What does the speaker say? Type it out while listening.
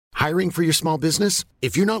Hiring for your small business?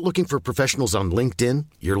 If you're not looking for professionals on LinkedIn,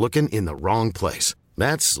 you're looking in the wrong place.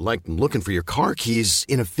 That's like looking for your car keys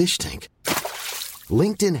in a fish tank.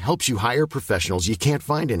 LinkedIn helps you hire professionals you can't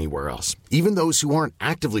find anywhere else, even those who aren't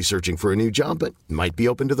actively searching for a new job but might be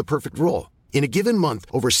open to the perfect role. In a given month,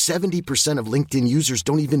 over 70% of LinkedIn users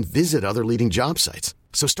don't even visit other leading job sites.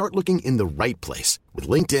 So start looking in the right place. With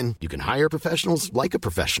LinkedIn, you can hire professionals like a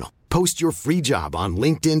professional. Post your free job on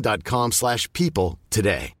linkedin.com/people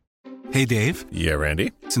today. Hey, Dave. Yeah,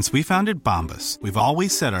 Randy. Since we founded Bombas, we've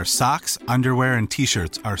always said our socks, underwear, and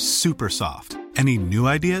T-shirts are super soft. Any new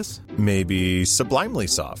ideas? Maybe sublimely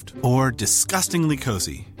soft. Or disgustingly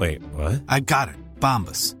cozy. Wait, what? I got it.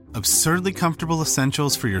 Bombas. Absurdly comfortable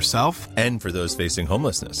essentials for yourself and for those facing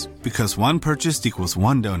homelessness. Because one purchased equals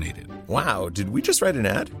one donated. Wow, did we just write an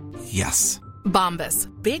ad? Yes. Bombas.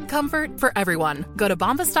 Big comfort for everyone. Go to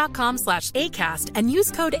bombas.com/ACAST and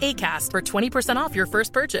use code ACAST for 20% off your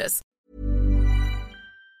first purchase.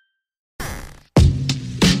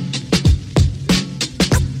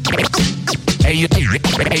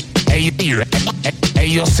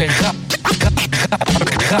 Yo sé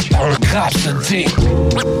cops and tea.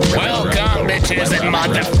 Welcome, bitches and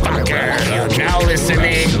motherfuckers. You're now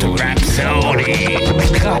listening to Rhapsody.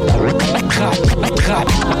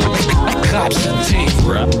 Cops and tea.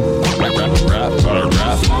 Rhapsody.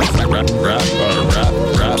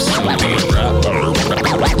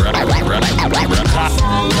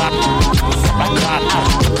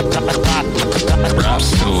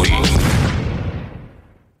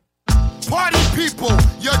 Party people,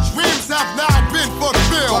 your dreams have now been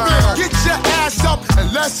fulfilled. Get your ass up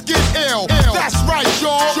and let's get ill. That's right,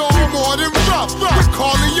 y'all. We more than rough. We're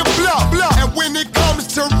calling you bluff. And when it comes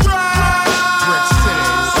to rap,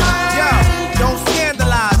 yo, don't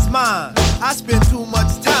scandalize mine. I spend too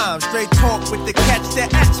much time straight talk with the catch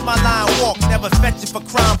that etch my line walk. Never fetch it for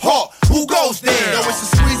crime. Hawk, who goes there? Yo, it's a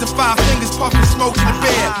squeeze of 5 fingers, puffing smoke in the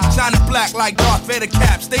bed. Shining black like Darth Vader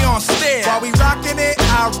caps, stay on stare. While we rockin' it,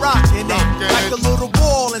 I rockin' it. Like a little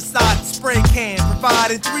ball inside the spray can.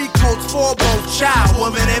 Providing 3 coats for both child,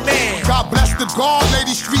 woman, and man. God bless the guard,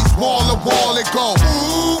 lady streets, wall to wall it go.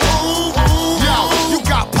 Ooh, ooh, ooh. Yo, you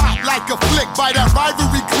got popped like a flick by that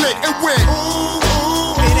rivalry click and win. Ooh,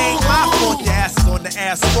 ooh, it ain't my fault your ass is on the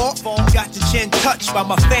asphalt. Got your chin touched by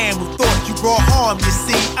my fam who thought you brought harm. You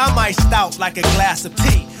see, I'm iced out like a glass of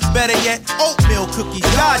tea. Better yet, oatmeal cookies.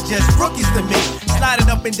 Y'all just rookies to me. Sliding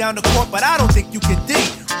up and down the court, but I don't think you can D.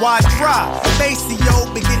 Why try? Maceo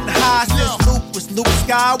been getting high since Luke was Luke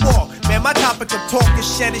Skywalker. Man, my topic of talk is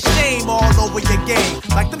shedding shame all over your game.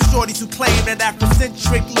 Like them shorties who claim that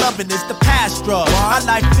Afrocentric loving is the past drug. My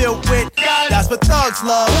life filled with, that's what thugs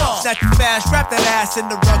love. Snatch you fast, wrap that ass in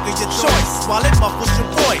the rug of your choice while it muffles your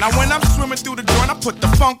voice. Now when I'm swimming through the joint, I put the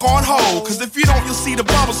funk on hold. Cause if you don't, you'll see the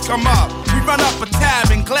bubbles come up. We run up a tab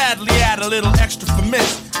and gladly add a little extra for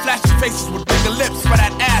miss. Flash your faces with bigger lips for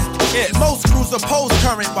that ass to kiss. Most crews are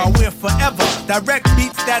post-current while we're forever. Direct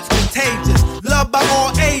beats that's contagious. Loved by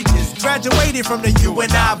all ages. Graduated from the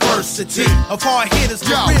university of hard hitters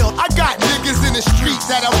for real. I got niggas in the streets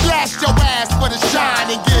that'll blast your ass for the shine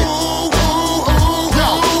and get ooh, ooh, ooh.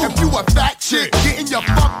 Yo, if you a fat chick, getting your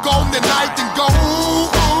fuck on tonight and go ooh,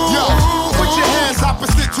 ooh. Yo, put your hands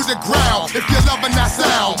opposite to the ground if you're loving that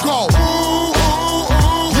sound. Go ooh, ooh,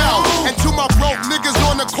 ooh. Yo, and to my broke niggas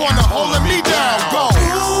on the corner holding me down. Go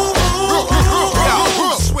ooh, ooh.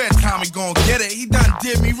 Swear Tommy gon' get it, he done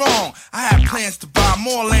did me wrong. I had plans to buy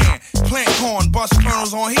more land, plant corn, bust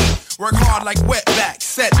kernels on heat. Work hard like wetbacks,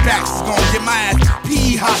 setbacks is gon' get my ass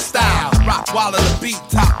PE hostile. Rock wallet the beat,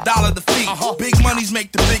 top dollar the feet. Big monies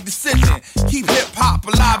make the big decision. Keep hip hop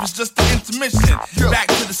alive, it's just the intermission. Back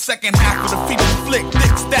to the second half of the feature flick,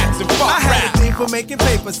 thick stacks and fuck I had a thing for making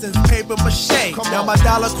paper since paper mache. Now my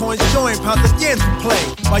dollar coins join pounds of yen to play.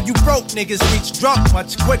 While you broke niggas reach drunk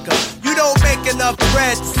much quicker. You don't make enough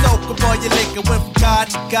bread to soak up all your liquor. Went from God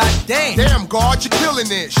to goddamn. Damn, God, you're killing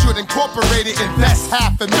it. Should incorporate it, invest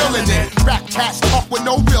 $500,000 in it. Rap cats talk with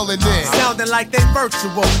no real in it. Sounding like they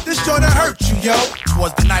virtual. This joint hurt you, yo.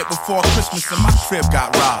 Twas the night before Christmas and my crib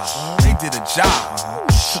got robbed. They did a job.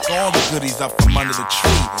 Took all the goodies up from under the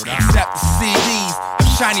tree, except the CDs of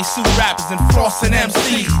shiny suit rappers and frosting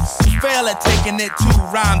MCs. You fail at taking it to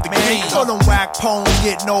rhyme degree. So them whack poems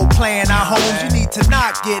get no playing our homes. You need to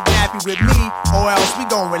not get nappy with me, or else we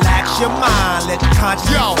gon' relax your mind. Let the conscience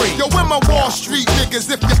be free. Yo, where my Wall Street niggas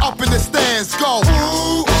if you're up in the stands? Go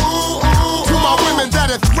ooh, ooh, ooh. To my women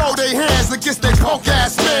that'll throw their hands against their punk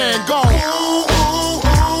ass man. Go ooh, ooh,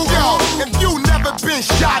 ooh. Yo, if you never been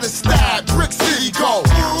shot or stabbed, Brick City go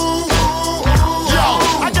ooh, ooh, ooh. Yo,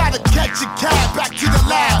 I gotta catch a cab back to the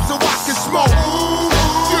lab so I can smoke ooh,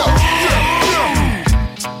 ooh. Yo,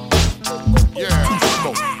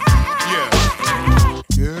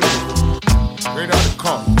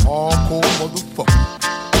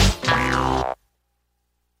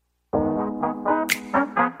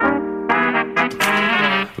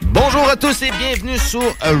 à tous et bienvenue sur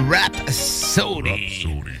Rhapsody.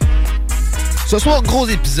 Ce soir, gros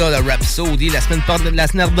épisode à Rhapsody. La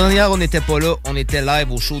semaine dernière, on n'était pas là. On était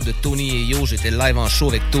live au show de Tony Ayo. J'étais live en show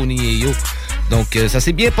avec Tony Ayo. Donc, ça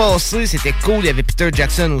s'est bien passé. C'était cool. Il y avait Peter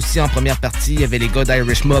Jackson aussi en première partie. Il y avait les gars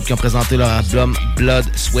d'Irish Mob qui ont présenté leur album Blood,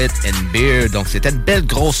 Sweat and Beer. Donc, c'était une belle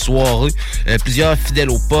grosse soirée. Plusieurs fidèles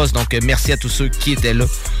au poste. Donc, merci à tous ceux qui étaient là.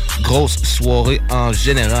 Grosse soirée en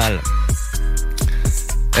général.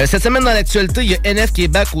 Cette semaine dans l'actualité, il y a NF qui est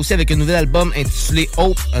back aussi avec un nouvel album intitulé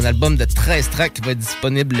Hope, un album de 13 tracks qui va être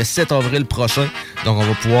disponible le 7 avril prochain. Donc on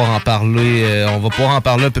va pouvoir en parler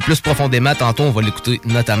un peu plus profondément. Tantôt, on va l'écouter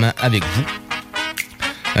notamment avec vous.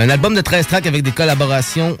 Un album de 13 tracks avec des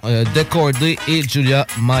collaborations de Corday et Julia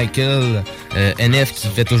Michael. NF qui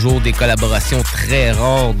fait toujours des collaborations très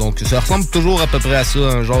rares. Donc ça ressemble toujours à peu près à ça,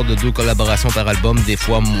 un genre de 2 collaborations par album, des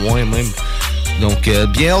fois moins même. Donc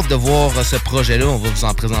bien hâte de voir ce projet-là. On va vous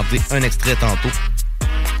en présenter un extrait tantôt.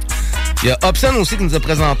 Il y a Hobson aussi qui nous a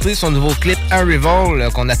présenté son nouveau clip Arrival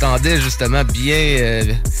qu'on attendait justement bien.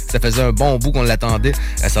 Ça faisait un bon bout qu'on l'attendait.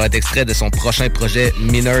 Ça va être extrait de son prochain projet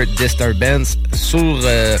Minor Disturbance sur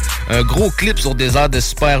un gros clip sur des airs de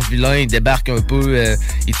super vilain. Il débarque un peu,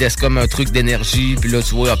 il teste comme un truc d'énergie. Puis là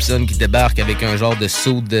tu vois Hobson qui débarque avec un genre de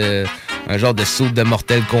suit de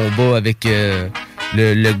Mortal Kombat avec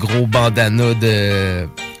le gros bandana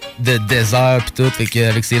de désert pis tout, fait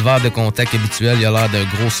qu'avec ses verres de contact habituels, il a l'air d'un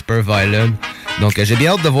gros super violent. Donc j'ai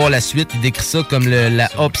bien hâte de voir la suite. Il décrit ça comme la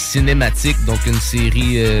Hop cinématique, donc une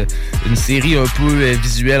série un peu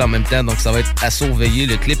visuelle en même temps, donc ça va être à surveiller.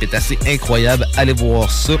 Le clip est assez incroyable, allez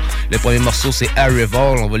voir ça. Le premier morceau c'est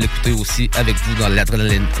Arrival, on va l'écouter aussi avec vous dans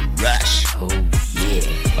l'Adrenaline Rush. Oh yeah!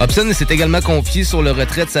 Hobson s'est également confié sur le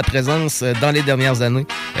retrait de sa présence dans les dernières années.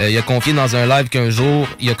 Il a confié dans un live qu'un jour,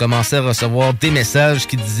 il a commencé à recevoir des messages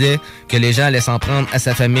qui disaient que les gens allaient s'en prendre à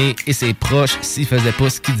sa famille et ses proches s'ils faisaient pas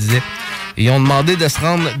ce qu'il disait. Et ils ont demandé de se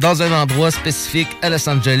rendre dans un endroit spécifique à Los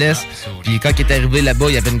Angeles. Puis quand il est arrivé là-bas,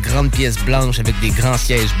 il y avait une grande pièce blanche avec des grands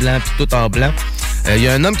sièges blancs puis tout en blanc. Il y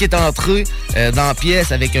a un homme qui est entré dans la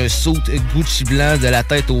pièce avec un suit Gucci blanc de la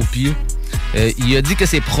tête aux pieds. Il a dit que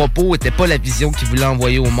ses propos étaient pas la vision qu'il voulait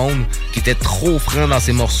envoyer au monde, qu'il était trop franc dans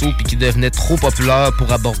ses morceaux puis qu'il devenait trop populaire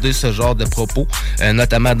pour aborder ce genre de propos,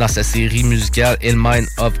 notamment dans sa série musicale In Mind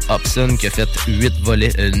of Hobson qui a fait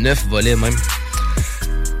 9 volets même.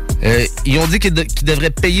 Ils ont dit qu'il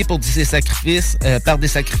devrait payer pour ses sacrifices, par des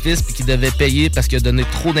sacrifices, puis qu'il devait payer parce qu'il a donné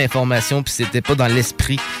trop d'informations, puis c'était pas dans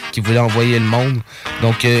l'esprit qu'il voulait envoyer le monde.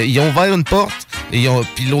 Donc, ils ont ouvert une porte, et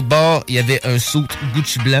puis l'autre bord, il y avait un suit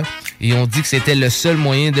Gucci blanc, et ils ont dit que c'était le seul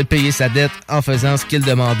moyen de payer sa dette en faisant ce qu'il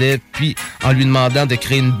demandait, puis en lui demandant de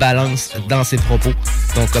créer une balance dans ses propos.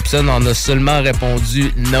 Donc, Hobson en a seulement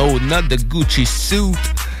répondu « No, not the Gucci suit ».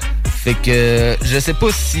 Fait que je sais pas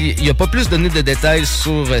si... Il a pas plus donné de détails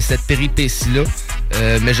sur cette péripétie-là,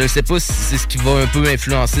 mais je ne sais pas si c'est ce qui va un peu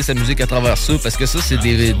influencer sa musique à travers ça, parce que ça, c'est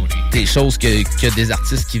des choses que des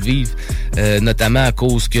artistes qui vivent, notamment à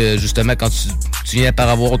cause que, justement, quand tu viens par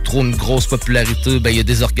avoir trop une grosse popularité, ben il y a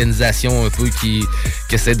des organisations un peu qui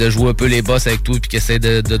essaient de jouer un peu les boss avec toi puis qui essaient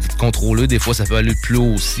de te contrôler. Des fois, ça peut aller plus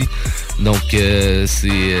haut aussi. Donc,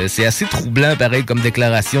 c'est assez troublant, pareil, comme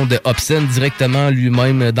déclaration de Hobson directement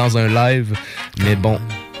lui-même dans un live. Mais bon,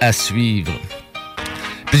 à suivre.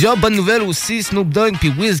 Plusieurs bonnes nouvelles aussi. Snoop Dogg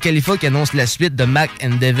puis Wiz Khalifa qui annoncent la suite de Mac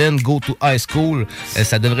and Devin Go to High School.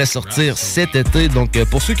 Ça devrait sortir cet été. Donc,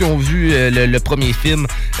 pour ceux qui ont vu le premier film,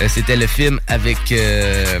 c'était le film avec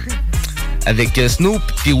Snoop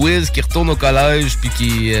puis Wiz qui retournent au collège puis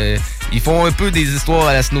qui... ils font un peu des histoires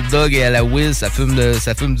à la Snoop Dogg et à la Wiz. Ça fume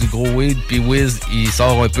du gros weed. Puis Wiz, il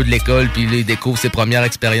sort un peu de l'école puis là, il découvre ses premières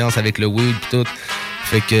expériences avec le weed puis tout.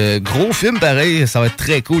 Fait que gros film pareil, ça va être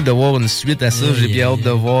très cool de voir une suite à ça. J'ai bien hâte de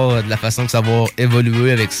voir de la façon que ça va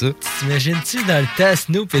évoluer avec ça. T'imagines-tu dans le temps,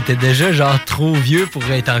 Snoop était déjà genre trop vieux pour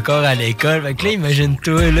être encore à l'école. Fait que là,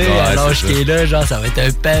 imagine-toi là, à l'âge qu'il est là, genre ça va être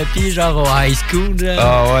un papy genre au high school là,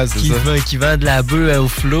 ah ouais, c'est ça. Qui vend de la bœuf au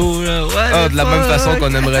flow là. Ouais, de la même façon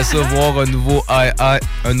qu'on aimerait ça voir un nouveau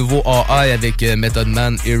AI avec Method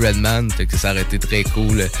Man et Redman. Fait que ça aurait été très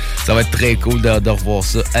cool. Ça va être très cool de revoir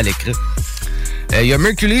ça à l'écran. Il y a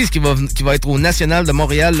Mercules qui va être au National de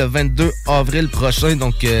Montréal le 22 avril prochain.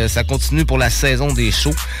 Donc, ça continue pour la saison des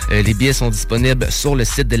shows. Les billets sont disponibles sur le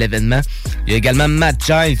site de l'événement. Il y a également Matt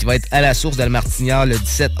Child qui va être à la source de la Martinière le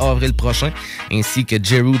 17 avril prochain. Ainsi que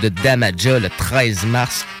Jeru de Damaja le 13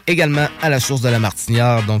 mars. Également à la source de la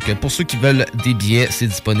Martinière. Donc, pour ceux qui veulent des billets, c'est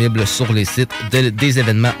disponible sur les sites des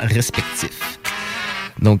événements respectifs.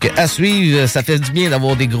 Donc, à suivre, ça fait du bien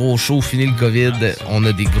d'avoir des gros shows. Fini le COVID, on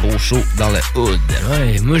a des gros shows dans le hood.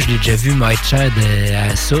 Ouais, moi, je l'ai déjà vu, Mike Chad, à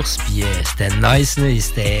la source, puis c'était nice, là.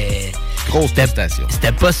 C'était... Grosse prestation.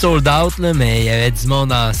 C'était pas sold out, là, mais il y avait du monde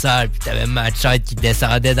dans la salle, puis t'avais Mike Chad qui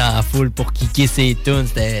descendait dans la foule pour kicker ses tunes.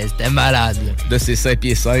 C'était malade, là. De ses 5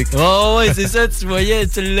 pieds 5. Oh, ouais, c'est ça, tu voyais,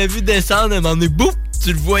 tu l'as vu descendre, à un moment donné, boum!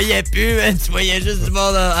 Tu le voyais plus, man. Tu voyais juste du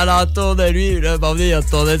monde alentour de lui. Là, bon, il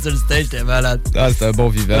retournait sur le stage, j'étais malade. Ah, c'était un bon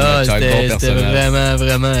vivant, c'était vraiment,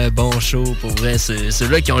 vraiment un bon show. Pour vrai,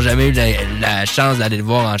 ceux-là qui ont jamais eu la chance d'aller le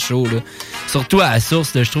voir en show, là. Surtout à la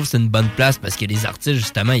source, là, je trouve que c'est une bonne place parce que les artistes,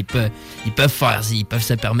 justement, ils peuvent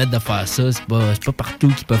se permettre de faire ça. C'est pas partout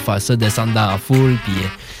qu'ils peuvent faire ça, descendre dans la foule,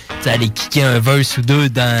 puis aller kicker un verse ou deux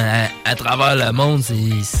à travers le monde.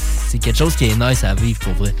 C'est quelque chose qui est nice à vivre,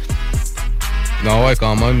 pour vrai. Non, ouais,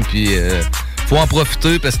 quand même, puis faut en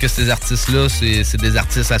profiter parce que ces artistes-là, c'est des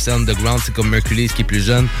artistes assez underground. C'est comme Mercury, qui est plus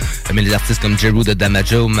jeune, mais les artistes comme Jeru de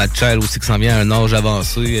Damaja ou Mad Child aussi qui s'en vient à un âge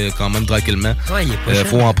avancé, quand même tranquillement. Ouais, il est pas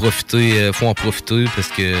faut en profiter parce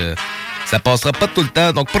que ça passera pas tout le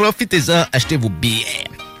temps. Donc profitez-en, achetez vos billets.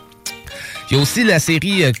 Il y a aussi la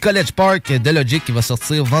série College Park de Logic qui va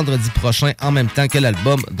sortir vendredi prochain en même temps que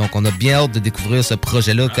l'album. Donc, on a bien hâte de découvrir ce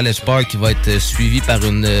projet-là. College Park qui va être suivi par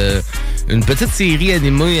une petite série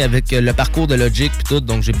animée avec le parcours de Logic puis tout.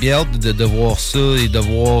 Donc, j'ai bien hâte de voir ça et de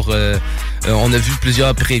voir... on a vu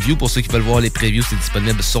plusieurs previews. Pour ceux qui veulent voir les previews, c'est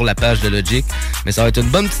disponible sur la page de Logic. Mais ça va être une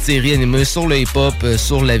bonne petite série animée sur le hip-hop,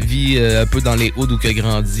 sur la vie un peu dans les hoods où qu'il a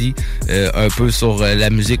grandi, un peu sur la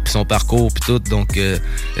musique puis son parcours puis tout. Donc,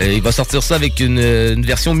 il va sortir ça avec une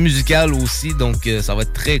version musicale aussi, donc ça va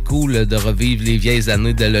être très cool de revivre les vieilles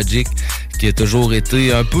années de Logic, qui a toujours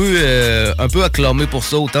été un peu acclamé pour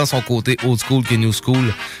ça, autant son côté old school que new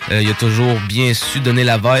school. Il a toujours bien su donner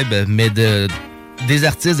la vibe, mais des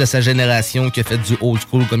artistes de sa génération qui a fait du old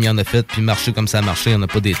school comme il en a fait, puis marcher comme ça a marché, il n'y en a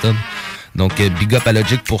pas des tonnes. Donc big up à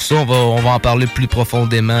Logic pour ça. On va en parler plus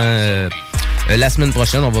profondément la semaine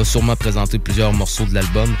prochaine. On va sûrement présenter plusieurs morceaux de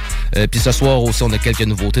l'album. Puis ce soir aussi, on a quelques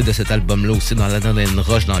nouveautés de cet album-là aussi dans la Dandelion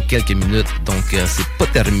Rush dans quelques minutes. Donc c'est pas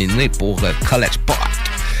terminé pour College Park.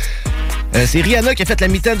 C'est Rihanna qui a fait la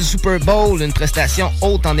mi-temps du Super Bowl, une prestation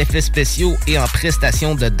haute en effets spéciaux et en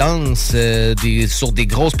prestations de danse sur des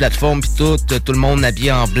grosses plateformes pis tout le monde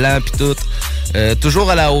habillé en blanc pis tout.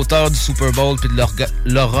 Toujours à la hauteur du Super Bowl puis de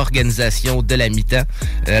leur organisation de la mi-temps.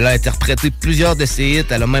 Elle a interprété plusieurs de ses hits.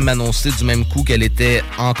 Elle a même annoncé du même coup qu'elle était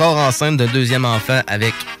encore enceinte d'un deuxième enfant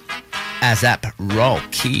avec A$AP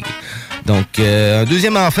Rocky. Donc, un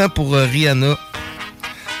deuxième enfant pour Rihanna.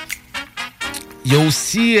 Il y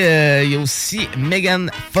a aussi Megan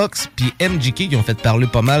Fox puis MGK qui ont fait parler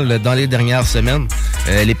pas mal dans les dernières semaines.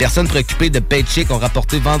 Les personnes préoccupées de Paycheck ont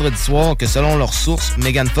rapporté vendredi soir que selon leurs sources,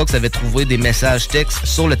 Megan Fox avait trouvé des messages textes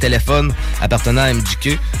sur le téléphone appartenant à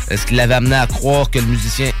MGK, ce qui l'avait amené à croire que le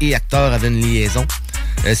musicien et acteur avait une liaison.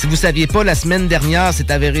 Si vous saviez pas, la semaine dernière,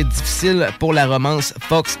 c'est avéré difficile pour la romance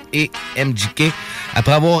Fox et MGK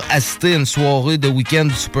après avoir assisté à une soirée de week-end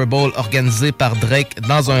du Super Bowl organisée par Drake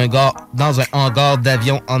dans un hangar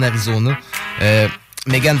d'avion en Arizona.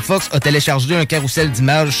 Megan Fox a téléchargé un carrousel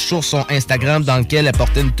d'images sur son Instagram dans lequel elle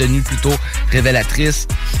portait une tenue plutôt révélatrice.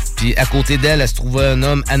 Puis à côté d'elle, elle se trouvait un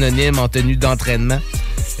homme anonyme en tenue d'entraînement.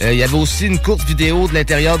 Il y avait aussi une courte vidéo de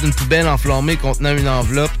l'intérieur d'une poubelle enflammée contenant une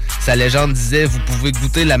enveloppe. Sa légende disait « Vous pouvez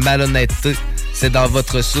goûter la malhonnêteté. C'est dans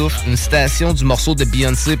votre souffle ». Une citation du morceau de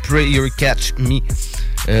Beyoncé « Pray You Catch Me »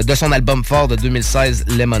 de son album phare de 2016 «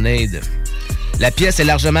 Lemonade ». La pièce est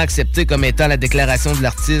largement acceptée comme étant la déclaration de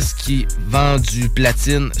l'artiste qui vend du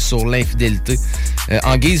platine sur l'infidélité.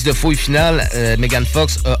 En guise de fouille finale, Megan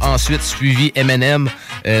Fox a ensuite suivi Eminem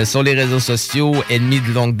sur les réseaux sociaux, ennemi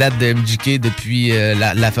de longue date de MGK depuis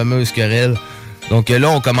la fameuse querelle. Donc là,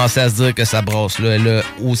 on commençait à se dire que ça brasse. Là.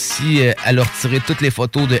 Elle a retiré toutes les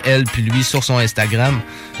photos de elle puis lui sur son Instagram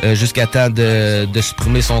jusqu'à temps de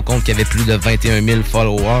supprimer son compte qui avait plus de 21 000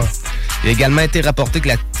 followers. Il a également été rapporté que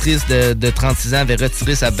l'actrice de 36 ans avait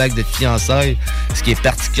retiré sa bague de fiançailles, ce qui est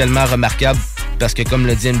particulièrement remarquable parce que, comme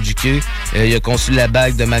le dit MGK, il a conçu la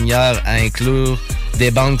bague de manière à inclure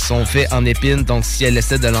des bandes qui sont faites en épines, donc si elle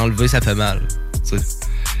essaie de l'enlever, ça fait mal.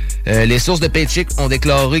 Les sources de Paycheck ont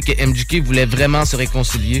déclaré que MGK voulait vraiment se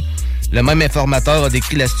réconcilier. Le même informateur a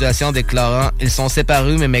décrit la situation en déclarant « Ils sont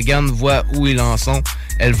séparés, mais Megan voit où ils en sont.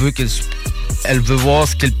 Elle veut voir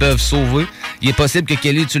ce qu'ils peuvent sauver. Il est possible que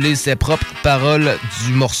Kelly utilise ses propres paroles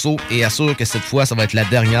du morceau et assure que cette fois, ça va être la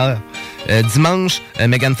dernière. Dimanche,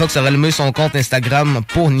 Megan Fox a rallumé son compte Instagram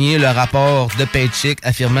pour nier le rapport de Paycheck,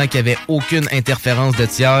 affirmant qu'il n'y avait aucune interférence de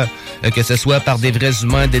tiers, que ce soit par des vrais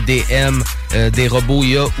humains, des DM, des robots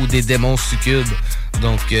IA ou des démons succubes.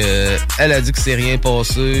 Donc, elle a dit que c'est rien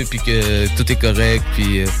passé, puis que tout est correct,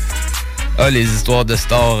 puis... les histoires de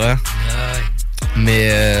stars, hein? Ouais.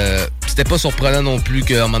 Mais c'était pas surprenant non plus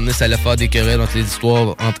qu'à un moment donné, ça allait faire des querelles entre les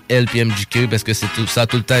histoires entre elle et MGK, parce que ça a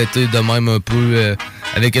tout le temps été de même un peu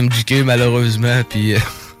avec MGK, malheureusement, puis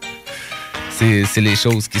c'est les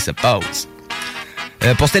choses qui se passent.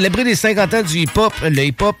 Pour célébrer les 50 ans du hip-hop, le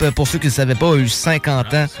hip-hop, pour ceux qui ne savaient pas, a eu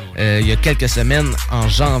 50 ans il y a quelques semaines, en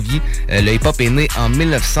janvier. Le hip-hop est né en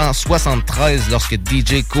 1973 lorsque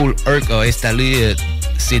DJ Kool Herc a installé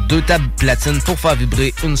ses 2 tables platines pour faire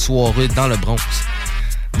vibrer une soirée dans le Bronx.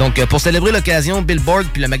 Donc, pour célébrer l'occasion, Billboard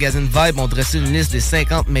puis le magazine Vibe ont dressé une liste des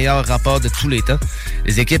 50 meilleurs rappeurs de tous les temps.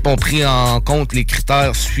 Les équipes ont pris en compte les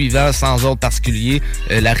critères suivants sans ordre particulier.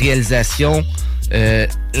 La réalisation,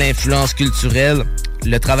 l'influence culturelle,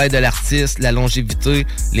 le travail de l'artiste, la longévité,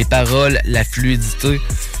 les paroles, la fluidité.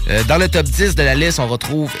 Dans le top 10 de la liste, on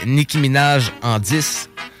retrouve Nicki Minaj en 10,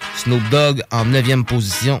 Snoop Dogg en 9e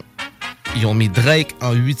position. Ils ont mis Drake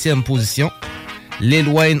en 8e position, Lil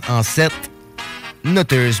Wayne en 7,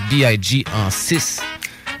 Notorious B.I.G. en 6.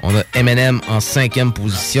 On a Eminem en 5e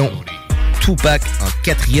position, Tupac en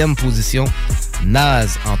 4e position,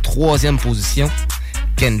 Nas en 3e position,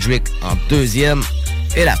 Kendrick en 2e.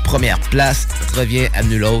 Et la première place revient à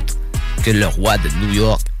nul autre que le roi de New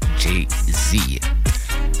York, Jay-Z.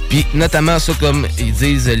 Puis notamment ça, comme ils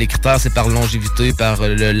disent, les critères, c'est par longévité, par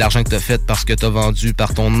l'argent que tu as fait, par ce que tu as vendu,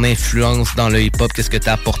 par ton influence dans le hip-hop, qu'est-ce que tu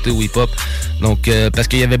as apporté au hip-hop. Donc, parce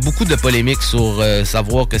qu'il y avait beaucoup de polémiques sur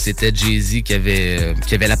savoir que c'était Jay-Z qui avait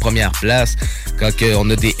la première place, quand on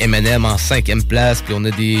a des Eminem en 5e place, puis on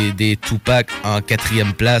a des Tupac en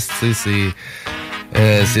 4e place, tu sais,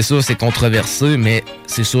 c'est sûr, c'est controversé, mais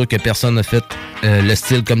c'est sûr que personne n'a fait le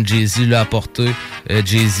style comme Jay-Z l'a apporté.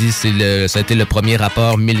 Jay-Z, ça a été le premier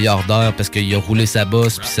rappeur milliardaire parce qu'il a roulé sa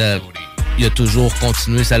bosse, puis il a toujours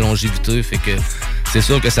continué sa longévité. Fait que c'est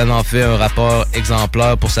sûr que ça en fait un rappeur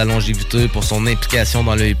exemplaire pour sa longévité, pour son implication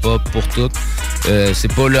dans le hip-hop, pour tout.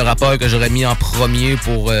 C'est pas le rappeur que j'aurais mis en premier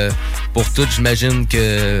pour tout. J'imagine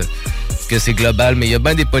que c'est global, mais il y a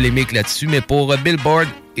bien des polémiques là-dessus. Mais pour Billboard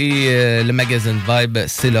et le magazine Vibe,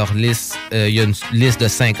 c'est leur liste. Il y a une liste de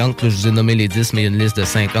 50. Là, je vous ai nommé les 10, mais il y a une liste de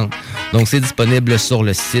 50. Donc, c'est disponible sur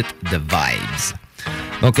le site de Vibes.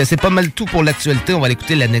 Donc, c'est pas mal tout pour l'actualité. On va aller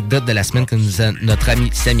écouter l'anecdote de la semaine que notre ami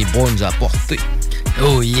Sammy Boy nous a apportée.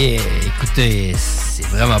 Oh yeah! Écoutez, c'est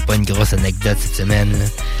vraiment pas une grosse anecdote cette semaine, là.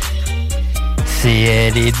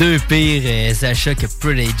 C'est les 2 pires achats que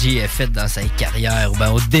Prodigy a fait dans sa carrière, ou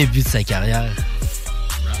bien au début de sa carrière.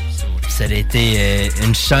 Ça a été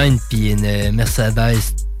une Shine puis une Mercedes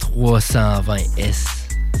 320S.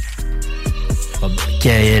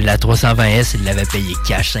 La 320S, il l'avait payé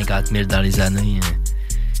cash 50 000 dans les années.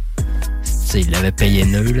 Il l'avait payé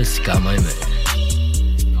neuf, là, c'est quand même...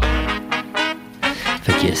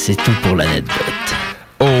 Fait que c'est tout pour l'anecdote.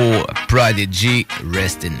 Oh, Prodigy,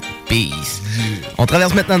 rest in peace. On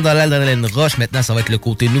traverse maintenant dans l'adrénaline rush. Maintenant, ça va être le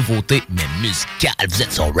côté nouveauté, mais musical. Vous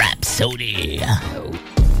êtes sur Rhapsody. Oh.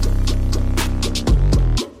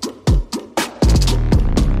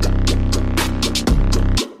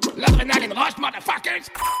 L'adrénaline rush, motherfuckers!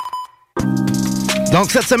 Donc,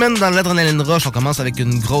 cette semaine, dans l'Adrénaline Rush, on commence avec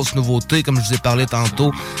une grosse nouveauté. Comme je vous ai parlé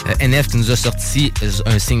tantôt, NF qui nous a sorti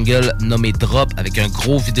un single nommé Drop avec un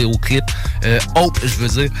gros vidéoclip. Hope, je veux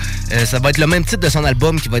dire. Ça va être le même titre de son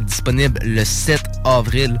album qui va être disponible le 7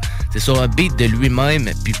 avril. C'est sur un beat de lui-même.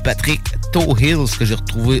 Puis Patrick Tohill, ce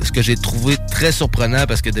que j'ai trouvé très surprenant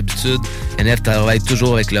parce que d'habitude, NF travaille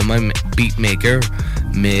toujours avec le même beatmaker.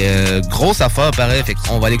 Mais grosse affaire pareil, fait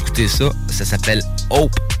qu'on va aller écouter ça. Ça s'appelle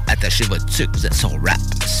Hope. Attachez votre tuque, vous êtes sur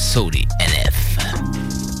Rhapsody NF.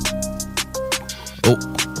 Oh.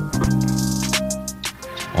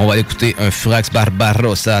 On va aller écouter un Furax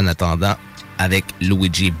Barbarossa en attendant avec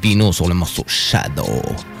Luigi Bino sur le morceau Shadow.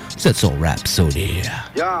 Vous êtes sur Rhapsody.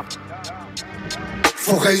 Yeah.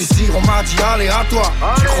 Faut réussir, on m'a dit allez à toi.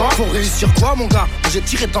 Tu crois? Faut réussir quoi mon gars? J'ai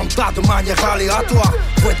tiré dans le tas de manière aléatoire.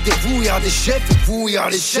 Faut être dévoué à l'échec, voué à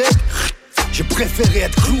l'échec. J'ai préféré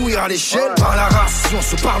être cloué à l'échelle. Par la race, si on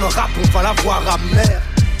se parle rap, on va la voir amère.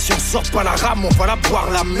 Si on sort pas la rame, on va la boire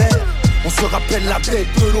la mer. On se rappelle la tête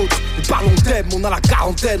de l'autre, Mais parlons thème, on a la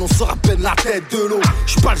quarantaine, on sort à peine la tête de l'eau.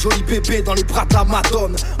 J'suis pas le joli bébé dans les bras de la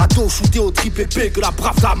madone. Ado shooté au triple épée que la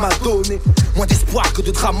brave dame m'a donné. Moins d'espoir que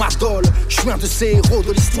de dramatol. J'suis un de ces héros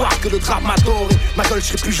de l'histoire que le dramador. Et ma gueule,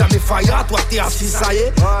 j'serai plus jamais faillat. Toi t'es assis, ça y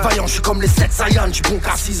est. Vaillant, j'suis comme les 7 Saiyans, j'suis bon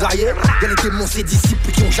qu'à cisailler. Y'a les démons, ces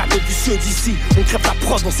disciples qui ont jamais vu ceux d'ici. On crève la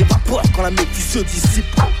prod, on s'évapore quand la méfie se dissipe.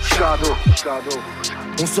 Shadow.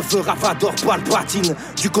 On se fera pas d'or, pas le platine.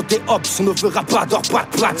 Du côté Ops, on ne fera pas d'or, pas de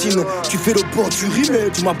platine. Tu fais le bon, tu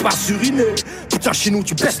rimes, tu m'as pas suriné. Putain, chez nous,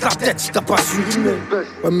 tu baisses la tête si t'as pas suriné.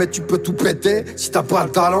 Ouais, mais tu peux tout péter si t'as pas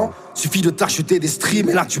le talent. Suffit de t'acheter des streams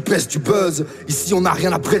et là tu pèses du buzz. Ici on n'a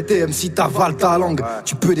rien à prêter, même si t'avales ta langue.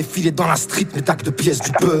 Tu peux défiler dans la street mais t'as que deux pièces du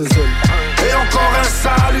puzzle. Et encore un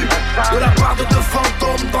salut de la part de deux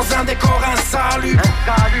fantômes dans un décor insalubre.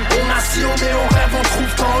 On a sillonné, on rêve, on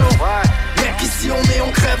trouve dans l'eau. Mec ici on est,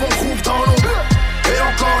 on crève, on trouve dans l'ombre. Et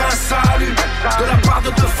encore un salut de la part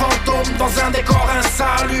de deux fantômes dans un décor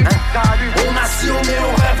insalubre. On a sillonné,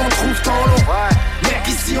 on rêve, on trouve dans l'eau. Mec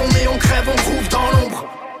ici on est, on crève, on trouve dans l'ombre.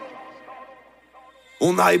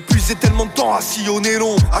 On a épuisé tellement de temps à sillonner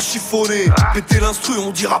l'ombre, à chiffonner, péter l'instru, on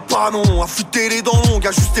dira pas non, affûter les dents longues,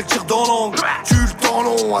 ajuster le tir dans l'angle, tu le temps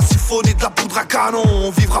long, à siphonner de la poudre à canon, on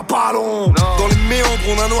vivra pas long. Dans les méandres,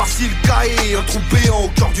 on a noirci le cahier, un trou béant au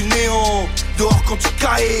cœur du néant. Dehors quand tu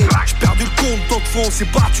caillais, j'ai perdu le compte, tant de fois on s'est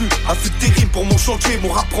battu. Affûte tes rimes pour mon chantier, mon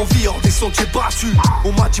rap prend vie hors des sentiers battus.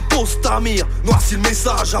 On m'a dit pose ta mire, noircis le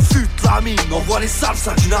message, affûte la mine. Envoie les salles,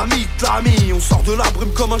 ça dynamite l'ami. On sort de la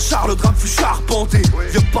brume comme un char, le drame fut charpenté.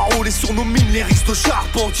 Viens paroler sur nos mines, les risques de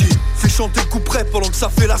charpentier. Fais chanter le couperet pendant que ça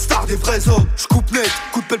fait la star des vrais hommes. J'coupe net,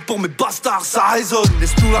 coup de pelle pour mes bastards, ça résonne.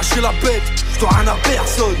 Laisse-nous lâcher la bête, j'dois rien à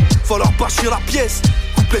personne. Faut leur bâcher la pièce.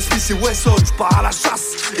 Smith et Wesson, j'pars à la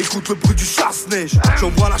chasse. Écoute le bruit du chasse-neige.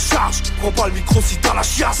 J'envoie la charge, prends pas le micro si t'as la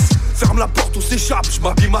chiasse. Ferme la porte, on s'échappe,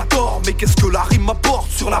 j'm'abîme à tort. Mais qu'est-ce que la rime m'apporte?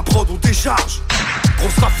 Sur la prod on décharge.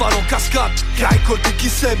 Grosse rafale en cascade, qui récolte et qui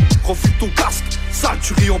sème. Profite ton casque, sale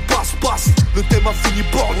tu ris en passe-passe. Le thème a fini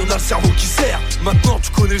borgne, on a le cerveau qui serre. Maintenant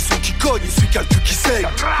tu connais le son qui cogne et celui qui a le cul qui saigne.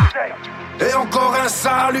 Et encore un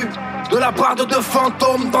salut de la part de deux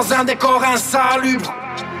fantômes dans un décor insalubre.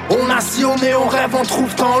 On a sillonné, on rêve, on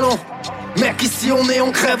trouve dans l'ombre. Mec ici on est,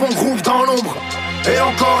 on crève, on groove dans l'ombre. Et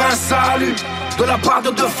encore un salut de la part de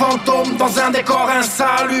deux fantômes dans un décor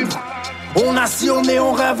insalubre. On a sillonné,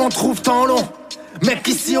 on rêve, on trouve dans l'ombre. Mec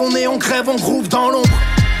ici on est, on crève, on groove dans l'ombre.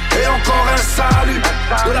 Et encore un salut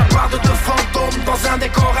de la part de deux fantômes dans un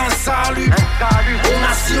décor insalubre. On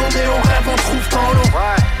a sillonné, on rêve, on trouve dans l'ombre.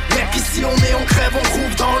 Mec ici on est, on crève, on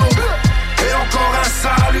groove dans l'ombre. Et encore un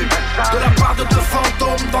salut de la part de deux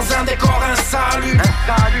fantômes dans un décor insalubre.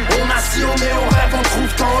 On a sillonné, on rêve, on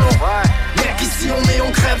trouve dans l'ombre. Mec ici on est,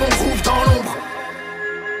 on crève, on groove dans l'ombre.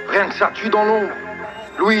 Rien que ça tue dans l'ombre.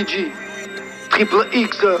 Luigi, Triple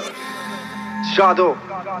X, Shadow,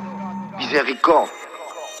 Miséricorde.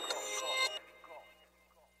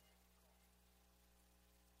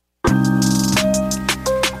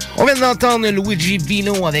 On vient d'entendre Luigi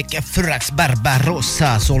Vino avec Frax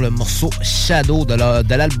Barbarossa sur le morceau Shadow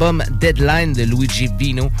de l'album Deadline de Luigi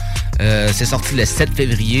Vino. C'est sorti le 7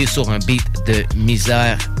 février sur un beat de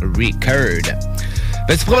Misère Record.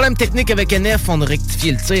 Petit problème technique avec NF, on a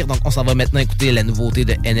rectifié le tir, donc on s'en va maintenant écouter la nouveauté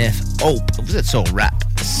de NF, Hope. Vous êtes sur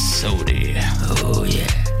Rhapsody. Oh yeah.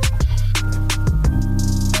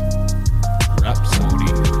 Rhapsody.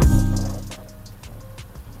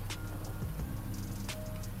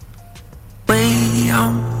 Way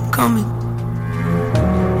I'm coming.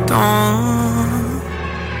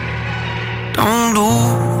 Don't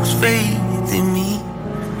lose faith in me.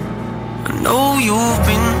 I know you've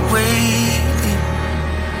been waiting.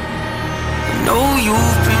 I know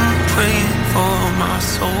you've been praying for my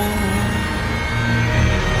soul.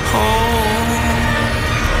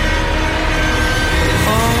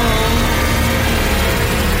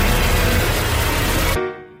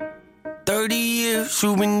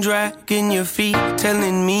 You've been dragging your feet,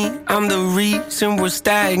 telling me I'm the reason we're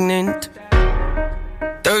stagnant.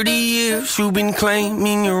 30 years you've been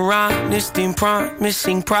claiming you're honest and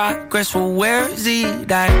promising progress. Well, where is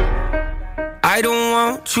it at? I don't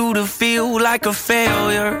want you to feel like a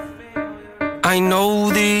failure. I know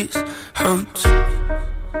this hurts,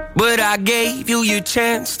 but I gave you your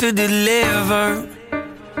chance to deliver.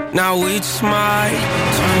 Now it's my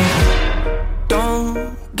turn.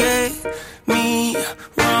 Don't get me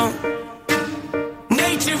wrong.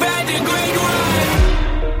 Nature had a great run,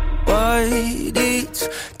 but it's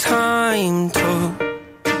time to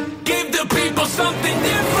give the people something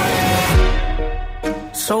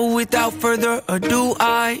different. So without further ado,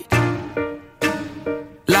 I'd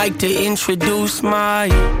like to introduce my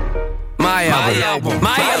My album.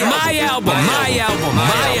 My album. My album. My album.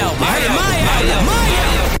 My album. My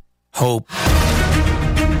album. Hope.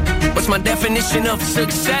 What's my definition of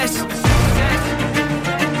success?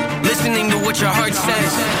 Listening to what your heart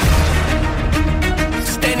says.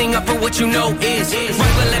 Standing up for what you know is right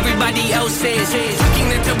while everybody else is. Tucking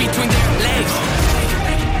their toe between their legs.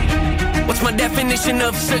 What's my definition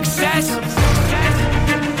of success?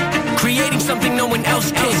 Creating something no one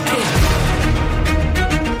else can.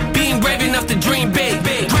 Being brave enough to dream big.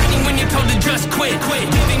 Grinding when you're told to just quit.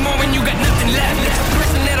 Giving more when you got nothing left. It's a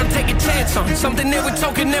person that'll take a chance on something they were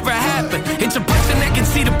told could never happen. It's a person that can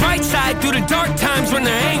see the bright side through the dark times when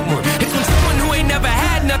there ain't one. It's when someone who ain't never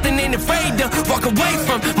had nothing ain't afraid to walk away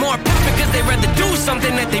from more profit because they'd rather do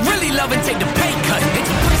something that they really love and take the pay cut. It's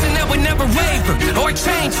a person that would never waver or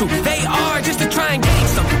change who they are just to try and gain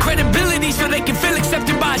some credibility so they can feel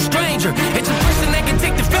accepted by a stranger. It's a person that can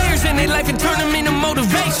take the failures in their life and turn them into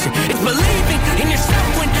motivation. It's believing in yourself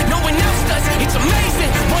when no one else does. It's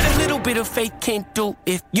amazing what a little bit of faith can do.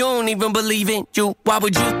 If you don't even believe in you, why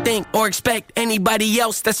would you think or expect anybody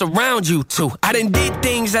else that's around you to? I done did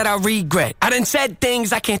things that I regret. I done said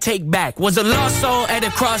things I can't take back. Was a lost soul at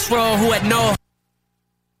a crossroad who had no...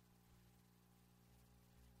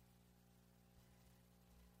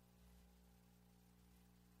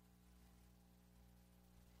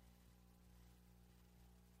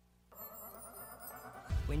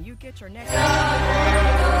 When you get your next...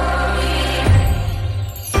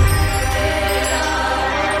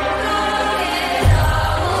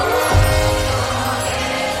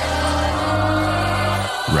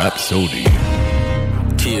 Rhapsody.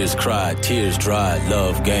 Tears cried, tears dried,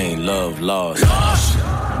 love gained, love lost.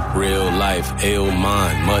 Real life, ill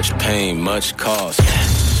mind, much pain, much cost.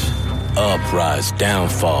 Uprise,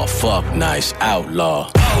 downfall, fuck nice, outlaw.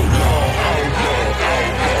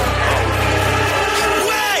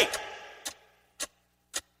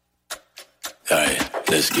 Alright,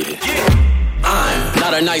 let's get it. I'm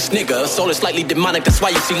not a nice nigga, soul is slightly demonic, that's why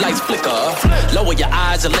you see lights flicker. Lower your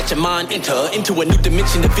eyes and let your mind enter into a new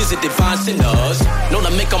dimension to visit divine sinners. Known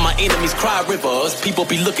to make all my enemies cry rivers. People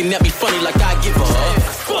be looking at me funny like I give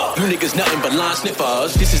up. You niggas nothing but line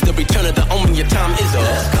sniffers. This is the return of the omen, your time is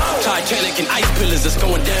up. Titanic and ice pillars that's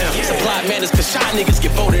going down. Supply manners cause shy niggas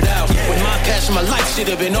get voted out. When my passion, my life should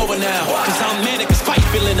have been over now. Cause I'm manic as fight,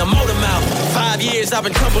 feeling a motor mouth. 5 years I've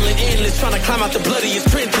been tumbling endless, trying to climb out the bloodiest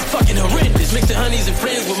trench. It's fucking horrendous. Mixing honeys and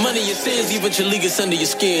friends with money and sins. Eventually gets under your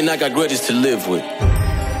skin. I got grudges to live with.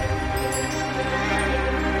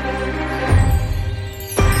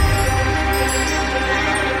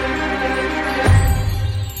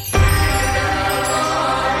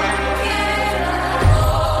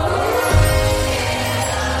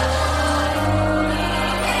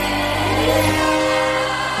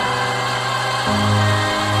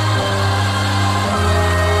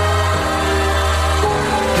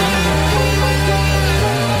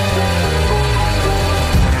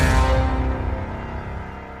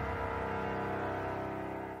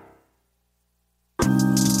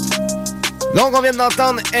 Donc, on vient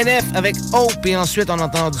d'entendre NF avec Hope et ensuite on a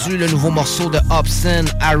entendu le nouveau morceau de Hobson,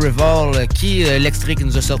 Arrival, qui est l'extrait qui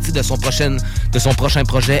nous a sorti de son prochain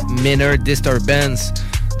projet, Minor Disturbance.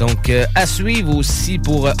 Donc, à suivre aussi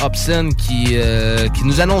pour Hobson qui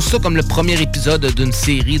nous annonce ça comme le premier épisode d'une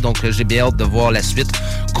série. Donc, j'ai bien hâte de voir la suite.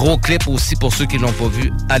 Gros clip aussi pour ceux qui l'ont pas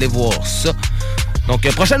vu. Allez voir ça. Donc,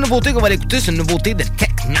 prochaine nouveauté qu'on va l'écouter, c'est une nouveauté de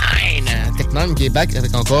Tech9. Tech9 qui est back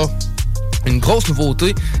avec encore une grosse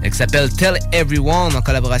nouveauté qui s'appelle Tell Everyone en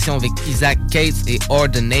collaboration avec Isaac Cates et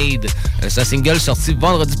Ordinade. C'est un single sorti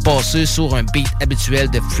vendredi passé sur un beat habituel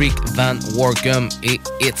de Freak Van Workum et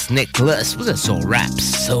It's Nicholas. Vous êtes sur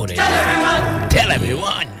Rhapsody. Tell everyone. Tell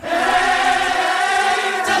everyone.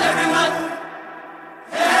 Tell everyone.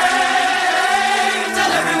 Hey,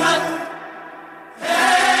 tell everyone. Hey,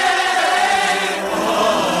 oh.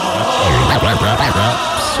 Rhapsody.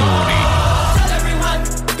 Tell everyone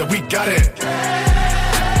that we got it. Hey,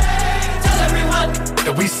 tell everyone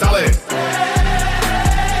That we solid.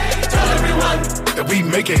 Hey, tell everyone That we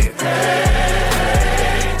make it.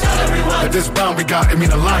 Hey, tell everyone That this round we got, it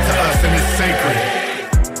mean a lot to us and it's sacred.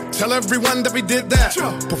 Tell everyone that we did that.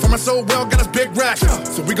 Performing so well, got us big racks.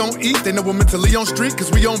 So we gon' eat, they know we're mentally on street,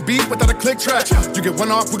 cause we on beat without a click track. You get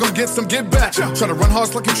one off, we gon' get some get back. Try to run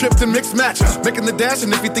hard like you tripped and mix match. Making the dash,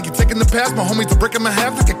 and if you think you're taking the pass, my homies will break him in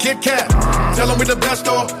half like a Kit Kat. Tell them we the best,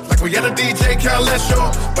 though, like we had a DJ Khaled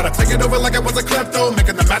show. But I take it over like I was a klepto.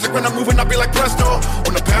 Making the magic when I'm moving, I be like presto.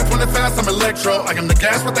 On the path, running fast, I'm electro. I am the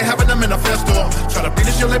gas, but they having them in a festo. Try to beat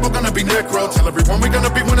this, your label gonna be necro. Tell everyone we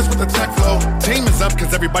gonna be winners with the tech flow. Team is up, cause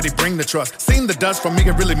does everybody bring the trust? Seen the dust from me,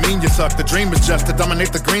 it really mean you suck. The dream is just to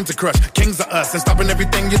dominate the green to crush. Kings are us and stopping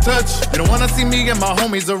everything you touch. You don't wanna see me and my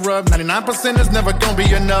homies erupt. 99% is never gonna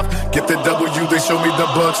be enough. Get the W, they show me the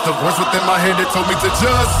bucks. The voice within my head that told me to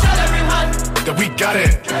just tell everyone that we got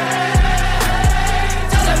it. Hey,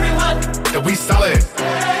 tell everyone that we solid.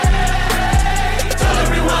 Hey, tell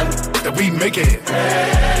everyone that we make it.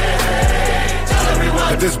 Hey, tell everyone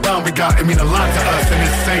that this bond we got, it mean a lot to us and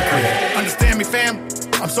it's sacred. Understand me, fam?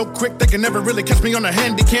 I'm so quick, they can never really catch me on a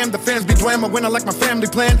handy cam. The fans be dwam, I win, I like my family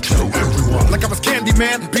plan. Tell everyone. Like I was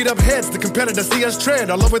Candyman. Beat up heads, the competitors see us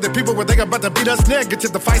tread. All over the people where they about to beat us neck. Get you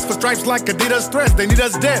the fights for stripes like Adidas threads. They need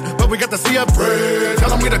us dead, but we got to see up red.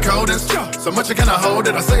 Tell them we the coldest. So much you cannot hold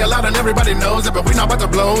it. I say a lot and everybody knows it, but we not about to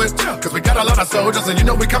blow it. Cause we got a lot of soldiers and you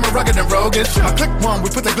know we coming rugged and roguish. I click one,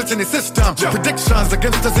 we put the glitch in the system. Predictions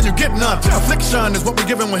against us and you get none. Affliction is what we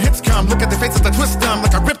giving when hits come. Look at the faces that twist them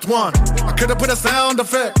like I ripped one. I could've put a sound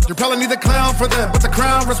effect. You probably need a clown for that, but the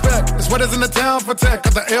crown respect is what is in the town for tech.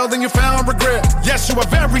 Cause the L then you found regret. Yes, you were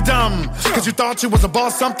very dumb. Cause you thought you was a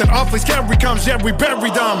boss, something awfully scary comes. Yeah, we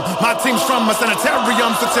buried them. My team's from a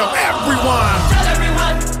sanitarium, so tell everyone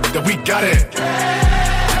that we got it. Hey,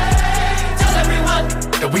 tell everyone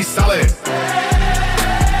that we solid.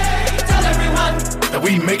 Hey, tell everyone that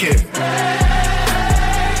we make it. Hey,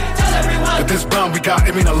 tell everyone that this bond we got,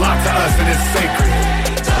 it mean a lot to us and it's sacred.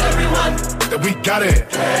 Tell everyone that we got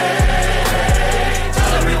it. Hey,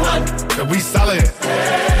 tell everyone that we solid.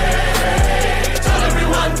 Hey, tell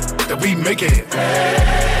everyone that we make it. Hey,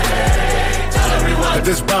 tell everyone that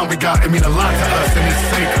this bond we got, it mean a lot to us and it's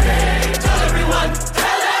sacred. Hey, tell everyone,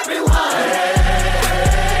 tell everyone.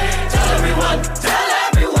 Hey, tell everyone, tell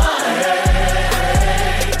everyone.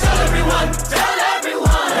 Hey, tell everyone, tell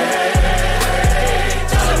everyone. Hey,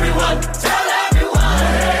 tell everyone, tell everyone.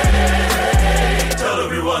 Hey, tell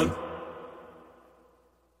everyone.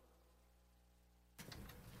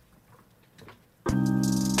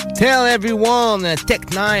 Tell Everyone,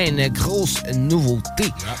 Tech9, grosse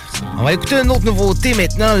nouveauté. On va écouter une autre nouveauté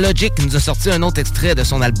maintenant. Logic nous a sorti un autre extrait de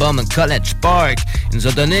son album College Park. Il nous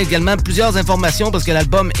a donné également plusieurs informations parce que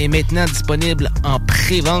l'album est maintenant disponible en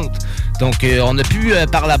pré-vente. Donc, on a pu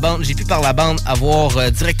par la bande, j'ai pu par la bande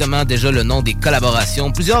avoir directement déjà le nom des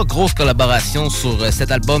collaborations. Plusieurs grosses collaborations sur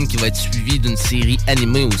cet album qui va être suivi d'une série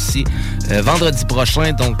animée aussi vendredi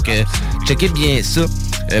prochain. Donc, checkez bien ça.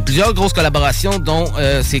 Plusieurs grosses collaborations dont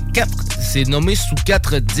c'est nommé sous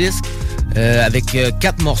 4 disques avec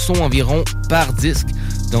 4 morceaux environ par disque.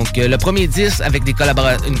 Donc, le premier disque avec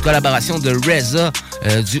une collaboration de RZA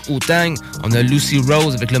du Wu-Tang. On a Lucy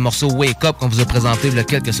Rose avec le morceau Wake Up qu'on vous a présenté il y a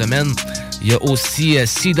quelques semaines. Il y a aussi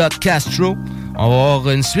C. Castro. On va avoir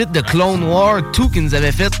une suite de Clone War 2 qu'ils nous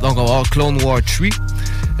avaient fait. Donc, on va avoir Clone War 3.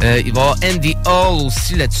 Il va y avoir Andy Hall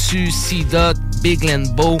aussi là-dessus. C. Big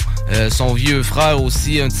Lambo, son vieux frère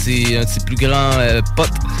aussi, un de ses plus grands potes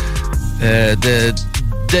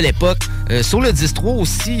de l'époque. Sur le 10-3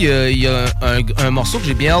 aussi, il y a un morceau que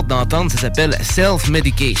j'ai bien hâte d'entendre, ça s'appelle Self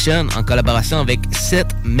Medication, en collaboration avec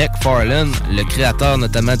Seth MacFarlane, le créateur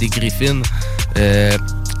notamment des Griffins,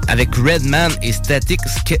 avec Redman et Static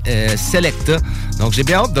Selecta. Donc j'ai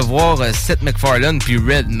bien hâte de voir Seth MacFarlane puis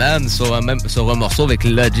Redman sur un morceau avec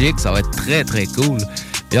Logic, ça va être très très cool.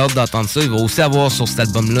 J'ai hâte d'entendre ça. Il va aussi avoir sur cet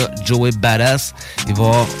album-là Joey Badass, il va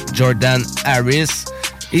avoir Jordan Harris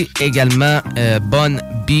et également Bun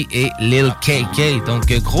B et Lil KK. Donc,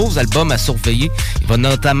 gros album à surveiller. Il va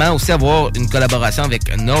notamment aussi avoir une collaboration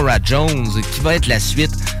avec Norah Jones, qui va être la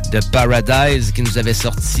suite de Paradise, qui nous avait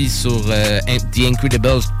sorti sur The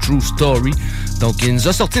Incredible True Story. Donc, il nous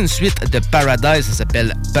a sorti une suite de Paradise, ça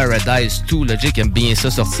s'appelle Paradise 2. Logic aime bien ça,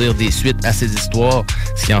 sortir des suites à ses histoires,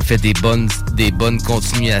 ce qui en fait des bonnes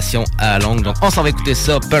continuations à la longue. Donc, on s'en va écouter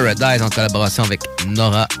ça, Paradise, en collaboration avec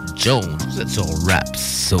Norah Jones. Vous êtes sur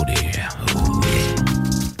Rhapsody. Oh yeah.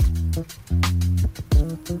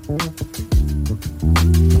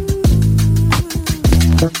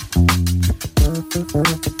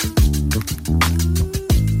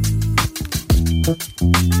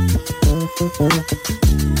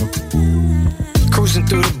 Cruising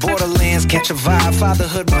through the borderlands, catch a vibe.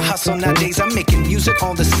 Fatherhood, my hustle nowadays. I'm making music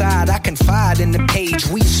on the side. I confide in the page.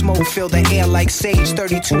 Weed smoke, fill the air like sage.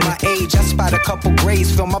 32 my age. I spot a couple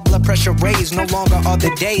grays. Feel my blood pressure raised. No longer are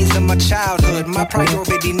the days of my childhood. My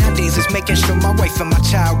priority nowadays is making sure my wife and my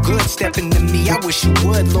child good. Stepping to me, I wish you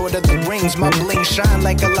would. Lord of the Rings, my bling shine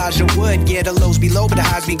like Elijah Wood. Yeah, the lows be low, but the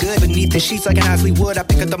highs be good. Beneath the sheets like an Isley Wood. I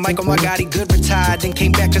pick up the mic on my God, he good. Retired, then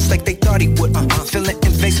came back just like they thought he would. Feeling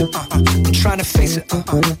invasive. I'm trying to face it.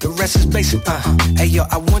 The rest is basic. place it. Hey yo,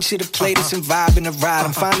 I want you to play this and vibe in the ride.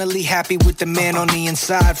 I'm finally happy with the man on the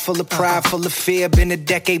inside. Full of pride, full of fear. Been a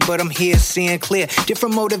decade, but I'm here seeing clear.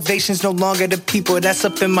 Different motivations, no longer the people that's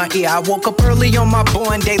up in my ear. I woke up early on my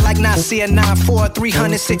born day like Nasir 9-4.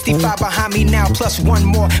 365 behind me now, plus one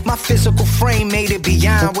more. My physical frame made it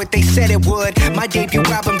beyond what they said it would. My debut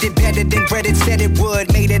album did better than Reddit said it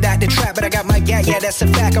would. Made it out the trap, but I got my yeah, that's a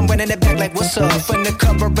fact. I'm running it back like, what's up? From the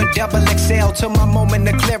cover of double XL till my moment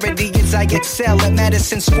of clarity as I excel at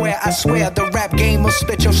Madison Square. I swear the rap game will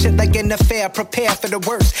split your shit like an affair. Prepare for the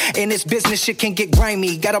worst. In this business, shit can get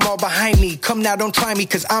grimy. Got them all behind me. Come now, don't try me,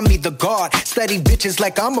 cause I'm me, the god. Study bitches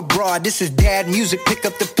like I'm abroad. This is dad music. Pick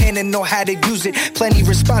up the pen and know how to use it. Plenty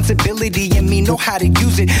responsibility in me, know how to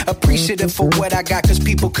use it. Appreciative for what I got, cause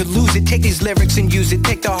people could lose it. Take these lyrics and use it.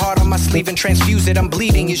 Take the heart on my sleeve and transfuse it. I'm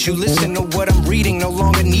bleeding as you listen to what I'm reading. No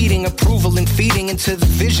longer needing approval and feeding into the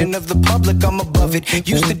vision of the public. I'm above it.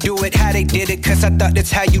 Used to do it how they did it, cause I thought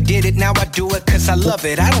that's how you did it. Now I do it cause I love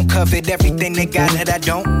it. I don't covet everything they got that I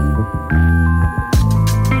don't.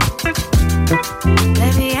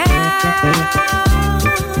 Let me out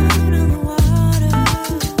on the water.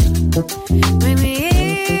 Bring me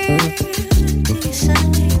in to your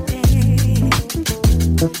sunny day.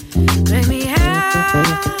 Bring me out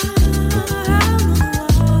on the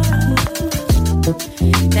water.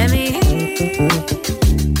 Let me in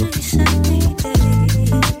to your sunny day.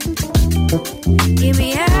 Give me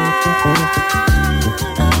out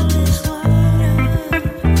of this water.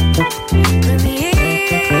 Bring me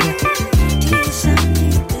in to your sunny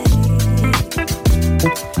day.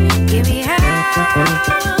 Give me out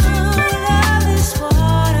of this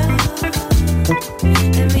water.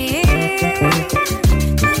 Let me in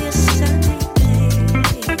to your sunny day.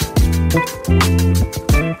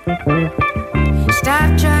 Stop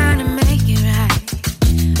trying to make it right.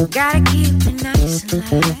 Gotta keep it nice and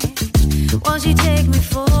light. Won't you take me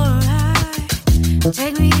for a ride?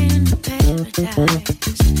 Take me into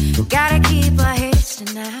paradise. Gotta keep our heads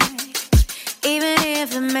tonight, even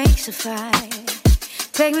if it makes a fight.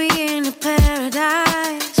 Take me into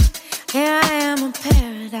paradise. Here I am in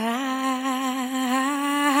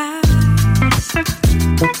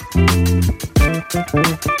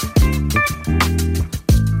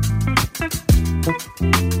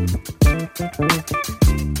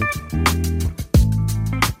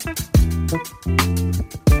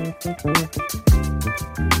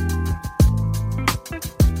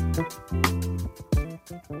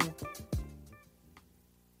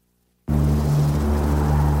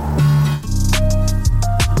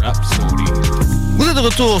Vous êtes de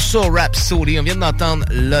retour sur Rhapsody. On vient d'entendre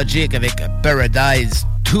Logic avec Paradise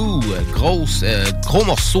 2. Gros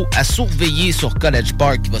morceau à surveiller sur College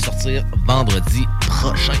Park qui va sortir vendredi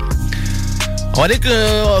prochain. On va dire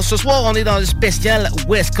que ce soir, on est dans le spécial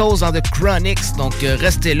West Coast dans The Chronics. Donc,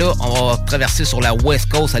 restez là. On va traverser sur la West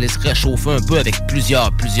Coast, aller se réchauffer un peu avec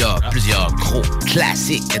plusieurs gros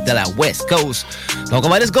classiques de la West Coast. Donc, on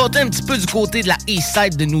va aller se gâter un petit peu du côté de la East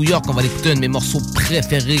Side de New York. On va aller écouter un de mes morceaux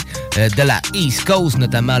préférés de la East Coast,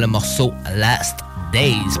 notamment le morceau Last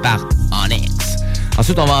Days par Onyx.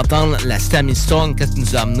 Ensuite, on va entendre la Sammy Song qu'est-ce qui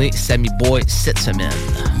nous a amené Sammy Boy cette semaine.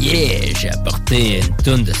 Yeah, j'ai apporté une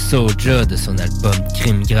toune de Soulja de son album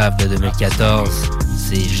Crime Grave de 2014.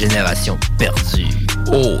 C'est Génération Perdue.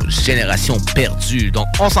 Oh, Génération Perdue. Donc,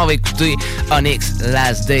 on s'en va écouter Onyx,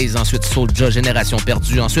 Last Days. Ensuite, Soulja, Génération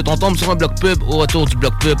Perdue. Ensuite, on tombe sur un bloc pub. Au retour du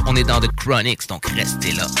bloc pub, on est dans The Chronics. Donc,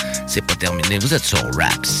 restez là. C'est pas terminé. Vous êtes sur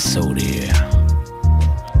Rhapsody.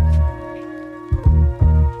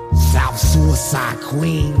 South Suicide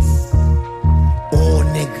Queens, all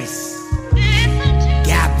niggas,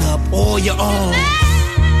 gather up all your arms,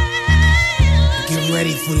 get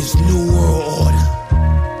ready for this new world order.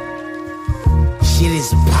 Shit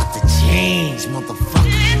is about to change, motherfucker.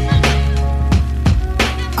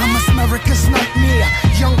 I'm America's nightmare,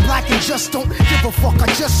 young, black, and just don't give a fuck. I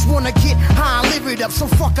just wanna get high and live it up, so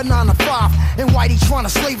fuck a 9 to 5. And Whitey trying to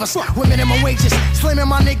slave us with minimum wages, slamming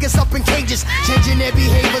my niggas up in cages, changing their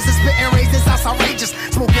behaviors and spitting razors, that's outrageous.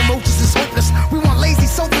 Smoking roaches is hopeless. We want lazy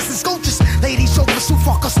sofas and sculptures, lady chauffeurs who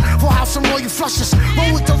fuck us, for house and royal flushes.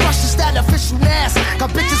 Roll with the rushes, that official nass. Got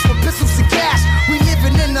bitches with pistols and cash. We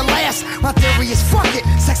living in the last. My theory is fuck it.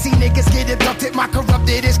 Sexy niggas get abducted. My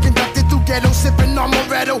corrupted is conducted through ghetto, sipping on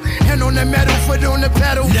Moretto. Hand on the metal, foot on the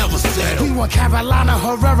pedal. Never settle. We want Carolina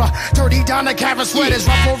Herrera, 30 down the Carrot sweaters,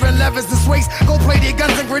 rough over levers and sways. Go play their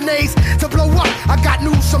guns and grenades to blow up. I got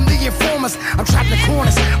news from the informers. I'm trapped in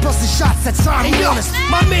corners, busting shots at time corners.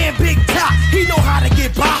 My man Big Top, he know how to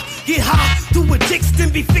get by. Get high, do a jigs, then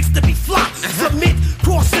be fixed to be flop. Submit,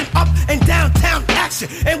 crossing up and downtown action.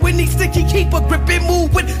 And when he sticky, keep a grip and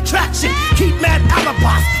move with traction.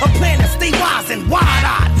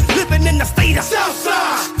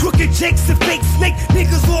 jakes and fake snake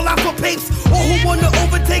niggas all out for papes. All who wanna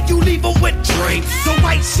overtake you, leave them with drapes. So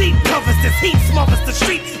white sheet covers this heat, smothers the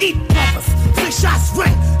street, eat brothers. 6 shots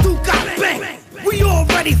ring, do got bang. We all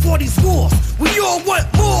ready for these wars. We all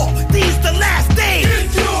want more. These the last days.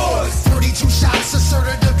 It's yours. 32 shots,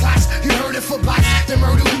 asserted the blocks. You heard it for blocks. The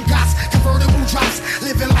murder who got convertible drops.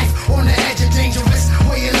 Living life on the edge of dangerous.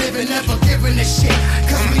 Way you living, never giving a shit.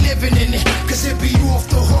 Cause we living in it. Cause it be you off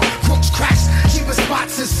the hook. Crooks crash. Keeping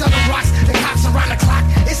spots and selling rocks. The cops around the clock.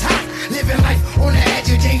 It's hot. Living life on the edge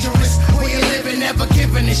of dangerous. Way you living, never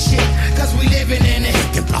giving a shit. Cause we living in it.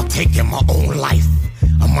 Thinking about taking my own life.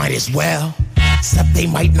 I might as well. Except they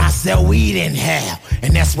might not sell weed in hell.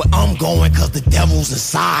 And that's where I'm going, cause the devil's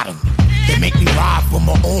inside them. They make me rob for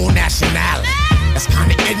my own nationality. That's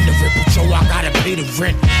kinda ignorant, but yo, I gotta pay the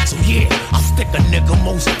rent. So yeah, I'll stick a nigga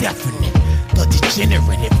most definite. The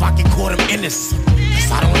degenerate, if I can call them innocent.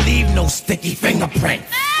 Cause I don't leave no sticky fingerprint.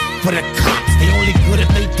 For the cops, they only good if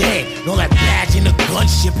they dead. All that badge and the gun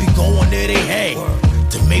shit be going to their head.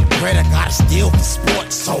 To make bread, I gotta steal for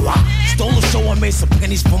sports. So I stole a show and made some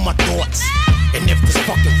pennies for my thoughts. And if this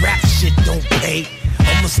fucking rap shit don't pay,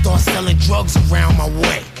 I'ma start selling drugs around my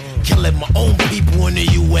way. Killing my own people in the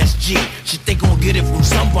USG. Shit, they gon' get it from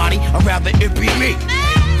somebody, I'd rather it be me.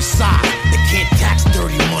 Besides, they can't tax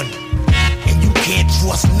dirty money. And you can't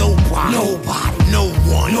trust nobody. No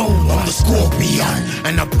one. I'm the Scorpion.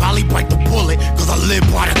 And I'll probably bite the bullet, cause I live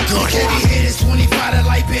by the gun. Kitty hitters, 25 to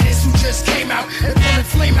light bitters who just came out and pulling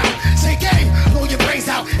flame out. Say game, blow your brains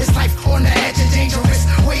out. It's life on the edge of dangerous.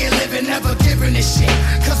 Way you living, never giving a shit.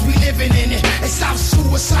 Cause we living in it. It's South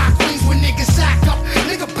Suicide Queens when niggas act up.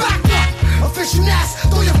 Nigga back up. Official ass,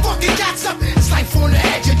 throw your fucking gats up. It's life on the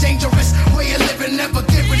edge of dangerous. Way you living, never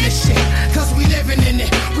giving a shit. Cause we living in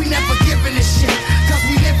it. We never giving a shit. Cause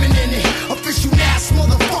we living in it. Official ass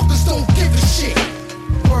motherfuckers don't give a shit.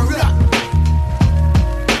 Word up.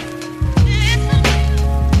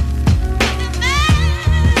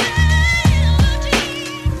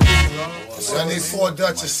 I need 4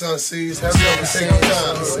 Dutchess, son, C's. Hurry up and take your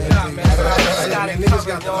time. Niggas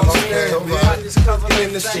got the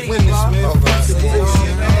in this to win this, man.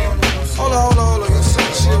 Hold on.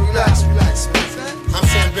 Relax, man. I'm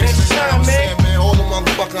saying, man, all the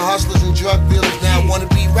motherfucking hustlers and drug dealers now wanna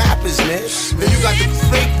be rappers, man. Then you got the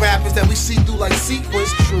fake rappers that we see through like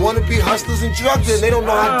Sequence, wanna be hustlers and drug dealers. They don't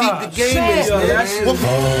know how deep the game is, man.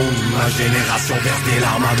 Ma génération verse des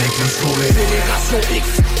larmes avec le sourire. Génération X,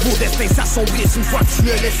 vos destins s'assombrissent une fois que tu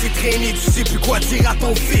le laisses traîner. Tu sais plus quoi dire à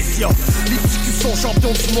ton fils, yo. Les petits sont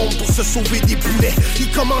champions du monde pour se sauver des boulets.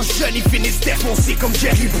 Ils commencent jeunes, ils finissent défoncés comme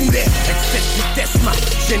Jerry Boulet. Excès de vitesse, ma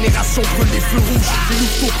génération brûle les feux rouges. Les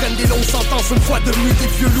loups prennent des longues sentences une fois devenus des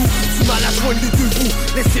vieux loups. Du mal à joindre les deux bouts,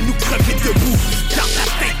 laissez-nous crever debout. Garde la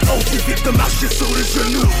tête haute, évite de marcher sur le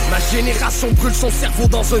genou. Ma génération brûle son cerveau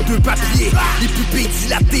dans un 2 papier. Les pupilles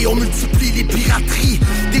dilatées, on multiplie les pirateries.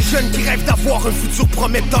 Des jeunes qui rêvent d'avoir un futur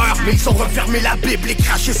prometteur, mais ils ont refermé la Bible et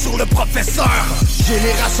craché sur le professeur.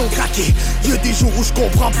 Génération craquée, y'a des jours où je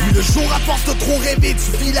comprends plus. Le jour à force de trop rêver,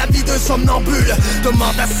 tu vis la vie d'un somnambule.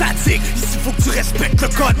 Demande à Satic, ici faut que tu respectes le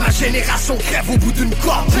code. Ma génération crève au bout d'une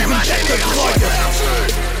corde pour une tête de drogue.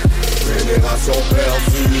 Génération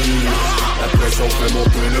perdue, la pression fait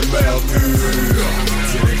monter le mercure.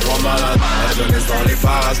 Tu les crois malades, la jeunesse dans les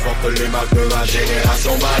parages porte les marques de ma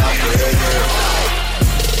génération malade.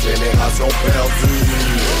 Génération perdue,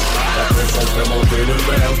 la pression fait monter le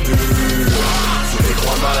mercure. Tu les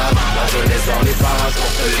crois malades, la jeunesse dans les parages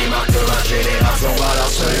porte les marques de ma génération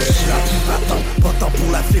malade. La pluie m'attend, pas temps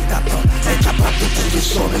pour la file d'attente. Incapable de trouver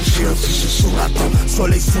son j'ai un fusil sous la tente.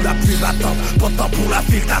 Soleil sous la pluie m'attend, pas temps pour la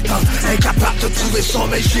file d'attente. Incapable de trouver son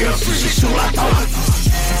j'ai un fusil sur la tente.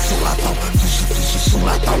 Sur la tente, fusil sur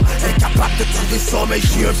la tente. Incapable de trouver son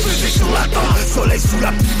j'ai un fusil sur la tente. Soleil sous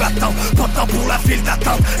la pluie m'attend, pas temps pour la file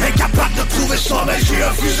d'attente. Incapable de trouver son j'ai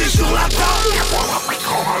un fusil sur la tente.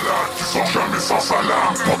 Grand malade, tu sors jamais sans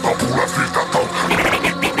alarme. Pas temps pour la file d'attente.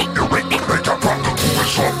 Incapable de trouver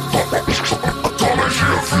son attends, mais j'ai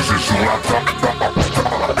un fusil sur la table.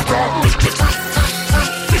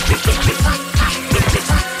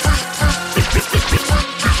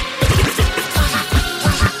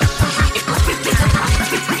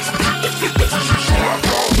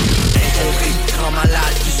 Grand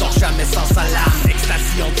malade, tu sors jamais sans alarme.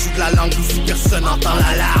 Extasie en dessous de la langue, où personne n'entend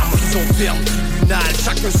l'alarme. Ils sont fermes, tribunal,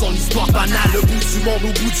 chacun son histoire banale. Le bout du monde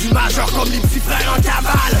au bout du majeur, comme les petits frères en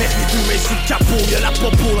cavale. Mettez tous mes sous le capot, chapeau, y'a la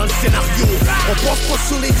popo dans le scénario. On pense pas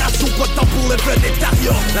sur les radios, pas de temps pour le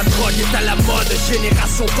vénétariat. La drogue est à la mode,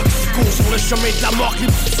 génération toxico. Sur le chemin de la mort, les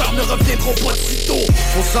pousseurs ne reviendront pas de sitôt.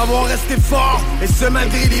 Faut savoir rester fort et se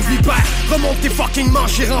malgré les vipères. Remonte tes fucking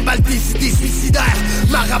manches et remballe tes idées suicidaires.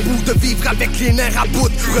 Marabout de vivre avec les nerfs à bout.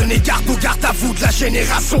 Prenez garde au garde à vous de la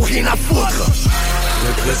génération, rien à foutre.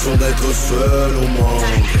 L'impression d'être seul au monde.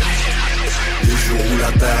 Les jours où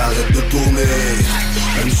la terre arrête de tourner.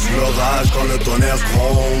 Même sous l'orage quand le tonnerre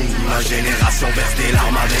gronde. Ma génération verse des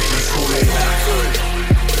larmes avec le sourire.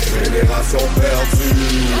 Génération perdue.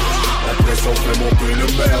 La pression fait monter le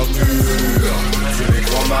mercure. Tu les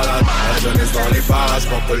crois malades, la jeunesse dans les parages.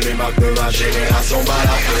 Porte les marques de ma génération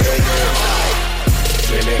baladée.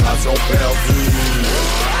 Génération perdue.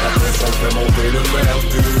 La pression fait monter le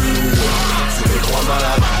mercure. Tu les crois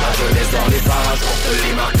malades, la jeunesse dans les parages. Porte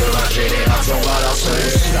les marques de ma génération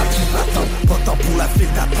baladée. La pluie battante, pas temps pour la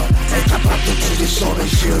file d'attente. Incapable de trouver son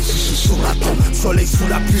j'ai un fusil sur la tombe. Soleil sous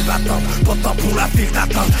la pluie battante, pas temps pour la file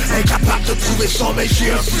d'attente. Incapable de trouver son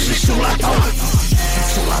j'ai un fusil sur la tombe.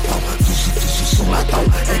 Sur la tombe, fusil sur la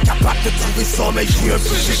tombe. Incapable de trouver son j'ai un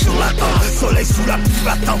fusil sur la tombe. Soleil sous la pluie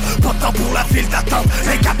battante, pas temps pour la file d'attente.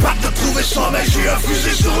 Incapable de trouver son j'ai un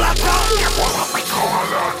fusil sur la tombe.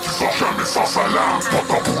 Qui sort jamais sans alarme. Pas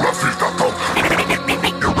temps pour la file d'attente.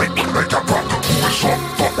 Incapable de trouver son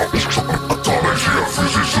attends, mais j'ai un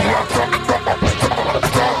fusil sur la table.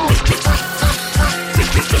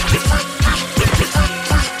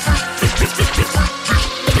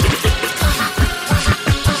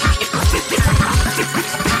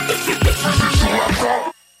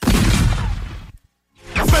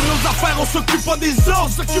 On s'occupe pas des autres, on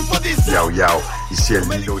s'occupe pas des autres. Yo yo, ici El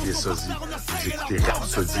Nino des Sosies. Vous écoutez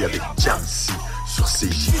Rhapsody avec Jamsey sur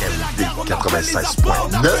CJMD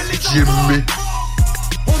 96.9. Jimmy.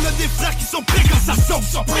 On a des frères qui sont prêts quand ça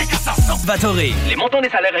saute, Vatoré, les montants des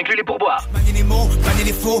salaires incluent les pourboires. Manier les mots, manier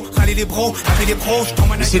les faux, râler les bros, râler les pros, je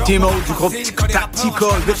tombe un Ici Timo du groupe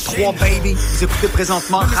Tactical 8-3 Baby. Vous écoutez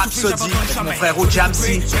présentement Rhapsody avec mon frère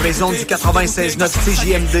Jamsey, présent du 96.9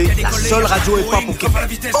 CJMD, la seule radio hip-hop au Québec. La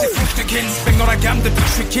vitesse des fous, je te kill, je dans la gamme depuis que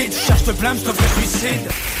je suis kid, je cherche le blâme, je te fais suicide.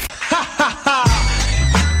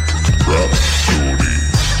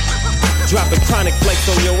 Drop a chronic flex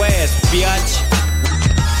on your ass, biatch.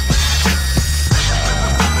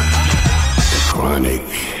 Chronic.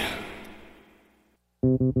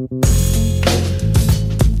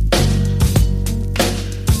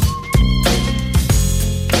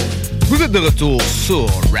 Vous êtes de retour sur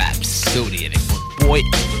Rhapsody avec votre boy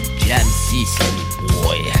Jamsey Sammy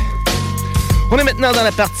Boy. On est maintenant dans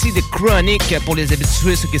la partie de Chronic. Pour les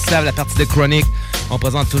habitués, ceux qui savent la partie de Chronic, on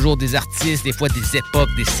présente toujours des artistes, des fois des époques,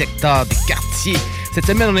 des secteurs, des quartiers. Cette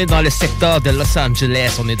semaine, on est dans le secteur de Los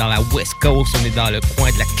Angeles, on est dans la West Coast, on est dans le coin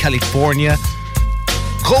de la Californie.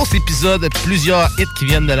 Gros épisode, plusieurs hits qui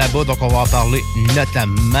viennent de là-bas, donc on va en parler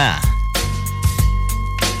notamment.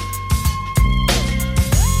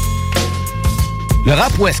 Le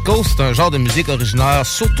rap West Coast, c'est un genre de musique originaire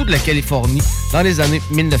surtout de la Californie dans les années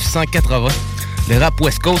 1980. Le rap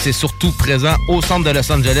West Coast est surtout présent au centre de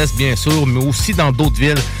Los Angeles, bien sûr, mais aussi dans d'autres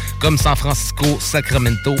villes comme San Francisco,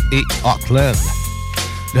 Sacramento et Oakland.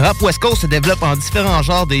 Le rap West Coast se développe en différents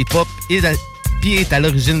genres de hip-hop et est à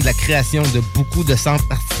l'origine de la création de beaucoup de centres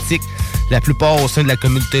artistiques, la plupart au sein de la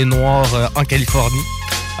communauté noire en Californie.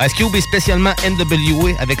 Ice Cube et spécialement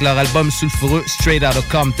NWA avec leur album sulfureux Straight Outta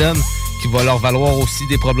Compton, qui va leur valoir aussi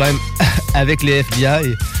des problèmes avec les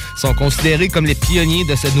FBI, sont considérés comme les pionniers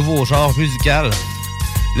de ce nouveau genre musical.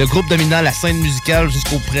 Le groupe dominant la scène musicale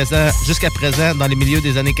jusqu'à présent dans les milieux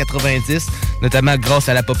des années 90, notamment grâce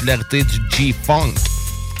à la popularité du G-Funk.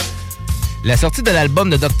 La sortie de l'album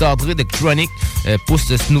de Dr. Dre de Chronic pousse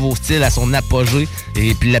ce nouveau style à son apogée,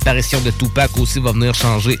 et puis l'apparition de Tupac aussi va venir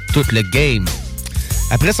changer tout le game.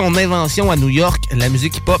 Après son invention à New York, la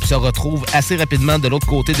musique hip-hop se retrouve assez rapidement de l'autre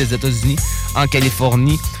côté des États-Unis, en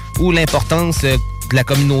Californie, où l'importance de la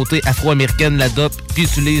communauté afro-américaine l'adopte puis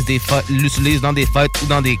l'utilise dans des fêtes ou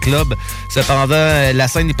dans des clubs. Cependant, la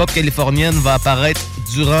scène hip-hop californienne va apparaître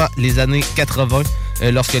durant les années 80,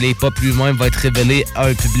 lorsque le hip-hop lui-même va être révélé à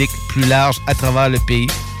un public plus large à travers le pays.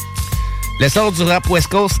 L'essor du rap West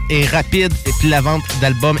Coast est rapide et puis la vente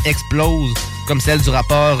d'albums explose, comme celle du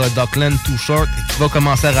rappeur d'Oakland Too Short, qui va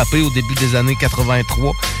commencer à rapper au début des années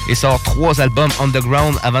 83 et sort 3 albums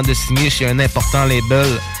underground avant de signer chez un important label,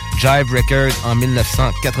 Jive Records, en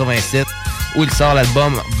 1987, où il sort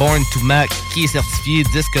l'album Born to Mac, qui est certifié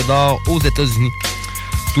disque d'or aux États-Unis.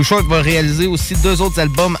 Too Short va réaliser aussi 2 autres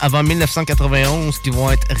albums avant 1991 qui vont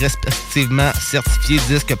être respectivement certifiés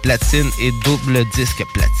disque platine et double disque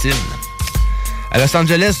platine. À Los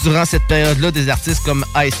Angeles, durant cette période-là, des artistes comme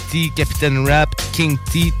Ice-T, Captain Rap, King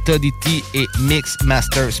T, Toddy T et Mix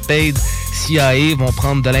Master Spade, CIA vont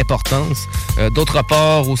prendre de l'importance. D'autre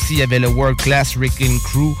part, aussi, il y avait le World Class Wrecking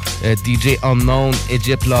Crew, DJ Unknown,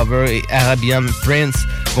 Egypt Lover et Arabian Prince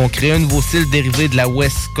vont créer un nouveau style dérivé de la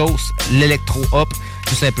West Coast, l'Electro-Hop,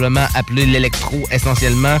 tout simplement appelé l'électro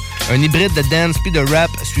essentiellement, un hybride de dance puis de rap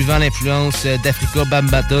suivant l'influence d'Africa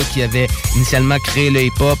Bambaataa qui avait initialement créé le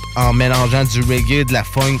hip-hop en mélangeant du reggae, de la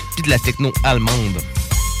funk puis de la techno allemande.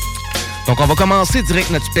 Donc on va commencer direct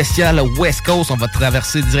notre spécial West Coast, on va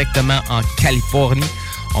traverser directement en Californie.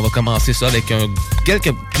 On va commencer ça avec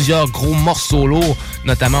plusieurs gros morceaux lourds,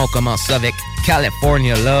 notamment on commence ça avec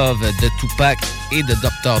California Love de Tupac et de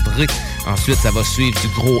Dr. Dre. Ensuite ça va suivre du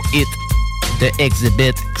gros hit de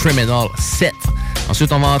Exhibit, Criminal 7.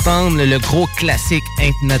 Ensuite, on va entendre le gros classique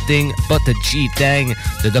Ain't Nothing But a G-Tang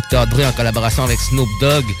de Dr. Dre en collaboration avec Snoop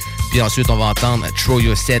Dogg. Puis ensuite, on va entendre Throw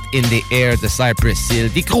Your Set in the Air de Cypress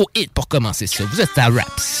Hill. Des gros hits pour commencer ça. Vous êtes à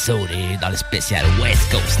Rhapsody dans le spécial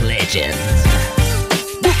West Coast Legends.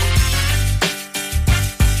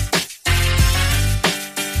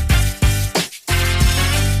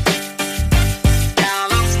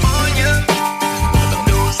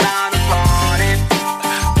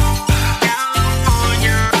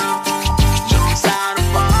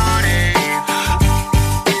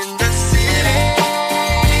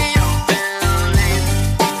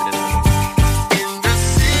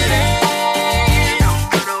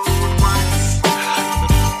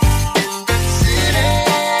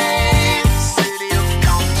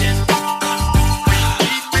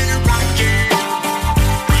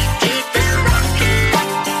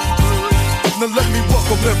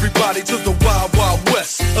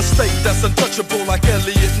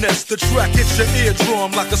 The track hits your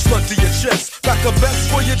eardrum like a slug to your chest. Like a vest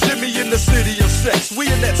for your Jimmy in the city of sex. We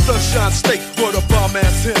in that sunshine state where the bomb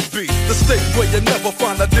ass him be. The state where you never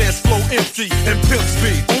find a dance floor empty and pimp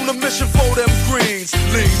speed. On a mission for them greens.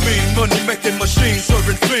 Lean, mean, money making machines,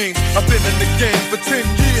 serving fiends. I've been in the game for 10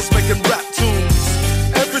 years making rap tunes.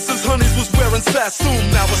 Ever since Honeys was wearing Sassoon,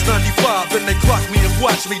 now it's 95 and they clock me and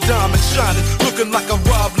watch me diamond shining, looking like I'm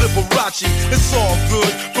Rob Liberace. It's all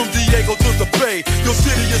good from Diego to the Bay. Your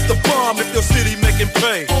city is the bomb if your city making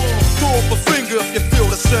pay. Throw up a finger if you feel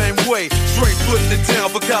the same way. Straight putting it down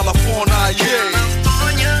for California, yeah.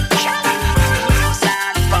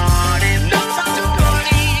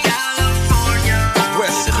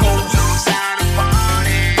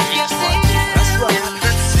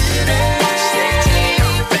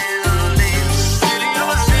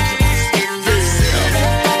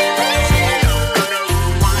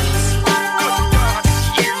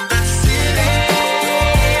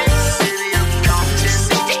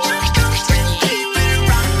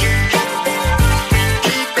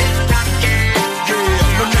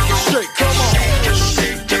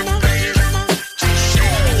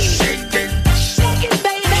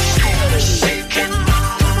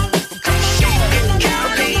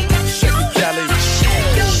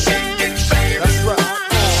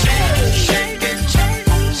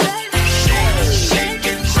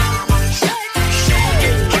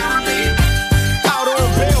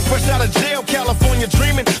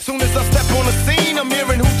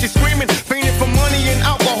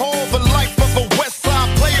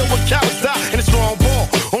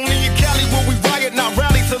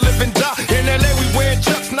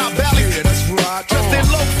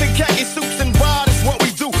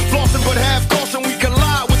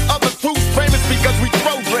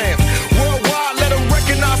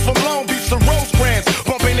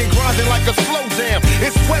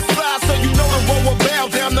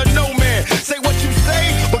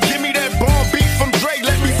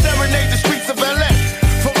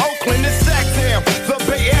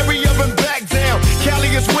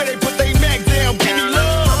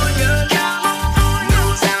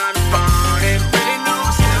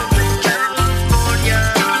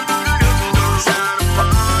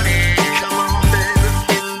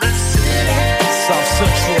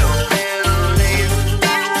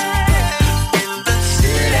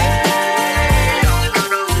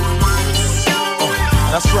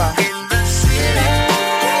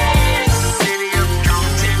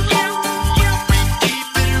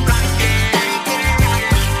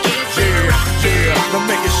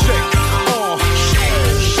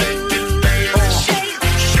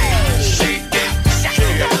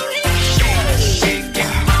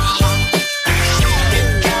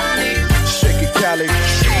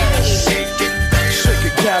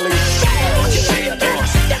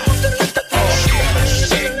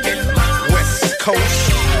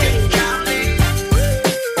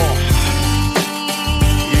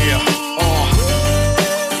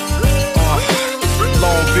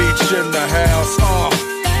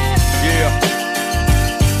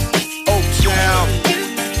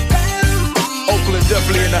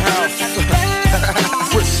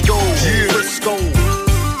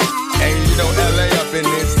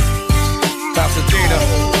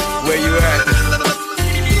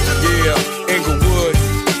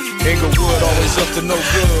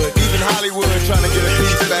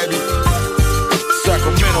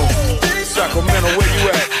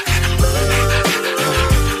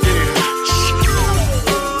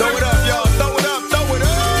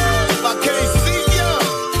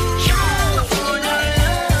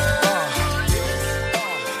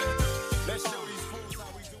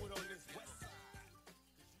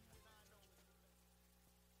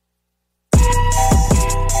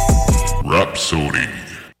 Rhapsody.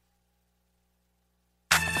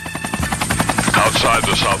 Outside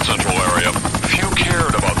the South Central area, few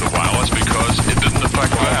cared about the violence because it didn't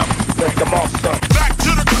affect them. Back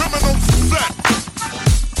to the criminal set.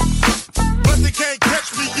 But they can't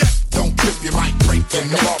catch me yet. Don't trip, you might break your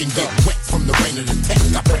neck and get wet from the rain of the tech.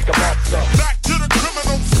 Back to the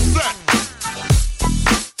criminal set.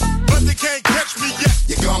 But they can't catch me yet.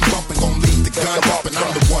 Your gun bumping gon' leave the gun up, and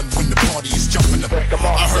I'm the one when the party is jumping up.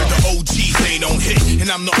 I heard the OGs ain't on hit, and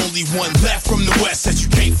I'm the only one left from the West that you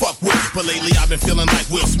can't fuck with. But lately I've been feeling like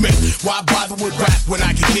Will Smith. Why bother with rap when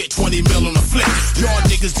I can get 20 mil on a flip? Y'all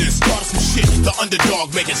niggas just started some shit. The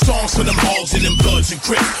underdog making songs for them hogs and them bloods and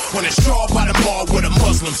crips. On a straw by the mall where the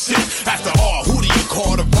Muslims sit. After all, who do you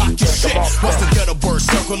call to rock your shit? What's the ghetto bird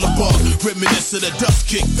circle above? Reminisce of the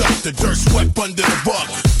dust kicked up, the dirt swept under the rug.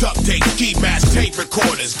 Duct tape, ski mask, tape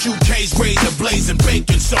recorders, QK's razor blades and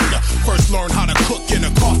baking soda. First learned how to cook in a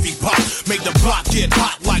coffee pot. Make the block get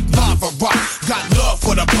hot like lava rock. Got love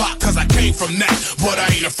for the block cause I came from that, but I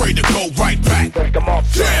ain't afraid to go right back.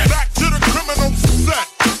 Yeah. Back to the criminal set.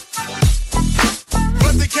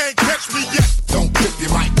 But they can't catch me yet. Don't trip, you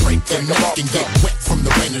might break your neck and get wet from the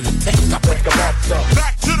rain of the tech.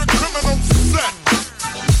 Back to the criminal set.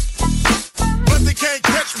 But they can't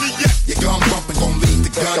catch me yet. Your gun bumping gon' leave the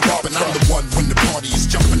gun up, and I'm the one when the party is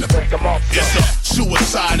jumping up. It's a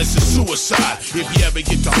suicide, it's a suicide. If you ever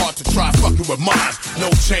get the heart to try fucking with mine. No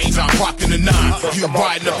chains, I'm rocking the 9. You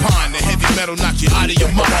riding the pine, the heavy metal knock you out of your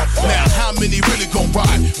mind. Now how many really gon'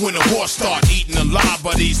 ride when the horse start eating alive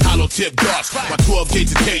by these hollow tip darts? My 12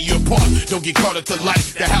 gates to tear you apart. Don't get caught at the light,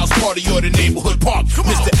 the house party or the neighborhood park.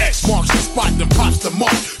 Mr. X marks the spot, then pops the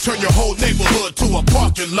mark. Turn your whole neighborhood to a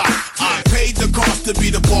parking lot. I paid the cost to be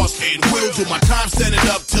the boss and will do my time standing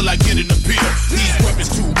up till I get an appeal. These weapons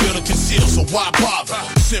too real to conceal, so why bother?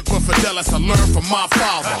 Simple Fidelis I learned from my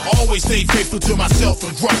father. Always stay faithful to myself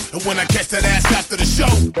and grow. And when I catch that ass after the show,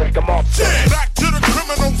 yeah. Back to the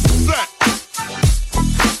criminal set.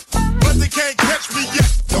 But they can't catch me yet.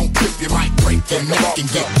 Don't trip, you might break your neck and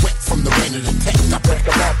get wet from the rain of the tech.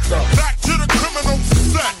 Back to the criminal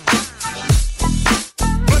set.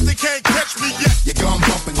 But they can't catch me yet. Your gun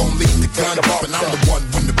bumping gon' leave the gun up, and I'm the one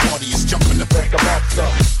when the party is jumping up.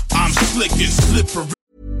 I'm slick and slippery.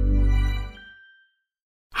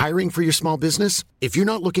 Hiring for your small business? If you're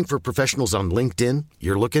not looking for professionals on LinkedIn,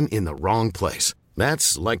 you're looking in the wrong place.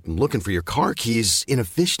 That's like looking for your car keys in a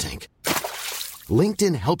fish tank.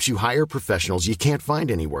 LinkedIn helps you hire professionals you can't find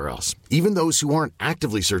anywhere else, even those who aren't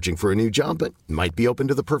actively searching for a new job but might be open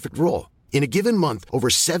to the perfect role. In a given month, over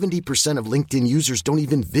 70% of LinkedIn users don't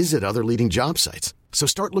even visit other leading job sites. So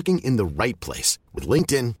start looking in the right place. With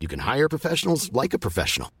LinkedIn, you can hire professionals like a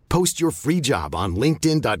professional. Post your free job on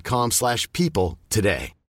linkedin.com/people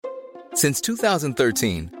today. Since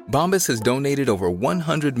 2013, Bombas has donated over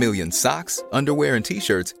 100 million socks, underwear, and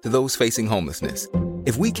T-shirts to those facing homelessness.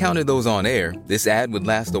 If we counted those on air, this ad would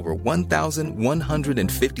last over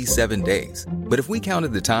 1,157 days. But if we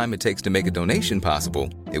counted the time it takes to make a donation possible,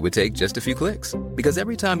 it would take just a few clicks. Because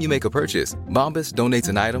every time you make a purchase, Bombas donates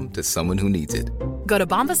an item to someone who needs it. Go to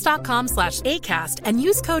bombas.com/ACAST and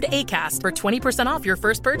use code ACAST for 20% off your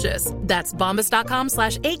first purchase. That's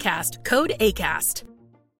bombas.com/ACAST, code ACAST.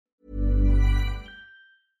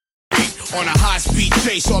 On a high-speed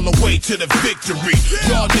chase all the way to the victory.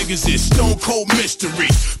 Y'all niggas is stone cold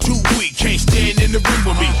mysteries. Too weak, can't stand in the ring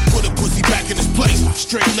with me. Put a pussy back in his place.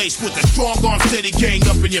 Straight lace with a strong arm, steady gang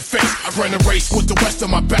up in your face. I run a race with the West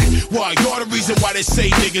on my back. Why? You're the reason why they say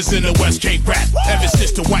niggas in the West can't rap. Ever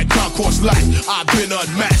since the white concourse light, I've been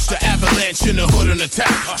unmatched. The avalanche in the hood and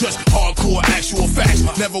attack. Just hardcore actual facts.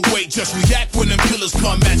 Never wait, just react when them killers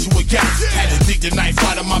come at you with gas. Had to dig the knife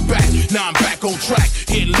out of my back. Now I'm back on track.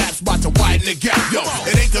 Hitting laps about to widen the gap. Yo,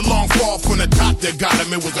 it ain't the long fall from the top that got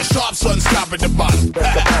him. It was a sharp sun stop at the bottom.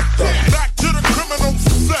 Back to the criminal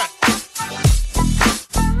set.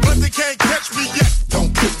 But they can't catch me yet.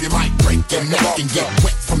 Don't trip, you might break your neck and get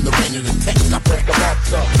wet from the rain of the tech.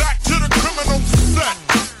 Back to the criminal set.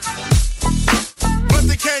 But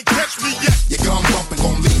they can't catch me yet. Your gun bumping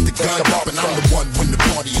gon' leave the gun up, and I'm the one when the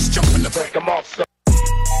party is jumping up.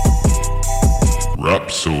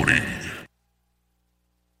 Rhapsody.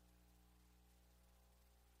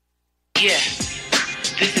 Yes,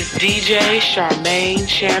 this is DJ Charmaine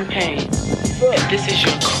Champagne, and this is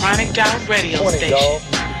your Chronic Out radio station.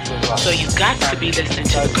 So you got to be listening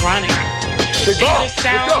to the Chronic. These are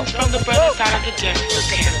sounds from the brother side of the devil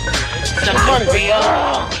camp. Something real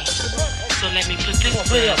funky. So let me put this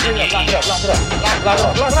buzz in your ear.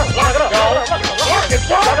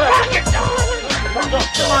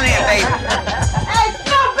 Come on in, baby. Hey,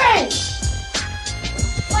 stop it!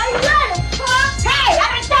 Why you running, Carl?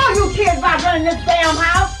 about running this damn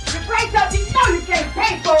house. You pay something you know you can't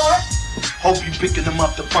pay for it. Hope you picking them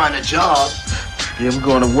up to find a job. Yeah, we're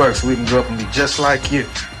going to work so we can grow up and be just like you.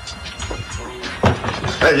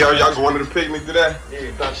 Hey, y'all going to the picnic today?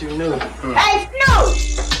 Yeah, thought you knew. Hey, Snoop!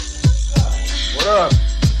 What up?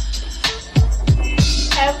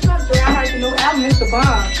 Hey, country, I heard the new album, Mr.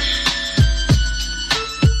 Bond.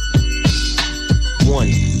 1,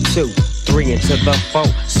 2, 3 into the 4.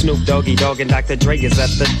 Snoop Doggy Dogg and Dr. Dre is at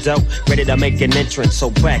the door, ready to make an entrance, so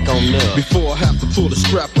back on up. Before I have to pull the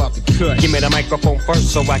strap out the cut, give me the microphone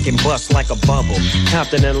first so I can bust like a bubble.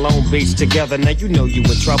 Compton and Long Beach together, now you know you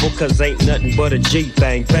in trouble, cause ain't nothing but a G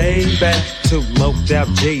thing, baby. 2 loped out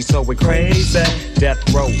G's, so we crazy. Death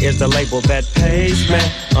Row is the label that pays me.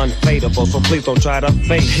 Unfadable, so please don't try to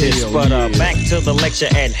fake this. But back to the lecture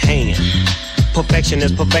at hand. Perfection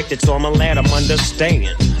is perfected, so I'ma let them understand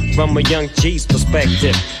from a young G's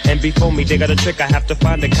perspective. And before me dig out a trick, I have to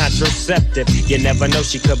find a contraceptive. You never know,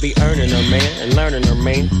 she could be earning her man and learning her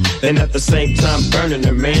man, and at the same time burning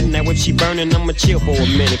her man. Now when she burning, I'ma chill for a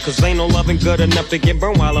minute, cause ain't no loving good enough to get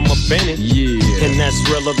burned while I'm up in it. Yeah, and that's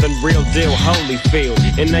realer than real deal, Holyfield.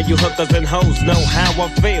 And now you hookers and hoes know how I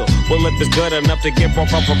feel. Well, if it's good enough to get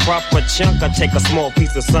off a proper chunk, I take a small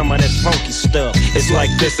piece of some of that funky stuff. It's like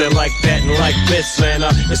this and like that and like this and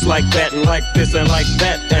it's like that and like this and like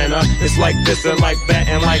that and it's like this and like that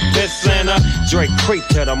and like this and Drake creep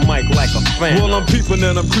to the mic like a fan. Well, I'm peeping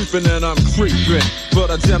and I'm creeping and I'm creeping,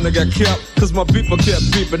 but I damn near got kept, cause my beeper kept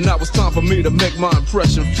beeping. Now it's time for me to make my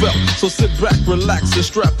impression felt. So sit back, relax and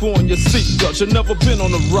strap on your seatbelt. You've never been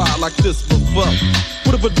on a ride like this before,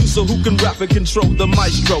 with a producer who can rap and control the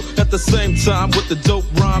maestro at the same time with the dope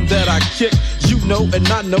rhyme that I kick. You know and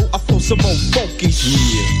I know I flow some more funky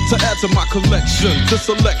shit to add to my collection. The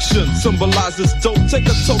selection symbolizes dope. Take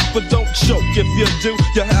a toke but don't choke. If you do,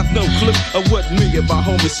 you have no clue of what me and my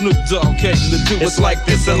homie Snoop Dogg came to do. It's like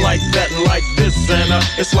this and like that and like this and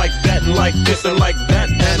it's like that and like this and like that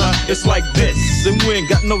and it's like this, and we ain't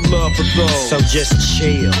got no love for those. So just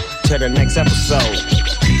chill till the next episode.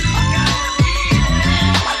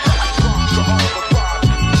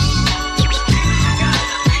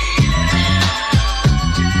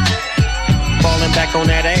 Back on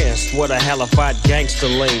that ass, what a hellified gangster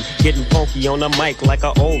lean. Getting funky on the mic like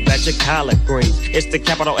an old batch of collard greens. It's the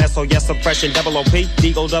capital S-O-S oppression, double O-P,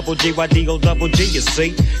 D-O-double-G-Y, D-O-double-G, you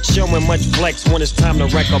see. Showing much flex when it's time to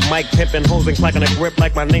wreck a mic. Pimping hoes and clacking a grip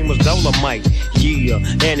like my name was Dolomite. Yeah,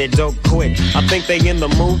 and it don't quit. I think they in the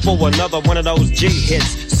mood for another one of those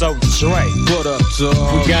G-hits. So Dre, what up,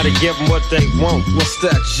 dog? We gotta give them what they want. What's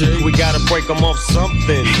that, G? We gotta break them off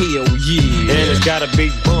something. Hell yeah. And it's gotta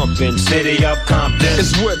be bumping. City up Compton.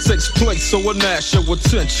 It's where it takes place, so I gnash your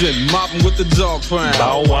attention. Mopping with the dog pound.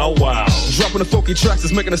 Bow wow wow. Dropping the funky tracks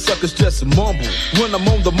is making the suckers just mumble. When I'm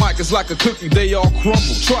on the mic, it's like a cookie, they all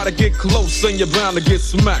crumble. Try to get close and you're bound to get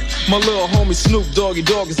smacked. My little homie Snoop Doggy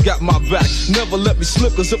Dogg has got my back. Never let me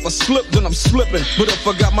slip, cause if I slip, then I'm slipping. But if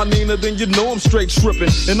I got my Nina, then you know I'm straight tripping.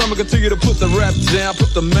 And I'ma continue to put the rap down,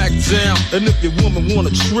 put the Mac down. And if your woman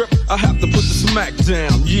wanna trip, I have to put the smack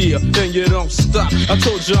down. Yeah, and you don't stop. I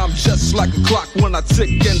told you I'm just like a clock when I tick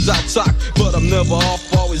and I talk. But I'm never off,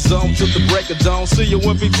 always on till the break of dawn. See you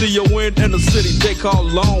when BTON in the city they call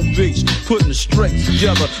Long Beach. Putting it straight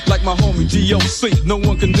together like my homie DOC. No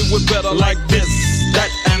one can do it better like this, that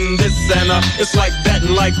and this and it's like that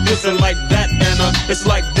and like this and like that and it's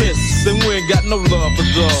like this. Then we ain't got no love for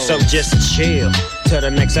those. So just chill till the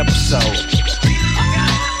next episode.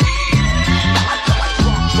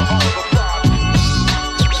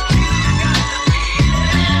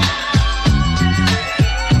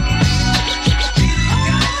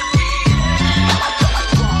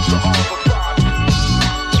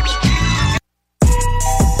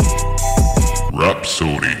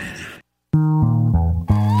 Rhapsody.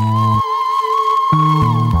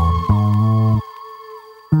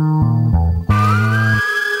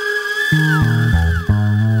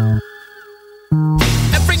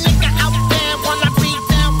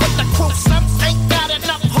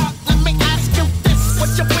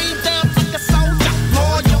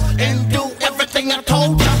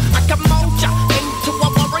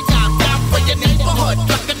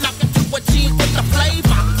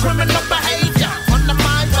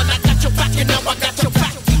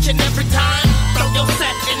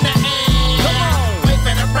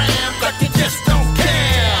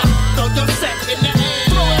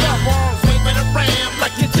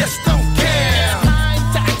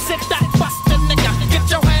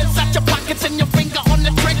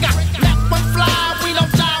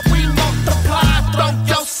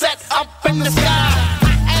 Your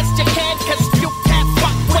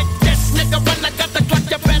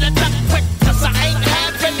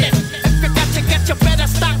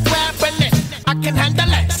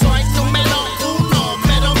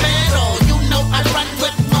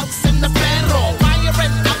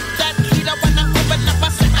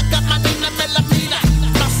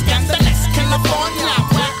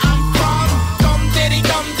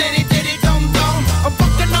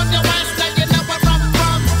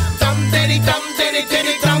diddy dum diddy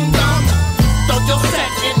diddy dum dum. Throw your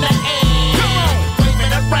set in the air, wave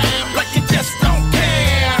it around like you just don't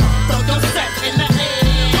care. Throw your set in the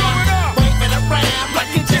air, wave it around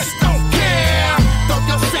like you just don't care. Throw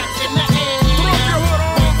your set in the air,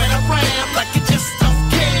 wave it around like you just don't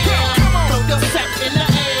care. Throw your set in the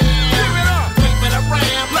air, wave it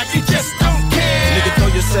around like you just don't care. Nigga, throw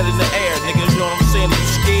your set in the air, nigga. You know what I'm saying? If you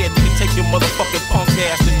scared, nigga, take your motherfucking punk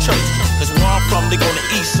ass to church. Cause where I'm from, nigga, on the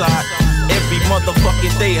east side, every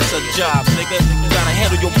motherfucking day it's a job, nigga. You gotta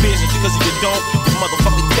handle your business, because if you don't, your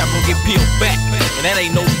motherfucking cap gon' get peeled back. And that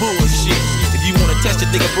ain't no bullshit. If you wanna test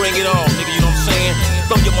it, nigga, bring it on, nigga, you know what I'm saying?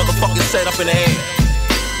 Throw your motherfucking set up in the air.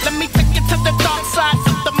 Let me take you to the dark side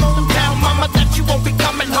of the moon. Tell mama that you won't be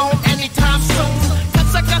coming home anytime soon.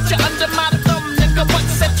 Cause I got you under my thumb, nigga. What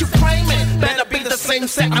set you claiming? Better be the same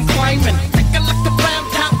set I'm claiming. Take a look around,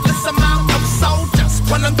 countless amount of soldiers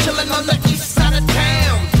when I'm chilling on the east side of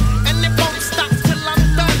town. And it won't stop till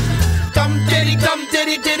I'm done. Dum diddy dum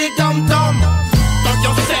diddy diddy dum dum. Throw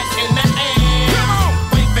your set in the air,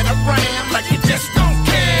 wave it around like you just don't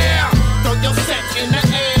care. Throw your set in the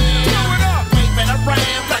air, wave it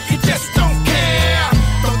around like you just don't care.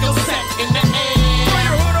 Throw your set in the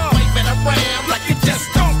air, wave it around like you just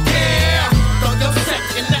don't care. Throw your set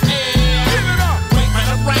in the air, wave it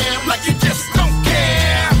around like you just don't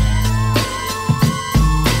care.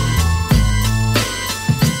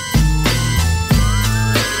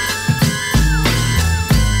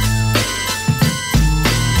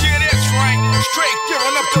 Yeah, that's right. Straight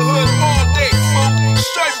giving up the hood all day, fool.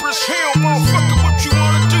 Cypress Hill, motherfucker, what you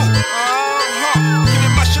wanna do? Give me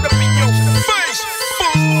my shit up in your face,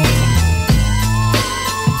 fool.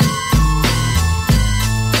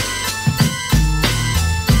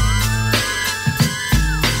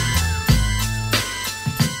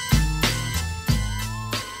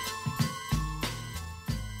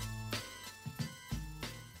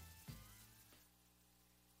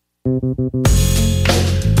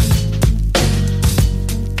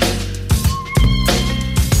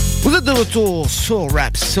 Vous êtes de retour sur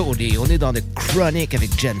Rhapsody. On est dans The Chronic avec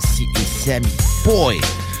Jamsey et Sammy Boy.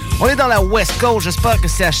 On est dans la West Coast. J'espère que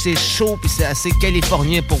c'est assez chaud puis c'est assez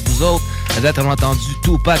californien pour vous autres. À date, on a entendu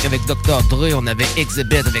Tupac avec Dr. Dre. On avait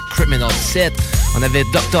Exhibit avec Criminal 7. On avait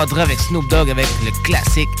Dr. Dre avec Snoop Dogg avec le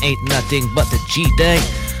classique Ain't Nothing But The G-Dang.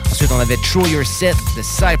 Ensuite, on avait Throw Your Set de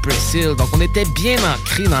Cypress Hill. Donc, on était bien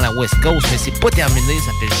ancré dans la West Coast, mais c'est pas terminé.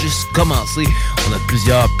 Ça fait juste commencer. On a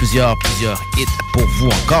plusieurs hits pour vous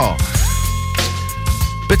encore.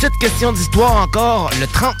 Petite question d'histoire encore. Le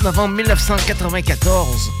 30 novembre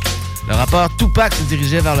 1994, le rappeur Tupac se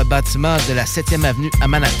dirigeait vers le bâtiment de la 7e avenue à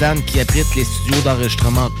Manhattan qui abrite les studios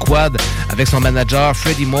d'enregistrement Quad avec son manager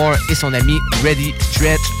Freddie Moore et son ami Reddy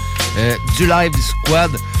Stretch du Live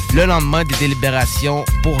Squad le lendemain des délibérations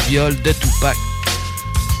pour viol de Tupac.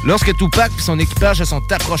 Lorsque Tupac et son équipage se sont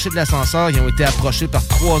approchés de l'ascenseur, ils ont été approchés par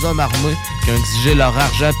 3 hommes armés qui ont exigé leur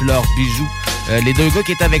argent et leurs bijoux. Les 2 gars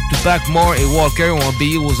qui étaient avec Tupac, Moore et Walker, ont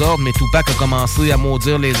obéi aux ordres, mais Tupac a commencé à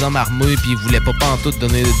maudire les hommes armés puis il voulait pas pantoute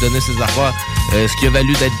donner ses affaires. Ce qui a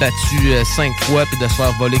valu d'être battu 5 fois puis de se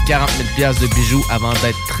faire voler 40 000$ de bijoux avant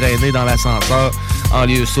d'être traîné dans l'ascenseur en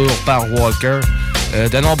lieu sûr par Walker.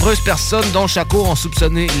 De nombreuses personnes, dont Shakur, ont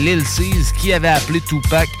soupçonné Lil Cease qui avait appelé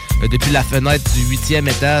Tupac depuis la fenêtre du 8e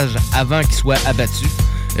étage avant qu'il soit abattu.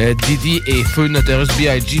 Diddy et Feu Notorious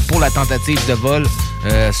B.I.G. pour la tentative de vol.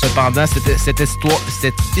 Cependant,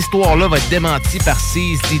 cette histoire-là va être démentie par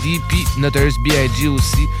Cease, Diddy puis Notorious B.I.G.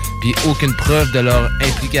 aussi. Puis aucune preuve de leur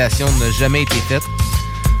implication n'a jamais été faite.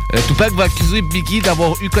 Tupac va accuser Biggie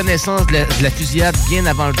d'avoir eu connaissance de la fusillade bien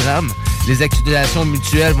avant le drame. Les accusations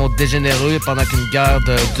mutuelles vont dégénérer pendant qu'une guerre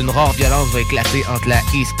d'une rare violence va éclater entre la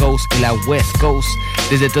East Coast et la West Coast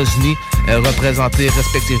des États-Unis, représentés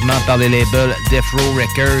respectivement par les labels Death Row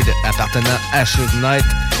Records appartenant à Suge Knight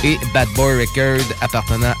et Bad Boy Records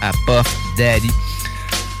appartenant à Puff Daddy.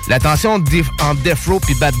 La tension entre Death Row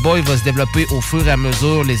et Bad Boy va se développer au fur et à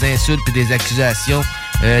mesure, les insultes et des accusations.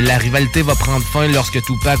 La rivalité va prendre fin lorsque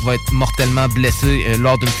Tupac va être mortellement blessé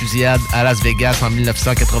lors d'une fusillade à Las Vegas en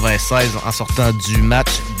 1996 en sortant du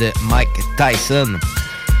match de Mike Tyson.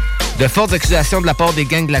 De fortes accusations de la part des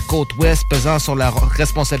gangs de la côte ouest pesant sur la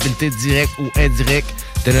responsabilité directe ou indirecte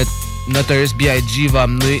de Notorious B.I.G. va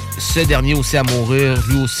amener ce dernier aussi à mourir,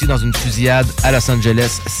 lui aussi dans une fusillade à Los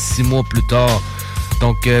Angeles 6 mois plus tard.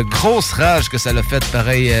 Donc, grosse rage que ça l'a fait,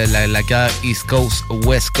 pareil, la guerre East Coast,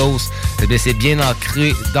 West Coast. C'est bien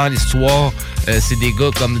ancré dans l'histoire. C'est des gars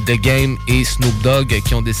comme The Game et Snoop Dogg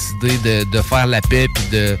qui ont décidé de faire la paix puis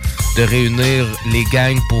de réunir les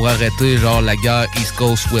gangs pour arrêter genre la guerre East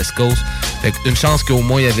Coast, West Coast. Fait qu'une chance qu'au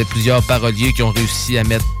moins il y avait plusieurs paroliers qui ont réussi à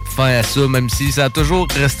mettre fin à ça, même si ça a toujours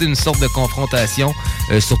resté une sorte de confrontation,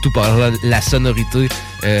 surtout par la sonorité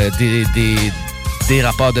des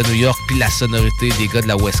rappeurs de New York, puis la sonorité des gars de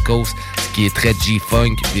la West Coast, qui est très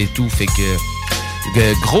G-Funk et tout, fait que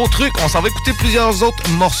gros truc. On s'en va écouter plusieurs autres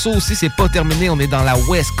morceaux aussi, c'est pas terminé, on est dans la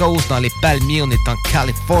West Coast, dans les Palmiers, on est en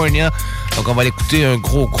California, donc on va aller écouter un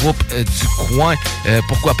gros groupe du coin.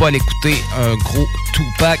 Pourquoi pas aller écouter un gros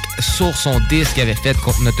Tupac sur son disque qu'il avait fait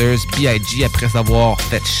contre Notorious B.I.G. après avoir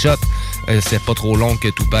fait Shot. C'est pas trop long que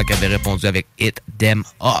Tupac avait répondu avec Hit Them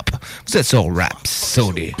Up. Vous êtes sur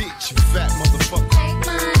Rhapsody.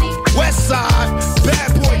 Westside,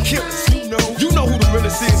 bad boy killers. You know who the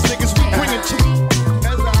realest is, niggas. We bring it to you.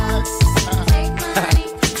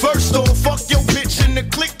 First off, fuck your bitch in the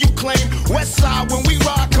clique you claim. Westside, when we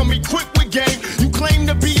ride, come equipped with game. You claim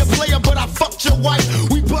to be a player, but I fucked your wife.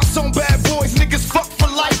 We bust on bad boys, niggas fuck for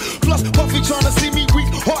life. Plus, Puffy tryna see me weak,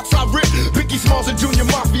 hearts I rip. Biggie Smalls and Junior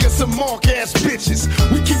Mafia, some mark ass bitches.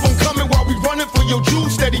 We keep on coming while we running for your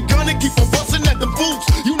juice. Steady gunning, keep on busting at them fools.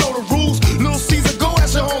 You know the rules. Lil Caesar, go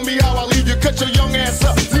ask your homie how I leave you. Cut your young ass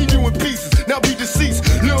up, leave you in pieces. Now be deceased.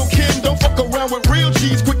 Lil Kim, don't fuck around with real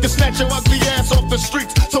G's. Quick to snatch your ugly ass off the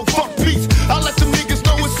streets. So fuck peace. I let them niggas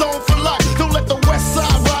know it's on for life. Don't let the West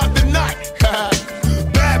Side ride the night.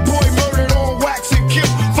 Bad boy murdered on wax and kill.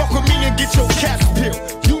 Fuck with me and get your cash pill.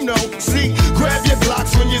 You know, see, grab your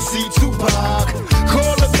Glocks when you see Tupac.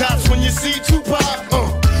 Call the cops when you see Tupac.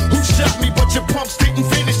 Who shot me but your pumps didn't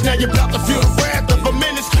finish. Now you're about to feel the wrath of a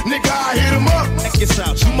menace. Nigga, I hit him up. Check this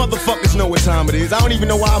out, you motherfuckers know what time it is. I don't even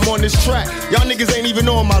know why I'm on this track. Y'all niggas ain't even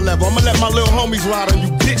on my level. I'ma let my little homies ride on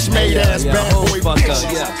you bitch-made ass bad boy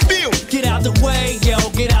bitches. Feel. Get out the way, yo,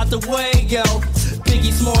 get out the way, yo.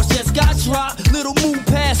 Biggie Smalls just got dropped. Little move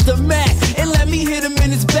past the Mac and let me hit him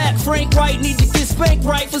in his back. Frank Wright need to get spanked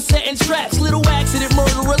right for setting traps. Little accident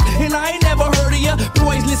murderers, and I ain't never heard of ya.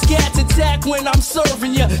 Poisonous cats attack when I'm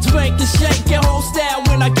serving ya. Spank the shake, your whole style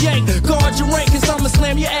when I gank. Guard your rank, cause I'ma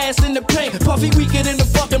slam your ass in the paint. Puffy weaker than the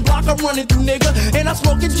fucking block I'm running through, nigga. And I'm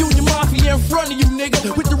smoking Junior Mafia in front of you,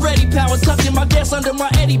 nigga. With the ready power, tucking my gas under my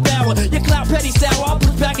Eddie Bauer. Your clout petty sour, I'll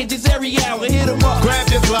put packages every hour. Hit 'em up. Grab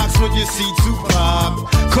your Glocks when you see Tupac.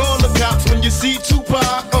 Call the cops when you see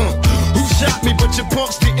Tupac. Who shot me but your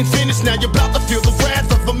punks didn't finish. Now you're about to feel the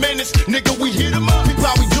wrath of a menace. Nigga, we hit 'em up. People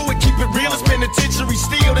how we do it, keep it real. It's penitentiary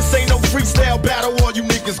steel. This ain't no freestyle battle. All you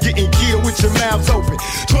niggas getting killed with your mouths open.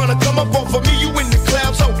 Tryna come up off of me, you in the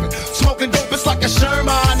clouds open. Smoking dope, it's like a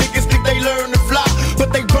Sherman. Niggas think they learn to fly,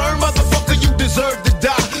 but they burn, motherfucker, you deserve to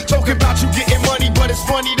die. Talking about you getting money, but it's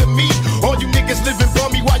funny to me. All you niggas living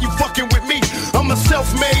bummy while you fucking with me. I'm a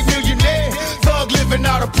self-made millionaire. Thug living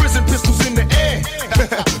out of prison, pistols in the air.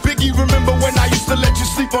 Biggie, remember when I used to let you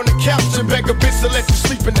sleep on the couch and beg a bitch to let you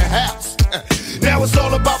sleep in the house? Now it's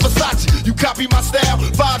all about Versace. You copy my style.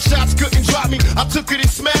 5 shots couldn't drop me. I took it and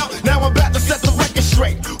smiled. Now I'm about to set the record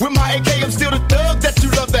straight. With my AK, I'm still the thug that you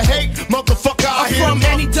love to hate. Motherfucker, I'm from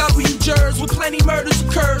NEW Jersey, with plenty murders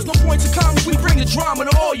occurs. No points of comment, we bring the drama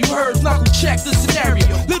to all you heard. Knuckle check the scenario.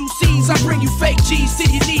 Little C's, I bring you fake G's to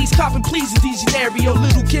your knees. Copping please in these scenario.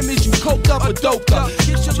 Little Kim, is you coked up or doped up?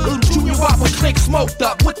 Get your little Junior Whopper click smoked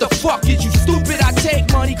up. What the fuck is you stupid? I take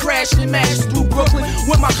money, crashing and mashing through Brooklyn.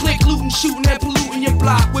 With my click looting, shooting and polluting your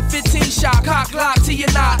block. With 15 shot, cock lock to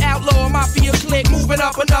your knot. Outlaw mafia click, moving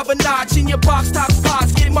up another notch. In your box top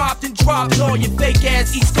spots, get mopped and dropped. All your fake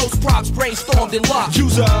ass East Coast props brainstormed and locked.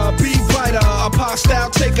 User, be brighter, a pop style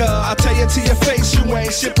taker. I tell you to your face, you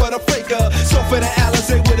ain't shit but a faker. So for the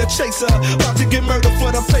Alizé with a chaser, about to get murdered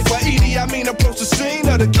for the paper. Edie, I mean approach the scene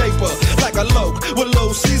of the caper. Like a loke, with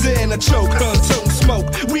low Caesar in a choke. Toting smoke,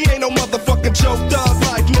 we ain't no motherfucking joke. Thug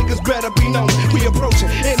life, niggas better be known. We approaching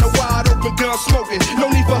in a wide open gun smoking. No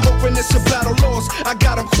need for hoping it's a battle lost. I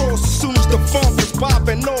got him crossed as soon as the funk was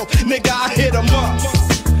popping off. Nigga, I hit him up.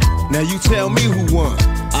 Now you tell me who won.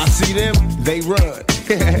 I see them, they run.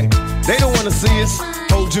 They don't wanna see us.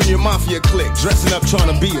 Whole Junior Mafia clique, dressing up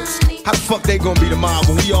trying to be us. How the fuck they gonna be the mob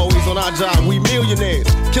when we always on our job? We millionaires.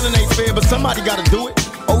 Killing ain't fair, but somebody gotta do it.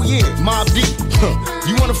 Oh yeah, Mob Deep.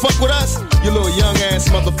 You wanna fuck with us? You little young ass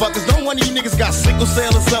motherfuckers. Don't one of you niggas got sickle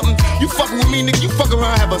cell or something? You fucking with me, nigga, you fuck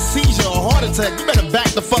around, have a seizure or a heart attack. You better back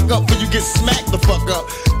the fuck up before you get smacked the fuck up.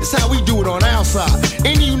 It's how we do it on our side.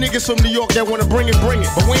 Any of you niggas from New York that wanna bring it, bring it.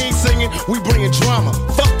 But we ain't singing, we bringing drama.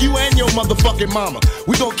 Fuck you and your motherfucking mama.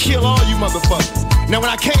 We gon' kill all you motherfuckers. Now when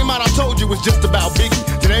I came out, I told you it was just about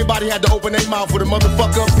Biggie. Then everybody had to open their mouth with a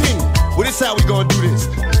motherfucker opinion. Well, this how we gonna do this.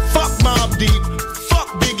 Fuck Mobb Deep.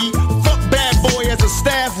 Biggie, fuck Bad Boy as a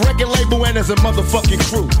staff, record label, and as a motherfucking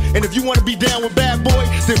crew. And if you wanna be down with Bad Boy,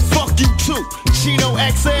 then fuck you too. Chino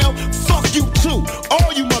XL, fuck you too.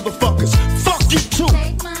 All you motherfuckers, fuck you too.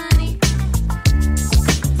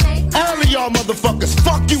 y'all motherfuckers.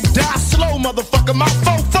 Fuck you, die slow, motherfucker. My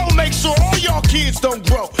fofo make sure all y'all kids don't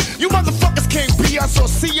grow. You motherfuckers can't be us or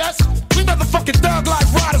see us. We motherfucking thug like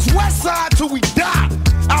riders, west side till we die.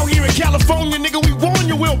 Out here in California, nigga, we warn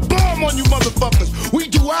you, we'll bomb on you motherfuckers. We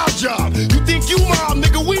do our job. You think you mob,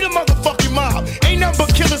 nigga, we the motherfucking mob. Ain't nothing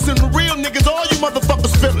but killers and the real niggas, all you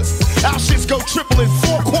motherfuckers feel us. Our shits go triple and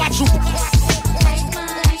four quadruple.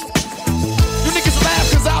 You niggas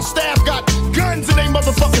laugh cause our staff got guns in they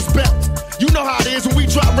motherfuckers belt. You know how it is when we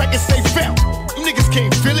drop records, they felt. You niggas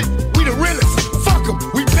can't feel it, we the realest. Fuck em,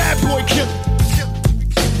 we bad boy killers.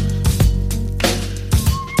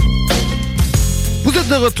 Vous êtes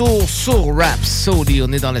de retour sur Rhapsody,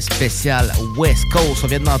 on est dans le spécial West Coast. On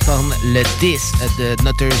vient d'entendre le diss de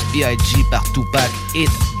Notorious B.I.G. par Tupac, Hit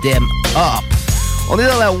Them Up. On est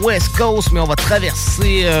dans la West Coast, mais on va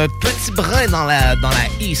traverser un petit brin dans la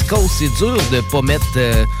East Coast. C'est dur de pas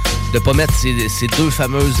mettre ces deux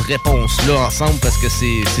fameuses réponses-là ensemble parce que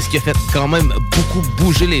c'est ce qui a fait quand même beaucoup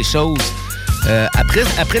bouger les choses.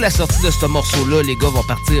 Après la sortie de ce morceau-là, les gars vont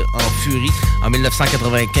partir en furie en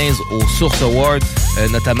 1995 au Source Award.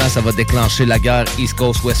 Notamment, ça va déclencher la guerre East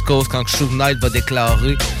Coast-West Coast quand Suge Knight va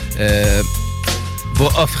déclarer... va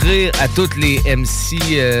offrir à toutes les MC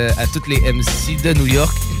de New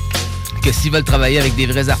York que s'ils veulent travailler avec des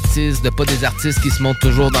vrais artistes, de pas des artistes qui se montrent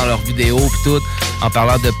toujours dans leurs vidéos pis tout, en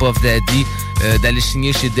parlant de Puff Daddy, d'aller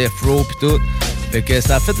signer chez Death Row pis tout. Fait que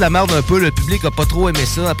ça a fait de la merde un peu, le public a pas trop aimé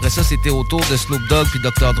ça. Après ça, c'était au tour de Snoop Dogg puis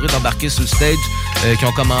Dr. Dre d'embarquer sur le stage, qui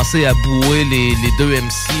ont commencé à bouer les deux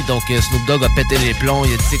MC. Donc Snoop Dogg a pété les plombs.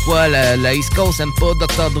 Il a dit, c'est quoi, la East Coast aime pas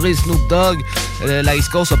Dr. Dre et Snoop Dogg. La East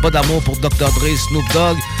Coast a pas d'amour pour Dr. Dre et Snoop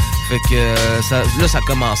Dogg. Fait que ça a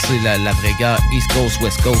commencé la vraie guerre East Coast,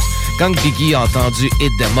 West Coast. Quand Biggie a entendu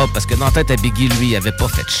Hit Them Up, parce que dans la tête à Biggie, lui, il avait pas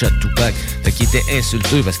fait shot Tupac. Fait qu'il était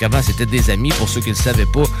insulté, parce qu'avant, c'était des amis. Pour ceux qui le savaient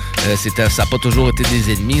pas, ça a pas toujours été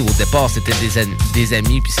des ennemis. Au départ, c'était des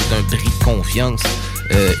amis, puis c'est un bris de confiance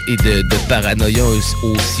et de paranoïa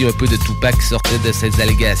aussi un peu de Tupac qui sortait de ces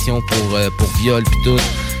allégations pour viol, puis tout.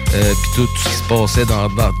 Puis tout ce qui se passait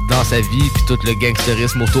dans sa vie, puis tout le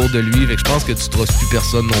gangsterisme autour de lui. Fait que je pense que tu trosses plus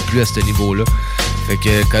personne non plus à ce niveau-là. Fait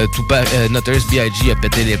que quand Notorious B.I.G. a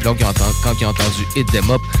pété les plombs quand il a entendu Hit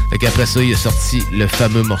Them Up, fait qu'après ça, il a sorti le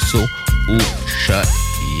fameux morceau Usha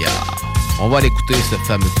Ya. On va aller écouter ce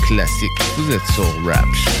fameux classique. Vous êtes sur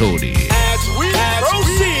Rhapsody. As we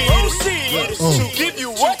proceed to give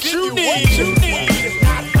you what you need.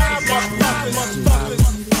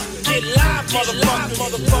 Get live, motherfucker.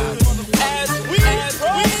 As we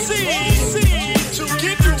proceed to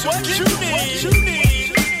give you what you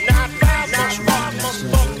need. Not five,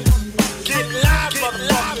 motherfucker. Get live,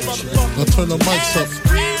 motherfucker. Now turn the mics up.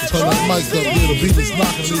 Turn that mic up. Yeah, the beat is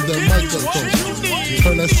knocking. Leave that mic up though.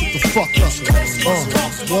 Turn that shit the fuck up.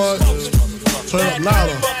 What? Turn up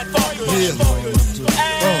louder. Yeah.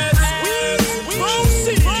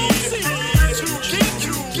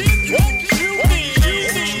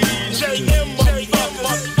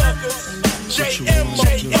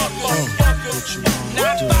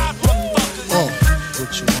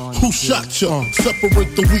 Who shot ya?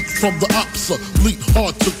 Separate the weak from the opsa. Leap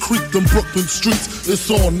hard to creep them Brooklyn streets. It's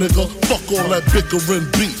on, nigga. Fuck all that bickering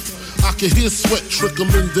beef. I can hear sweat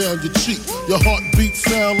trickling down your cheek. Your heartbeat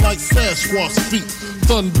sound like Sasquatch feet.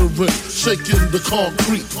 Thundering, shaking the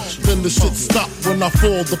concrete. Then the shit stopped when I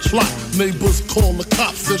fall the plot. Neighbors call the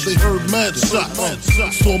cops, said they heard mad shots.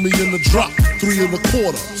 Saw me in the drop, 3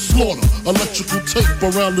 1/4. Slaughter, electrical tape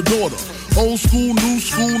around the daughter. Old school, new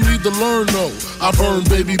school, need to learn though. I burn,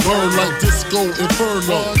 baby, burn like disco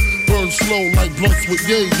inferno. Burn slow like blunts with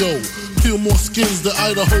yayo. Peel more skins than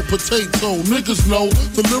Idaho potato. Niggas know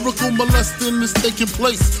the lyrical molesting is taking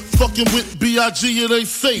place. Fucking with B.I.G. it ain't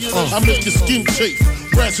safe. I make your skin chafe.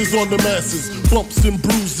 Rashes on the masses. Bumps and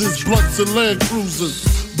bruises. Blunts and Land Cruisers.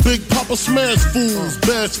 Big Papa smash fools,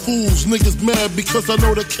 bash fools. Niggas mad because I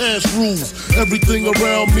know the cash rules. Everything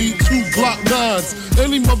around me, 2 Glock 9s.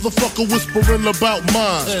 Any motherfucker whispering about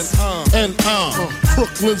mine. And I'm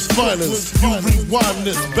Brooklyn's finest. You rewind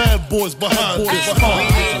this, bad boys behind this.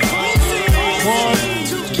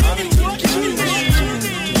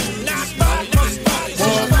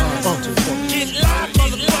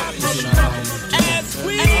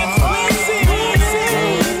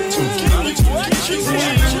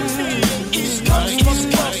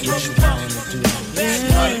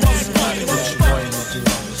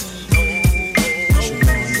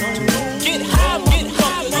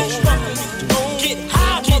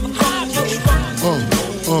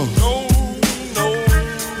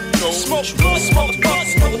 Smoke,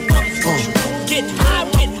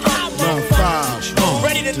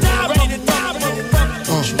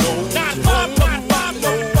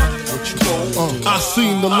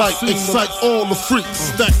 seen the light excite all the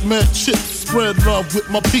freaks. Stack mad chips, spread love with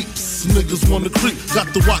my peeps. Niggas wanna creep,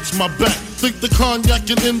 got to watch my back. Think the cognac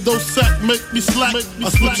and endo sack make me slack. I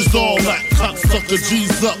switches all that, cocksucker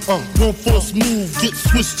G's up. One force move, get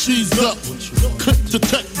Swiss cheese up. Click to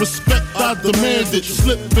tech, respect, I demand it.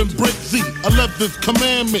 Slip and break the 11th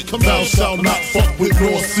commandment. Thou shalt not fuck with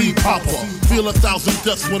raw C popper. Feel 1,000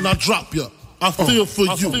 deaths when I drop ya. I feel for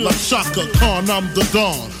you like Shaka Khan, I'm the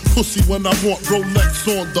Don. Pussy when I want Rolex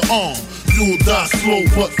on the arm. You'll die slow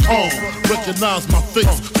but calm. Recognize my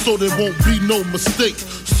face so there won't be no mistake.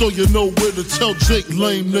 So you know where to tell Jake,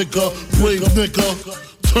 lame nigga, brave nigga.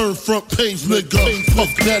 Turn front page nigga,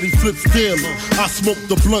 Puff Daddy flips daily. I smoke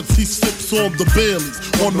the blunts, he sips on the Baileys.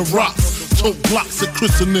 On the rocks, tote blocks at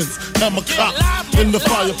christenings. Hammer cop in the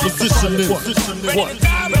fire positioning. What?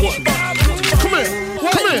 Come here.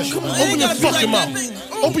 Open your fucking mouth.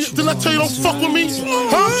 Did I tell you don't fuck with me?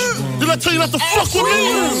 Huh? Did I tell you not to fuck with me?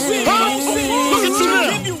 Huh? Look at you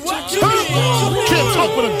now. Huh? Can't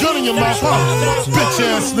talk with a gun in your mouth, huh? Bitch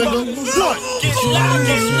ass nigga. What?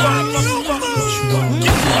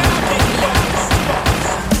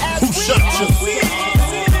 Who shot you?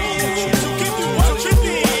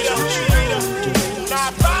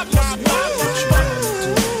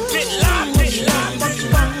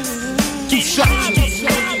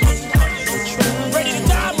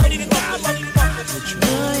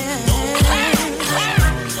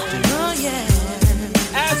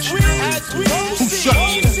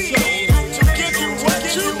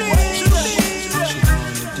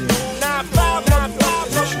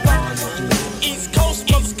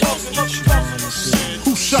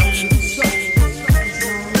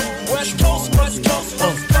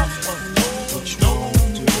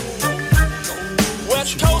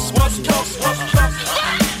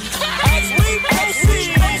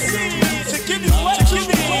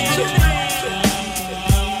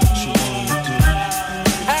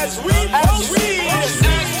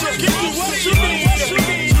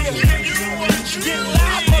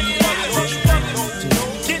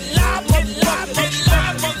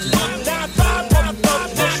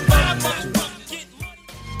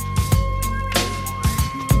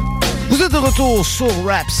 Retour sur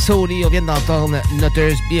Rhapsody, on vient d'entendre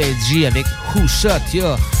Notorious B.I.G. avec Who Shot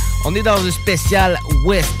Ya. On est dans un spécial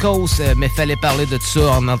West Coast, mais fallait parler de tout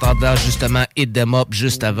ça en entendant justement Hit Them Up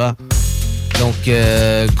juste avant. Donc,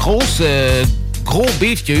 gros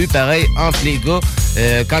beef qu'il y a eu pareil entre les gars.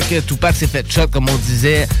 Quand Tupac s'est fait shot, comme on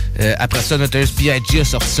disait, après ça, Notorious B.I.G. a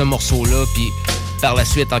sorti ce morceau-là, puis par la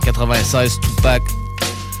suite, en 96, Tupac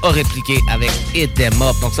a répliqué avec Hit Them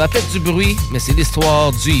Up. Donc ça a fait du bruit, mais c'est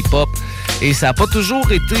l'histoire du hip-hop. Et ça n'a pas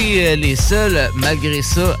toujours été les seuls, malgré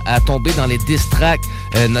ça, à tomber dans les diss tracks.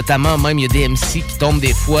 Notamment, même, il y a des MC qui tombent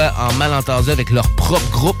des fois en malentendu avec leur propre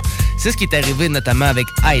groupe. C'est ce qui est arrivé notamment avec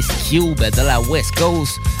Ice Cube de la West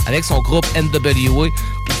Coast, avec son groupe NWA, où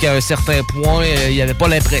qu'à un certain point, il n'y avait pas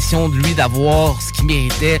l'impression de lui d'avoir ce qu'il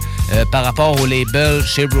méritait par rapport au label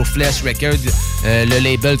chez Ruthless Records, le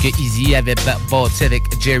label que Eazy avait bâti avec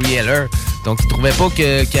Jerry Heller. Donc, il trouvait pas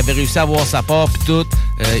qu'il avait réussi à avoir sa part puis tout.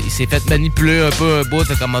 Il s'est fait manipuler un peu un bout.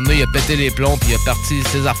 Fait qu'à un moment donné, il a pété les plombs puis il a parti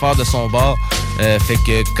ses affaires de son bord. Fait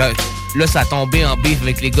que là, ça a tombé en beef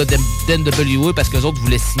avec les gars d'NWA parce qu'eux autres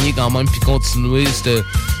voulaient signer quand même puis continuer ce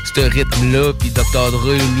rythme-là. Puis Dr.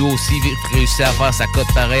 Dre, lui aussi, réussit à faire sa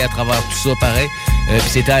cote pareil à travers tout ça pareil. Puis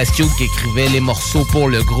c'était Ice Cube qui écrivait les morceaux pour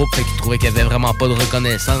le groupe. Fait qu'il trouvait qu'il n'y avait vraiment pas de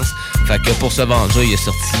reconnaissance. Fait que pour se venger, il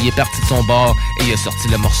est parti de son bord et il a sorti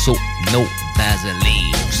le morceau No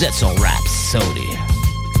Vaseline. Vous êtes sur Rhapsody.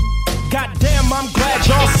 Goddamn, I'm glad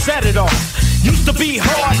y'all set it off. Used to be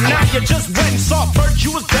hard, now you just went soft. First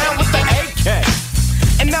you was down with the AK.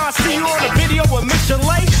 And now I see you on a video with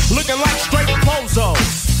Michelet, looking like straight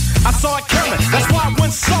bozos. I saw it coming, that's why I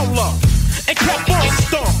went solo and kept on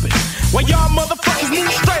stomping. While y'all motherfuckers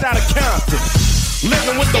moved straight out of Compton.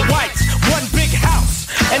 Living with the whites, one big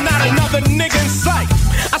house, and not another nigga in sight.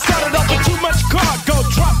 I started off with too much cargo,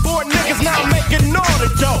 drop board niggas now making all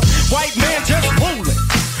the dough. White man just ruling.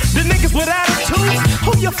 The niggas with attitudes,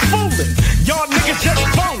 who you fooling? Y'all niggas just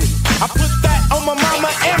phony. I put that on my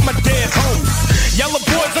mama and my dead homies. Yellow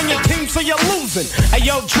boys on your team, so you're losing. Hey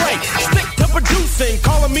yo, Drake, stick to producing.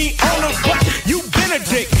 Calling me owner, but you been a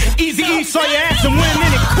dick. Easy E saw your ass and went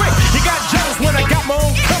in it quick. You got jealous when I got my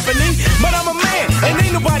own company. But I'm a man, and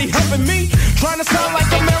ain't nobody helping me. Trying to sound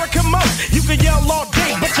like American most. You can yell all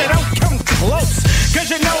day, but you don't come close.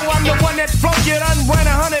 Cause you know I'm the one that float. You done ran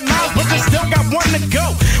 100 miles, but you still got one to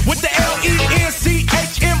go. With the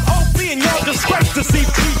LENCHMOP and y'all disgrace the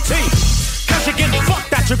CPT. Cause you're getting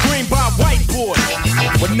fucked out your green by white boy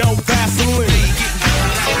with no Vaseline.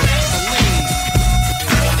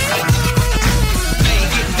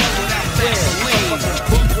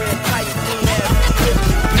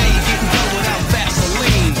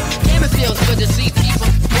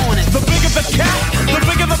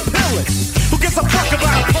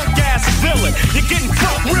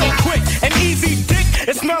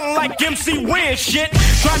 saying shit.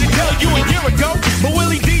 Tried to tell you a year ago, but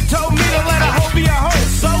Willie D told me to let a hoe be a hoe.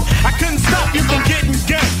 So I couldn't stop you from getting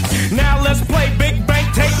ganked. Now let's play Big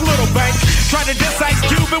Bank, take Little Bank. Tried to diss Ice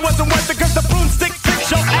Cube, it wasn't worth it cause the broomstick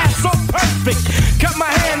fits your ass so perfect. Cut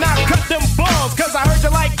my hand out, cut them balls, cause I heard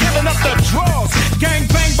you like giving up the draws. Gang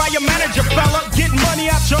bang by your manager, fella, getting money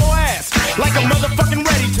out your ass like a motherfucking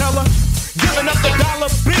ready teller. Giving up the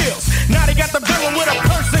dollar bills, now they got the villain with a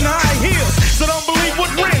purse and high heels. So don't believe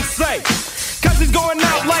what Ren say, cause he's going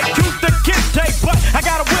out like Tooth the Kid. But I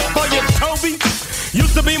got a whip for you, Toby.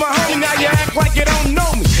 Used to be my homie, now you act like you don't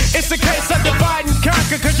know me. It's a case of divide and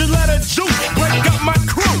conquer, cause you let a juke break up my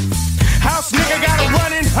crew. House nigga gotta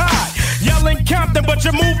run and hide, yelling Compton, but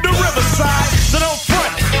you moved to Riverside. So don't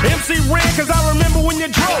front, MC Ren, cause I remember when you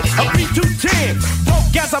drove a B210,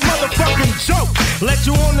 broke as a motherfucking joke. Let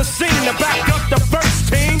you on the scene to back up the first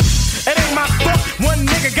team. It ain't my fault, one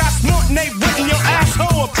nigga got smart and they ripping your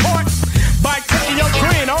asshole apart by taking your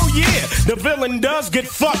grin. Oh yeah, the villain does get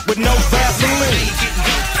fucked with no Vaseline.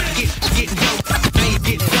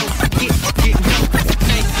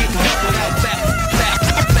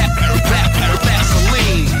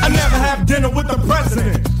 I never have dinner with the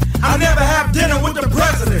president. I never have dinner with the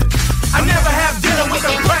president. I never have dinner with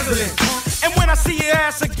the president. And when I see your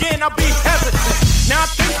ass again, I'll be hesitant. Now I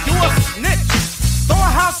think you a snitch. Throw a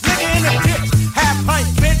house nigga in the ditch. Half pint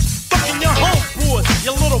bitch, fucking your homeboys,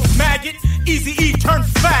 you little maggot. Easy E turn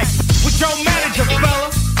faggot with your manager, fella.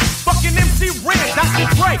 Fucking MC Ren, Dr.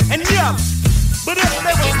 Dre, and Yella. But if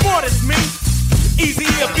they were smart as me, Easy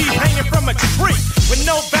E'll be hanging from a tree with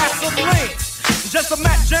no Vaseline. Just a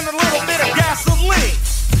match and a little bit of gasoline.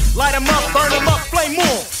 Light 'em up, burn 'em up, flame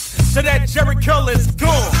on, so that Jerry Curl is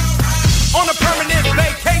gone. On a permanent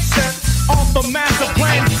vacation, off the master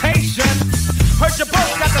plantation. Heard you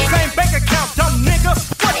both got the same bank account, dumb nigga.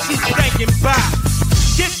 What you thinking about?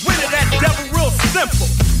 Get rid of that devil real simple.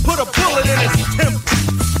 Put a bullet in his temple.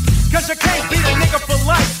 Cause you can't beat a nigga for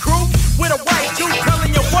life, crew. With a white Jew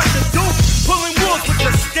telling you what to do. Pulling wolves with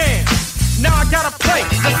your stand. Now I gotta play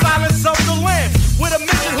the silence of the land. With a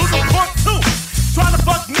mission who's a punk too. Trying to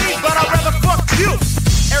fuck me, but I'd rather fuck you.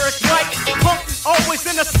 Eric White, punk, always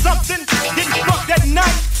into something. Getting fucked at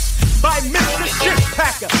night by Mr.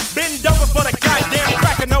 Shitpacker. Bend over for the goddamn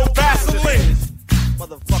cracker, no Vaseline.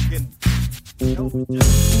 Motherfucking.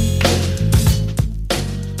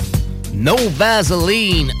 No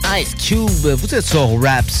Vaseline, Ice Cube. Vous êtes sur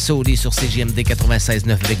Rhapsody sur CJMD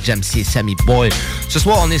 96.9 avec Jamsey et Sammy Boy. Ce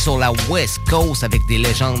soir, on est sur la West Coast avec des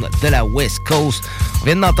légendes de la West Coast. On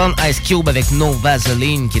vient d'entendre Ice Cube avec No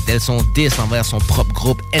Vaseline, qui était son diss envers son propre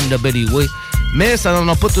groupe NWA. Mais ça n'en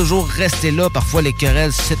a pas toujours resté là. Parfois, les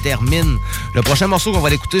querelles se terminent. Le prochain morceau qu'on va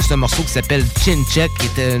l'écouter, c'est un morceau qui s'appelle Chin Check, qui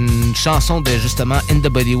était une chanson de, justement,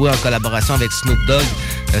 NWA en collaboration avec Snoop Dogg.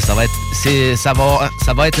 Ça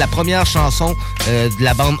va être la première chanson de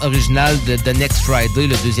la bande originale de The Next Friday,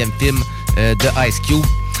 le deuxième film de Ice Cube.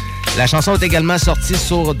 La chanson est également sortie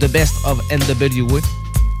sur The Best of NWA.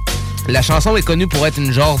 La chanson est connue pour être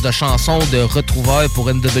une genre de chanson de retrouvailles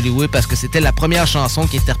pour NWA parce que c'était la première chanson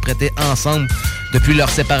qu'ils interprétaient ensemble depuis leur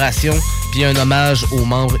séparation, puis un hommage aux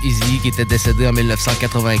membres Eazy qui était décédé en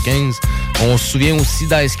 1995. On se souvient aussi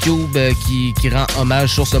d'Ice Cube qui rend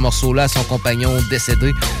hommage sur ce morceau-là à son compagnon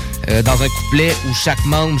décédé dans un couplet où chaque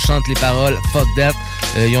membre chante les paroles « Fuck that ».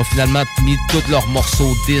 Ils ont finalement mis tous leurs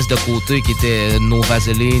morceaux 10 de côté qui étaient No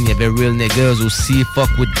Vaseline, il y avait Real Niggas aussi, Fuck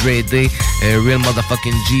with Dre Day, Real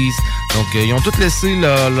Motherfucking G's. Donc ils ont tous laissé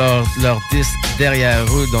leur disque derrière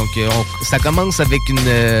eux. Donc ça commence avec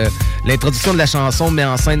l'introduction de la chanson met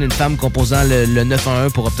en scène une femme composant le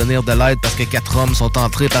 911 pour obtenir de l'aide parce que 4 hommes sont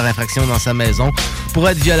entrés par infraction dans sa maison pour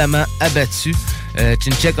être violemment abattus.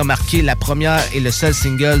 Chin Check a marqué la première et le seul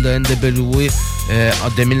single de NWA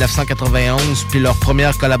de 1991, puis leur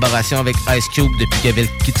première collaboration avec Ice Cube depuis qu'ils avaient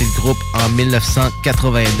quitté le groupe en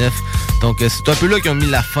 1989. Donc c'est un peu là qu'ils ont mis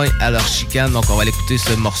la fin à leur chicane. Donc on va aller écouter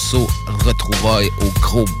ce morceau Retrouvailles au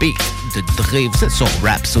gros beat de Dre. Vous êtes sur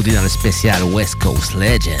Rhapsody dans le spécial West Coast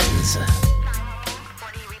Legends.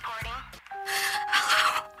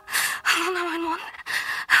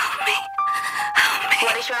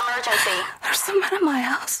 There's some men in my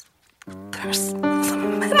house. There's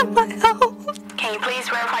some men in my house. Can you please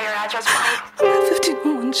verify your address for me? I'm at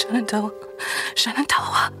 1501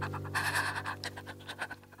 Shenandoah.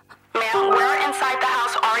 Ma'am, where inside the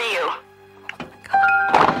house are you?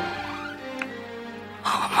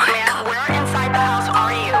 Oh my God. Ma'am, where inside the house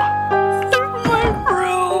are you? They're in my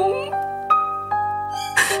room.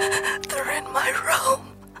 They're in my room.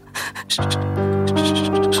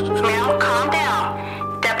 Ma'am, calm down.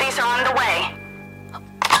 Deputies are on the way.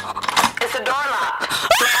 Is the door locked?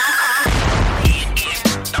 Ma'am, calm down.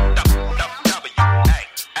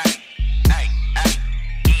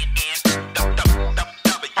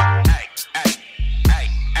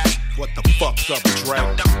 up, Dre?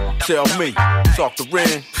 Tell me, talk to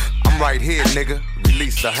Ren. I'm right here, nigga.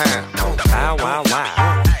 Release the hand. Wow, wow,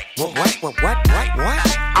 wow. What?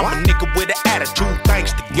 I'm a nigga with an attitude,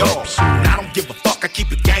 thanks to y'all. And I don't give a fuck, I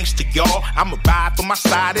keep it gangsta, y'all. I'ma ride for my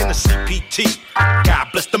side in a CPT. God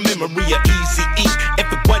bless the memory of Eazy-E.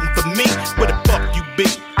 If it wasn't for me, where the fuck you be?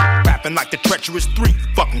 Rapping like the treacherous 3,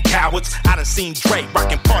 fucking cowards. I done seen Dre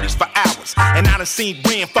rocking parties for hours. And I done seen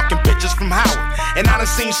Ren fucking bitches from Howard. And I done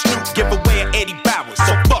seen Snoop give away an Eddie Bowers.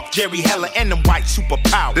 So fuck Jerry Heller and them white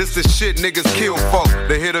superpowers. This is shit niggas kill folk.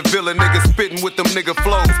 They hit a villain niggas spitting with them nigga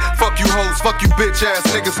flows. Fuck you hoes, fuck you bitch ass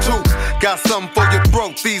niggas too. Got something for your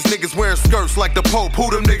throat. These niggas wearing skirts like the Pope. Who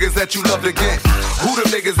them niggas that you love to get? Who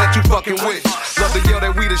them niggas that you fucking with? Love to yell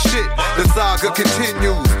that we the shit. The saga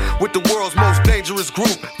continues with the world's most dangerous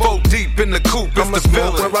group. 4 deep in the coop, it's I'ma the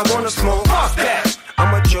smoke villain. where I wanna smoke.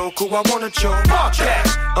 I'ma joke who I wanna joke.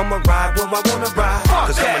 I'ma ride where I wanna ride.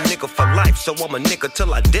 Cause I'm a nigga for life, so I'm a nigga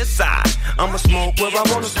till I decide. I'ma smoke where I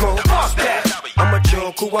wanna smoke. I'ma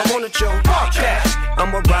joke who I wanna joke.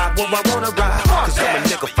 I'ma ride where I wanna ride. Cause I'm a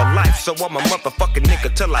nigga for life, so I'm a motherfucking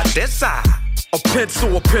nigga till I decide. A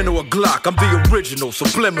pencil, a pen, or a Glock. I'm the original,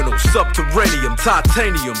 subliminal, subterranean,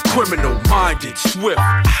 titanium, criminal, minded, swift.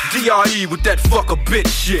 DRE with that fuck a bitch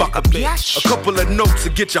shit. Fuck a bitch. A couple of notes to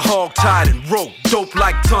get your hog tied and rope. Dope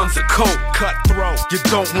like tons of coke. Cutthroat. You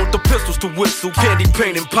don't want the pistols to whistle. Candy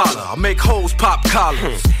paint Impala. I make hoes pop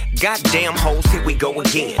collars. Goddamn hoes, here we go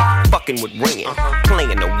again. Fucking with Ren,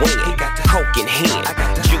 playing the win. He got the coke in hand,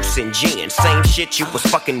 juice and gin. Same shit you was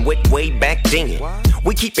fucking with way back then.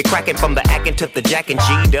 We keep it cracking from the acting to the jack and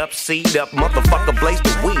G'd up, C'd up. Motherfucker blaze the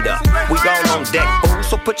weed up. We all on deck, fool,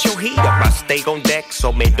 so put your heat up. I stay on deck,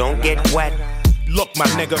 so man don't get wet. Look, my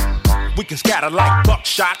nigga, we can scatter like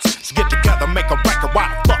buckshots. Let's get together, make a record, why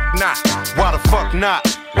the fuck not? Why the fuck not?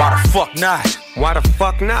 Why the fuck not? Why the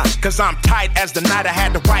fuck not? Cause I'm tight as the night I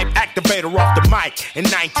had the right activator off the mic in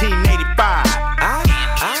 1985.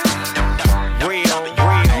 Real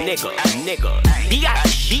nigga.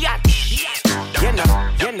 You know.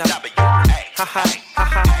 Ha ha.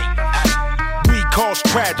 We cause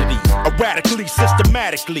tragedy, erratically,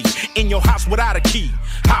 systematically. In your house without a key.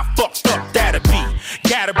 How fucked up that'd be?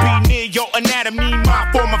 Gotta be near your anatomy, my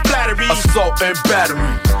form of flattery. Assault and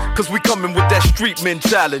battery. Cause we coming with that street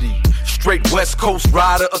mentality. Straight West Coast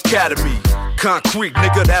Rider Academy. Concrete,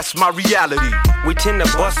 nigga, that's my reality. We tend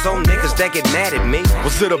to bust on niggas that get mad at me.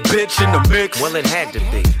 Was it a bitch in the mix? Well, it had to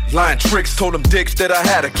be. Lying tricks told them dicks that I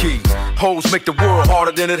had a key. Hoes make the world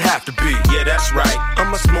harder than it have to be. Yeah, that's right.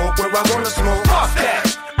 I'ma smoke where I wanna smoke.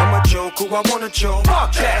 I'ma joke who I wanna joke.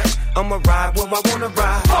 I'ma ride where I wanna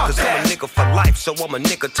ride. Cause I'm a nigga for life, so I'm a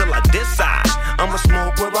nigga till I decide. I'ma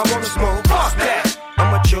smoke where I wanna smoke.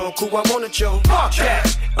 I'ma joke who I wanna joke.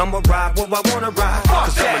 I'ma ride where I wanna ride.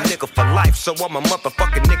 Cause I'm a nigga for life, so I'm a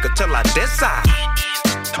motherfucking nigga till I decide.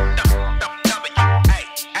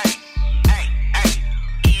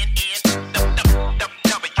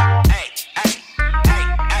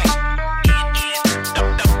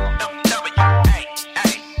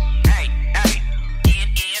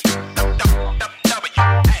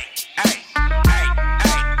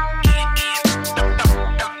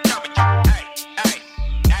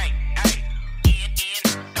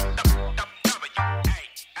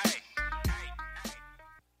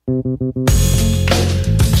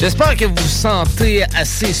 J'espère que vous vous sentez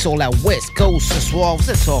assez sur la West Coast ce soir. Vous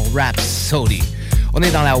êtes sur Rhapsody. On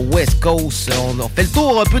est dans la West Coast. On fait le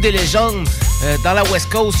tour un peu des légendes. Dans la West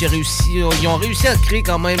Coast, ils ont réussi à créer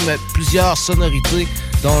quand même plusieurs sonorités,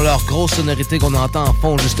 dont leur grosse sonorité qu'on entend en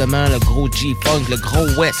fond, justement, le gros G-Funk, le gros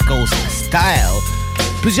West Coast style.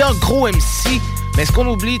 Plusieurs gros MC. Mais ce qu'on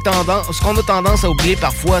a tendance à oublier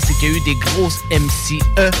parfois, c'est qu'il y a eu des grosses MCE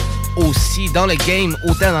aussi dans le game,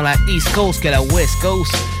 autant dans la East Coast que la West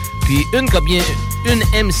Coast. Puis une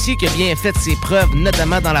MC qui a bien fait ses preuves,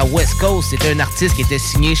 notamment dans la West Coast, c'était un artiste qui était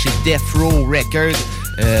signé chez Death Row Records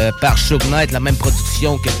par Suge Knight, la même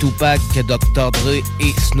production que Tupac, que Dr. Dre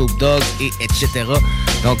et Snoop Dogg, et etc.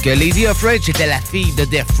 Donc Lady of Rage était la fille de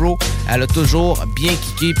Death Row. Elle a toujours bien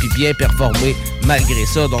kické puis bien performé malgré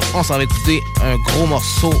ça. Donc on s'en va écouter un gros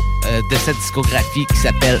morceau de cette discographie qui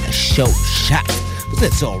s'appelle Show Shot. Vous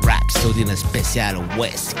êtes sur Rhapsody, le spécial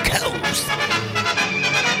West Coast.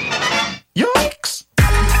 Yikes!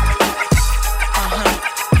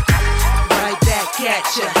 Right back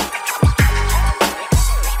at ya.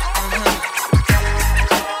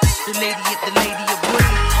 The lady of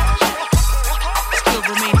rage still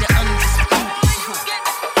remain the undisputed.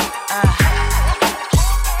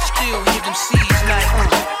 Still hear them C's like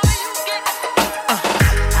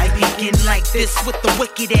I be Rockin' like this with the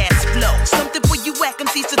wicked ass flow. Something for you whack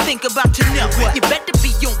MCs to think about to know. What? You better be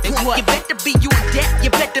on point, you better be on deck, you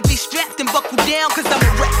better be strapped and buckle down, cause I'm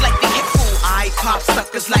a wreck like the hip fool. I pop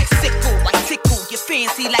suckers like sickle, I tickle. You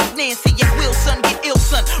fancy like Nancy, you will son, get ill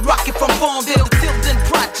son. Rockin' from Farmville to Tilden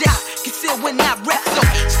Project. Conceal when I rap, so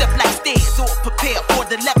step like stairs or prepare for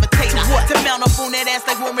the levitator. What? To mount up on that ass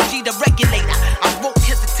like Warren G, the regulator. I won't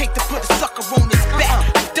hesitate to put a sucker on his back.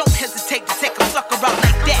 I don't hesitate to take a sucker out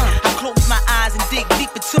like that. I close my eyes and dig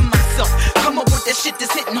deep into myself. Come up with that shit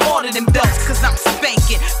that's hitting harder than belts. Cause I'm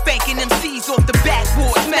spanking MCs off the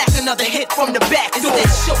backboard. Smack another hit from the back door. It's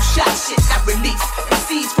that show shot shit I release.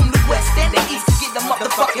 MCs from the west and the east get a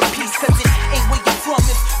motherfucking piece. Cause it ain't where you from,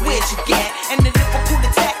 it's where'd you get. And the Liverpool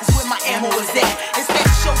attack is where my ammo is at. It's that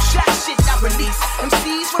show shot shit I release.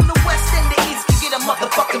 MCs from the west and the east get a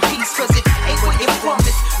motherfucking piece. Cause it ain't where you from,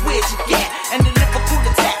 it's where'd you get. And the Liverpool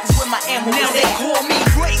attack is where my ammo is at. Now they call me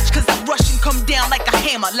Rage cause I rush and come down like a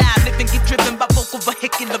hammer. Live living get driven by vocal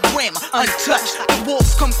vehicular grammar. Untouched, the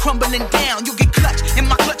walls come crumbling down. You get clutched, and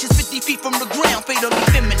my clutch is 50 feet from the ground. Fatally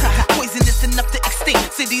feminine, poisonous enough to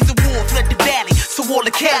extinct. Cities of war flood the valley, so all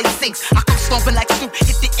the Cali sinks. I come stomping like Snoop,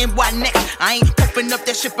 hit the NY next. I ain't pumping up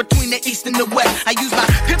that shit between the east and the west. I use my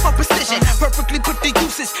hip-hop precision, perfectly put the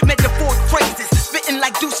uses, metaphoric phrases, spitting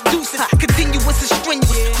like deuces, continuous and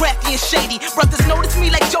strenuous, crafty and shady. Brothers notice me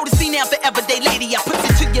like Jodeci, now the everyday lady. I put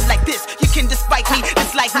it to you like this, you can despite me,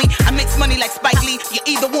 dislike me. I mix money like Spike Lee, you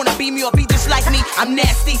either wanna be me or be just like me. I'm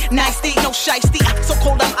nasty, nicey, no shiesty, so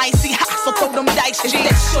cold I'm icy, so throw them dice. It's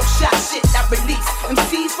that show shot shit I release.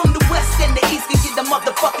 MCs from the west and the east can get the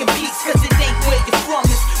motherfucking piece. Cause it ain't where you from,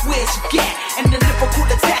 it's where you get. And the Liverpool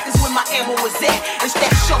attack is where my ammo is at. It's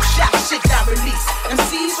that show shot shit I release.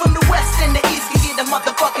 MCs from the west and the east can get the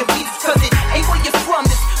motherfucking piece. Cause it ain't where you from,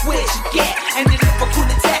 it's where you get. And the Liverpool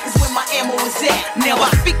attack is where my ammo is at. Now I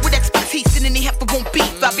speak with expertise and any heifer won't beef.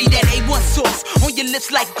 I be that A1 sauce on your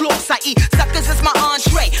lips like gloss. I eat suckers as my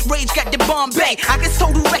entree. Rage got the Bombay. I get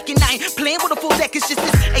total wrecking. I ain't playing with a full deck. It's just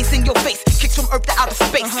this ace in your face. Kicks from earth to outer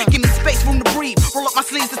space. Give me space, room to breathe. Roll up my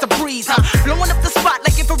sleeves, it's a breeze. Blowing up the spot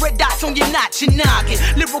like infrared dots on your notch. Your noggin.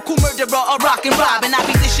 Lyrical murderer, a rockin' robbin'. I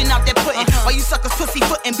be dishing out that pudding. While you suckers pussy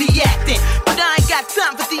foot and be acting. But I ain't got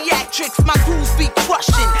time for theatrics. My grooves be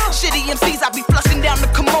crushing. Shitty MCs, I be flushing down the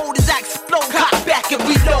commode as I explode. Hop back and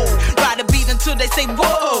reload. Ride a beat until they say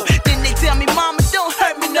whoa. Then they tell me, mama, don't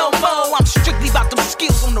hurt me no more. I'm strictly about them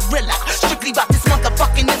skills on the rilla. Strictly about this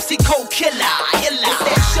motherfucking MC Cold Killer. It's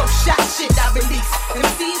that show shot shit I release.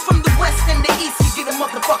 MCs from the west and the east, you get a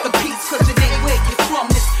motherfucking piece. Cause it ain't where you from,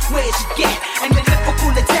 it's where you get. And the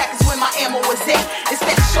Liverpool attack is where my ammo is at. It's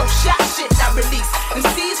that show shot shit I release.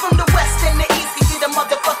 MCs from the west and the east, you get a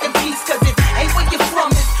motherfucking piece. Cause it ain't where you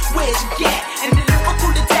from, it's where you get. And the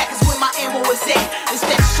Liverpool attack is where my ammo is at. It's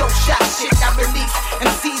that show shot shit I release.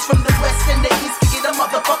 MCs from the west and the east, you get a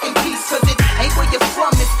motherfucking piece. Cause it ain't where you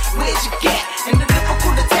from, it's where you get. And the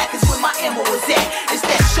Liverpool attack is where my ammo is at. It's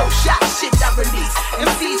that show shot shit I release.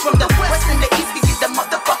 MCs from the west and the east, you get the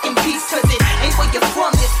motherfucking piece. Cause it ain't where you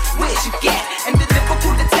from, it's where you get. And the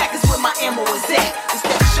Liverpool attack is where my ammo is at. It's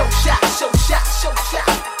that show shot, show shot, show shot.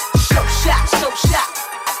 Show shot, show shot.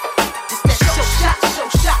 It's that show shot, show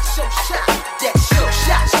shot, show shot. That show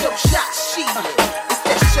shot, show shot, shit. It's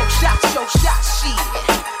that show shot, show shot, shit.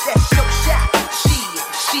 That show shot,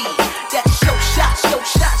 shit. That show shot, show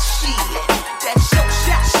shot, shit. That show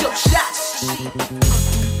shot, show shot, shit.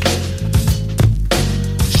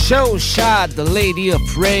 Show Shot, The Lady of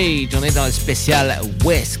Rage. On est dans le spécial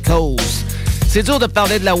West Coast. C'est dur de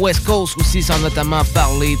parler de la West Coast aussi sans notamment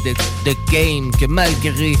parler de Game, que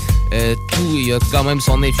malgré tout, il y a quand même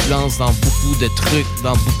son influence dans beaucoup de trucs,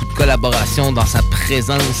 dans beaucoup de collaborations, dans sa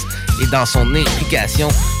présence et dans son implication.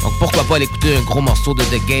 Donc pourquoi pas aller écouter un gros morceau de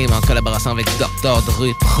The Game en collaboration avec Dr.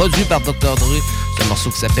 Dre, produit par Dr. Dre. C'est un morceau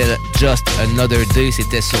qui s'appelle Just Another Day.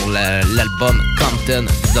 C'était sur l'album Compton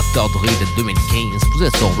de Dr. Dre de 2015. Vous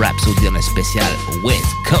êtes sur Rhapsody dans un spécial West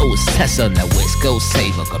Coast. Ça sonne la West Coast, ça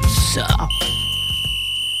y va comme ça.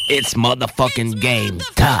 It's motherfucking game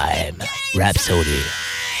time. Rhapsody.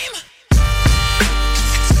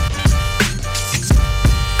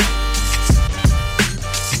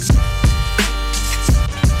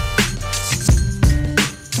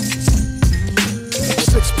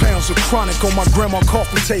 Pounds of chronic on my grandma's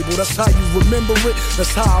coffee table. That's how you remember it.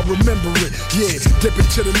 That's how I remember it. Yeah, dip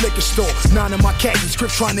into the liquor store. 9 of my khaki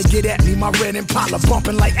script trying to get at me. My red Impala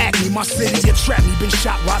bumping like acne. My city, you trapped me. Been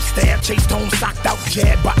shot, robbed, stabbed, chased home, socked out,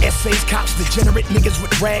 jabbed by essays, cops, degenerate niggas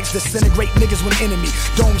with rags, disintegrate niggas with enemy.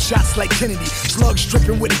 Dome shots like Kennedy. Slugs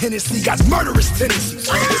stripping with Hennessy. Got murderous tendencies.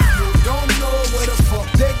 You don't know where the fuck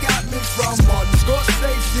they got me from. Martin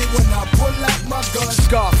Scorsese when I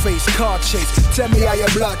face, car chase. Tell me how your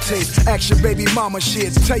blood tastes. Ask your baby mama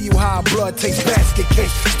shit. Tell you how blood tastes. Basket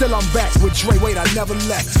case. Still I'm back with Dre. Wait, I never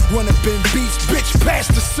left. Run up in beats, bitch, past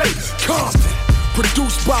the safe. Compton.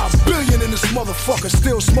 Produced by a billion in this motherfucker.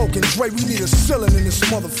 Still smoking. Dre, we need a ceiling in this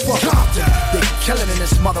motherfucker. Compton. They killing in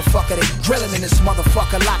this motherfucker. They drilling in this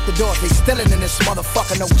motherfucker. Lock the doors. They stealing in this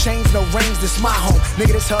motherfucker. No chains, no rings. This my home.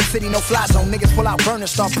 Nigga, this Hub City, no fly zone. Niggas pull out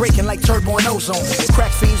burners, start breaking like turbo and ozone.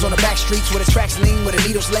 Crack fiends on the back streets where the tracks lean, where the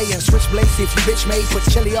needles lay and switchblades. See if you bitch made. Put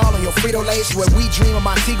chili all on your Frito-Lays. Where we dream of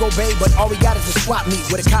Montego Bay, but all we got is the swap meet.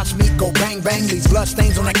 Where the cops meet, go bang bang. Leave blood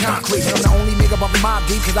stains on the concrete. And I'm the only nigga bumping mob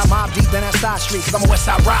deep, cause I mob deep in that side street. Cause I'm a West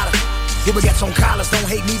Side rider. You will get some collars, don't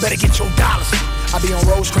hate me, better get your dollars. I be on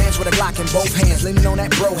Rosecrans with a Glock in both hands, leaning on that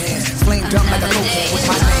bro hand. Flame dumb like a cokehead with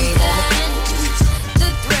my name on it. The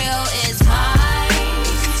thrill is high.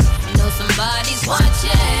 Know somebody's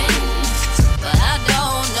watching, but I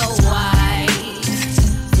don't know why.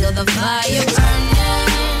 Feel the fire burning,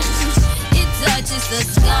 it touches the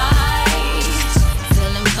sky. Feel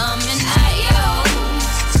him coming at you.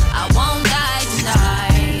 I won't die tonight.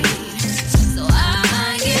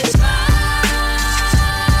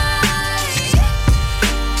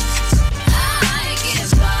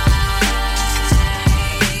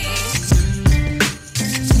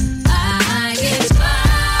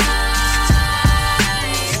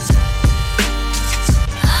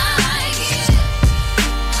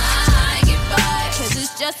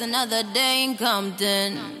 Another day in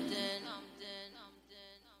Compton.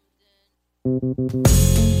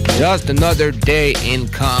 Just another day in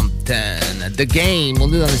Compton. The Game,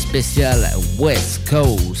 on est dans le spécial West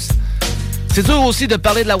Coast. C'est dur aussi de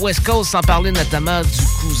parler de la West Coast sans parler notamment du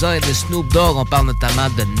cousin de Snoop Dogg. On parle notamment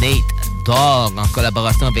de Nate Dogg en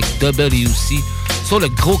collaboration avec WC sur le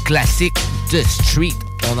gros classique The Street.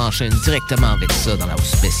 On enchaîne directement avec ça dans la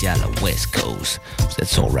spéciale West Coast. Vous êtes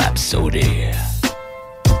sur Rhapsody.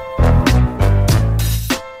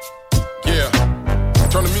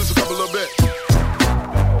 Turn the music up a little bit.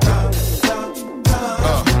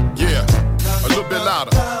 Yeah, a little bit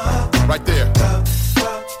louder. Right there.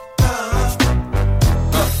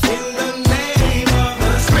 In the name of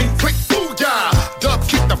the click, click, booyah. Dub,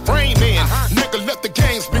 kick the frame in. Nigga, let the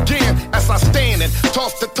games begin. As I stand and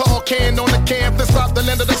toss the tall can on the canvas. Off the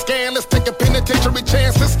land of the scan, let's take a penitentiary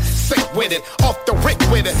chances. Sick with it, off the rick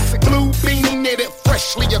with it. Blue beanie knitted,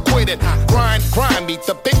 freshly acquitted. Grind, meet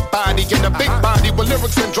the big body in the big body with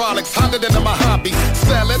lyrics hydraulics, hotter than a Mojave.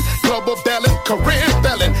 Selling, global belling, career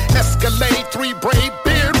belling. Escalade, 3 braid,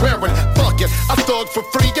 beard wearing. Fuck it, I thug for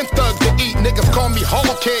free and thug to eat. Niggas call me hog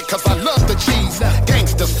kid cause I love the cheese.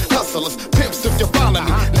 Gangsters, hustlers, pimps if you follow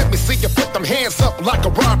me. Let me see you put them hands up like a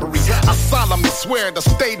robbery. I solemnly swear to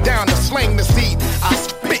stay down and slang this heat. I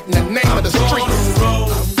spit in the name of the streets.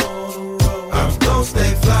 I'm gonna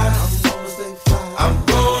stay fly. I'm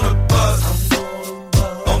gonna bust.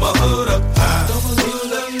 On my hood up high.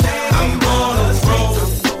 I'm gonna roll.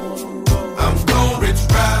 I'm gonna rich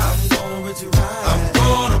ride. I'm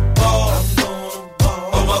gonna ball.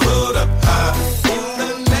 On my hood up high.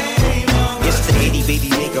 It's the itty bitty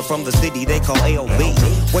nigga from the city they call LB.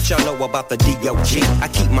 What y'all know about the D.O.G.? I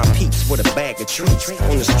keep my peeps with a bag of treats.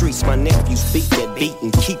 On the streets, my nephews beat that beat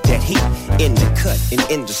and keep that heat. In the cut and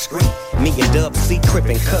indiscreet. Me and Dub C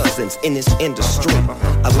crippin' cousins in this industry.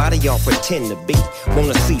 A lot of y'all pretend to be.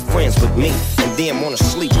 Wanna see friends with me. And then wanna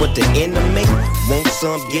sleep with the enemy. Want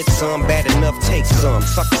some, get some, bad enough, take some.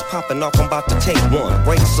 Suckers popping off, I'm about to take one.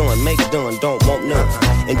 Break some, make done, don't want none.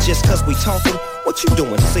 And just cause we talking, what you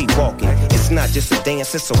doing sleepwalking? It's not just a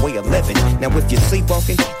dance, it's a way of living. Now if you're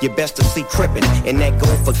sleepwalking, you're best to see crippin'. And that go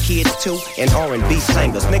for kids too, and R&B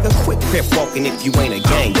singers. Nigga, quit crip walking if you ain't a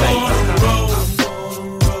gangbanger.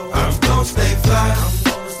 I'm gonna stay fly.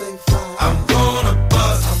 I'm gonna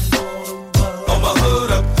bust. On my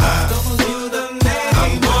hood up high.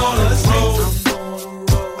 I'm gonna roll.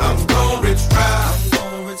 I'm gonna rich ride.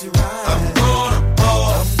 I'm gonna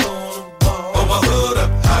ball. On my hood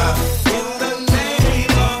up high. In the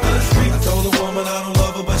name of the street. I told a woman I don't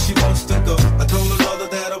love her, but she wants to go. I told another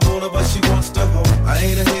that I want her, but she wants to hold. I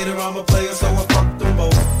ain't a hater, I'm a player, so I fuck them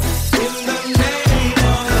both. In the name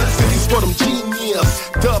of the street. This is for them genius.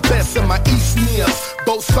 Dub S and my East nears.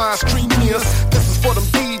 Both sides stream nears. This is for them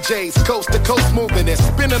DJs, coast to coast moving and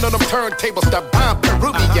spinning on them turntables that bomb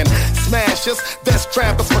Peruvian smashers. That's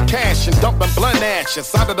trappers for cash and dumping blunt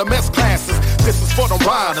ashes out of the mess classes. This is for them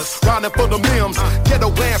riders, riding for them limbs.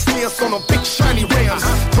 Ghetto ass nears on them big shiny rims.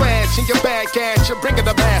 Flash in your bag ass, you're bringing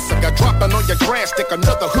the massacre. Dropping on your grass stick,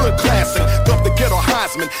 another hood classic. Dump the ghetto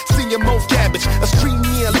Heisman, senior Mo Cabbage. A stream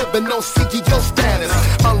near living no CEO status.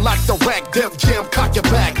 Unlike the rack, Def Jam, cock your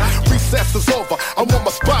back. Recess is over, I'm on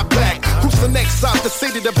my spot.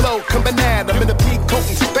 city to blow, coming at him in a peak coat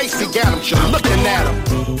and Stacy got him, you're looking at him.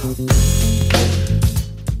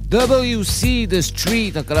 WC The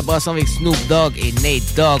Street en collaboration avec Snoop Dogg et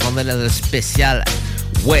Nate Dogg. On est dans le spécial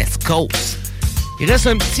West Coast. Il reste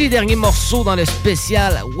un petit dernier morceau dans le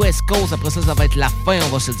spécial West Coast. Après ça, ça va être la fin. On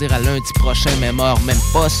va se dire à lundi prochain, même heure, même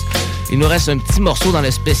poste. Il nous reste un petit morceau dans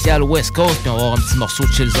le spécial West Coast. Puis on va avoir un petit morceau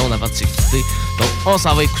de Chill Zone avant de se quitter. Donc, on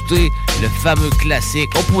s'en va écouter le fameux classique.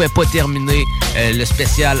 On pouvait pas terminer le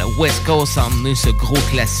spécial West Coast sans emmener ce gros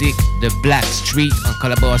classique de Blackstreet en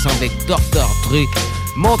collaboration avec Dr. Dre.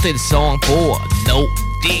 Montez le son pour No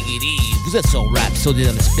Diggity. Vous êtes sur Rhapsody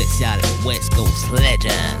dans le spécial West Coast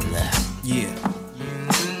Legend. Yeah.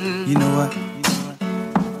 You know what?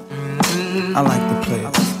 I like to play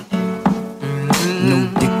it. No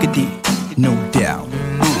diggity, no doubt.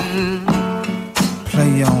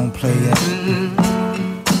 Play on, play that.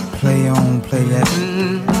 Play on, play that.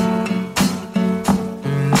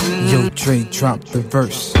 Yo, Dre, drop the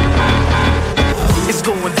verse. It's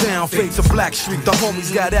going down, fade to Blackstreet. The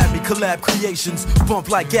homies got at me, collab creations. Bump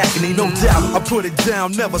like agony, no doubt. I put it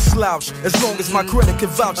down, never slouch. As long as my credit can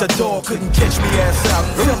vouch, a dog couldn't catch me ass out.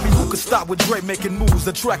 Tell me who could stop with Dre making moves,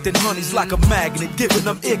 attracting honeys like a magnet, giving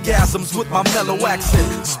them orgasms with my mellow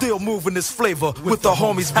accent. Still moving this flavor with the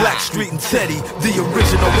homies Blackstreet and Teddy, the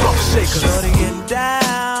original rough shakers. Shorty get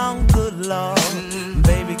down, good lord.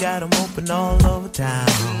 Baby got 'em open all over town.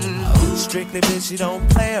 Strictly bitch, she don't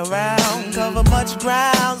play around. Cover much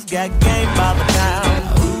grounds, got game by the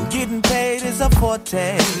town. Getting paid is a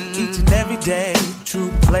forte, each and every day.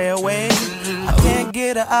 True play away. I can't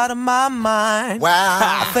get her out of my mind.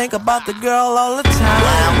 Wow. I think about the girl all the time.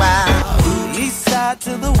 Wow, wow. East side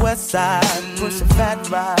to the west side, pushing fat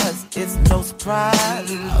rides, it's no surprise.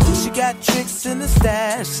 She got tricks in the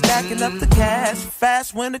stash, stacking up the cash,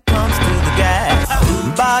 fast when it comes to the gas.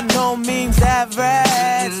 By no means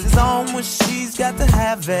average, it's on when she's got to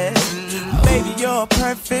have it. Baby, you're a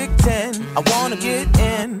perfect 10, I wanna get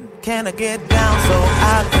in, can I get down so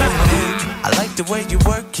I can win? I like the way you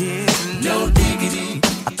work it, no diggity,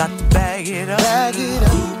 I got to bag it up. Bag it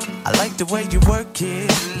up. I like the way you work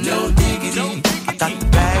it, no diggity, I got to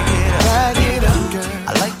bag it up. Bag it up, girl. I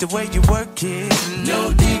like the way you work it,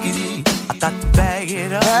 no diggity, I got to bag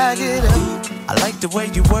it up. Bag it up. I like the way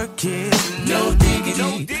you work it, no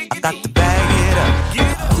diggity, I got to bag it up.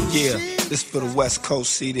 Yeah, this for the West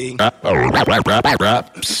Coast CD.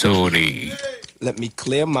 Rhapsody. Let me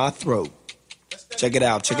clear my throat. Check it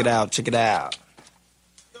out, check it out, check it out.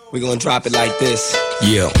 We're gonna drop it like this.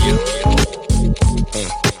 Yeah.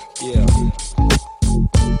 Yeah.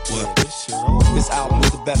 What? This album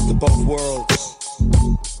is the best of both worlds.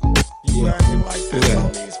 Yeah. That's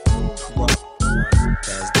Dilly.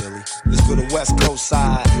 This for the West Coast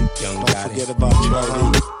side. Don't forget about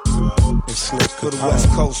Charlie. It's for the West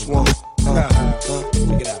Coast one.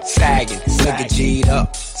 Sagging, nigga G'd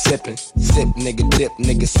up, sippin', sip, nigga dip,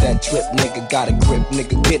 nigga set trip, nigga got a grip,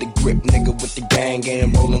 nigga get a grip, nigga with the gang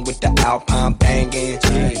and rollin' with the Alpine bangin'.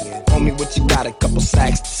 Homie, what you got? A couple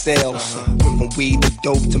sacks to sell. Went from weed to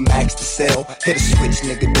dope to max to sell. Hit a switch,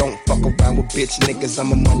 nigga, don't fuck around with bitch niggas.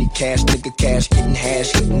 I'm a money cash nigga, cash getting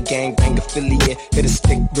hash, hitting gang bang affiliate. Hit a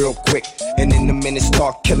stick real quick, and in a minute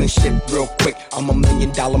start killing shit real quick. I'm $1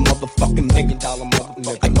 million motherfucking $1 million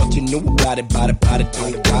motherfucker. I thought you knew about it, don't about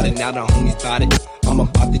it. Now the homies about it. I'm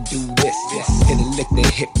about to do this. Hit a lick, then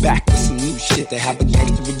hit back with some new shit to have a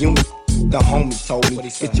gangster reunion. The homie told me,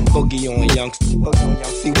 get your boogie on, youngster.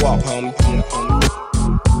 See walk, homie.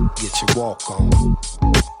 Get your walk on.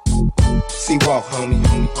 See walk, homie.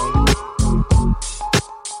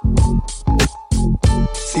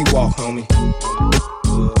 See walk, homie.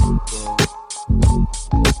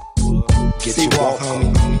 Get your walk,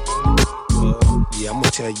 homie. Yeah, I'ma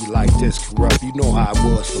tell you like this, Corrupt. You know how it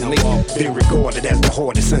was for me. Been regarded as the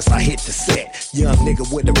hardest since I hit the set. Young nigga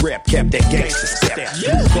with the rep, kept that gangster step.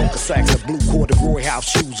 Blue Bunker sacks and blue corduroy house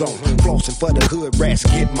shoes on. Flossing for the hood rats,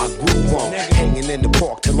 get my groove on. Hanging in the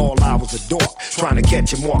park till all hours of dark. Trying to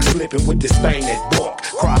catch a mark, slipping with this thing that bark.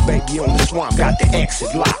 Cry baby on the swamp, got the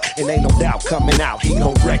exit lock. And ain't no doubt coming out, he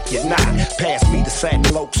gon' wreck your knot. Pass me the sack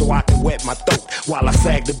cloak so I can wet my throat. While I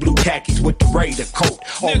sag the blue khakis with the Raider coat.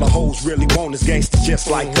 All the hoes really want is gangsters just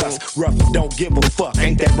like us. Rough, don't give a fuck,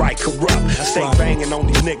 ain't that right, Corrupt? I stay banging on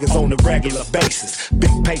these niggas on a regular basis.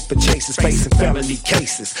 Big paper chases, facing felony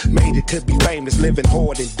cases. Made it to be famous, living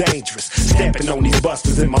hard and dangerous. Stepping on these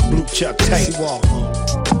busters in my blue Chuck Taylor.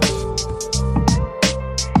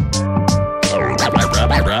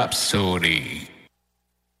 Rhapsody.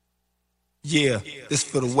 Yeah, this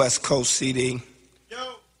for the West Coast CD.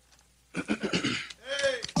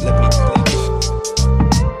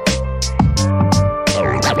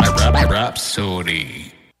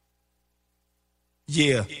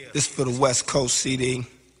 Yeah, this for the West Coast CD.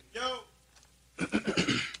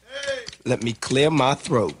 Let me clear my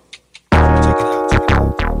throat.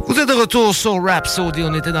 Vous êtes de retour sur Rhapsody.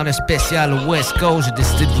 On était dans le spécial West Coast. J'ai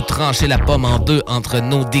décidé de vous trancher la pomme en deux entre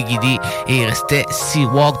No Diggity et il restait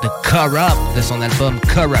Seawalk de Corrupt de son album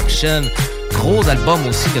Corruption. Gros album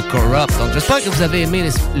aussi de Corrupt. Donc j'espère que vous avez aimé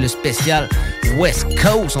le spécial West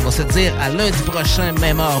Coast. On va se dire à lundi prochain,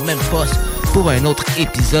 même heure, même poste, pour un autre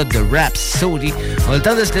épisode de Rhapsody. On a le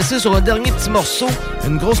temps de se laisser sur un dernier petit morceau.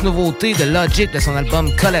 Une grosse nouveauté de Logic de son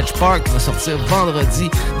album College Park qui va sortir vendredi.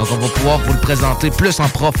 Donc on va pouvoir vous le présenter plus en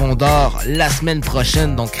profondeur la semaine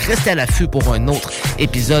prochaine. Donc restez à l'affût pour un autre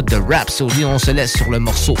épisode de Rhapsody. On se laisse sur le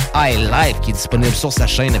morceau I Life qui est disponible sur sa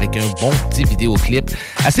chaîne avec un bon petit vidéoclip.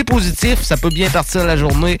 Assez positif, ça peut bien partir la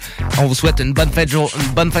journée. On vous souhaite une bonne fin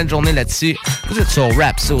de journée là-dessus. Vous êtes sur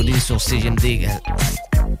Rhapsody sur CGMD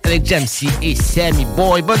avec Jamsey et Sammy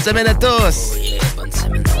Boy. Bonne semaine à tous! Yeah, bonne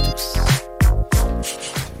semaine à tous.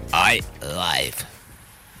 I Live.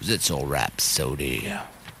 Vous êtes sur Rhapsody.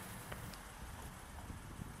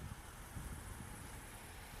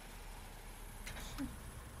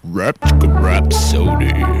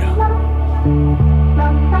 Rhapsody.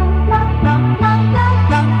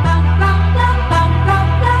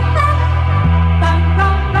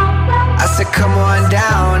 Come on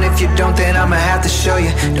down, if you don't then I'ma have to show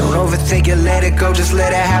you. Don't overthink it, let it go, just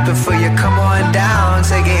let it happen for you. Come on down,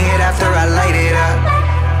 take a hit after I light it up.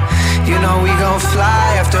 You know we gon'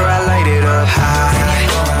 fly after I light it up. High,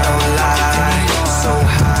 no lie, so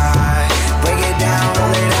high. Break it down,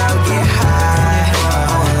 roll it out, get high.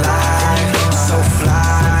 Online, so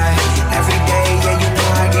fly. Every day, yeah, you know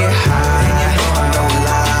I get high. No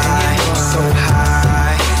lie, so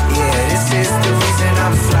high. Yeah, this is the reason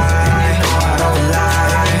I'm fly.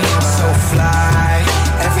 Fly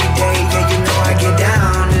every day, yeah, you know I get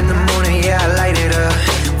down in the morning, yeah, I light it up.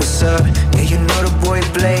 What's up? Yeah, you know the boy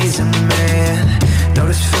blazing, man. Know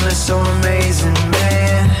this feeling so amazing,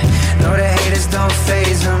 man. Know the haters don't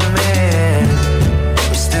faze them, man.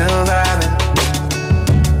 We're still vibing.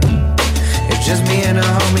 It's just me and the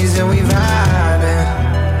homies and we vibing.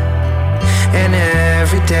 And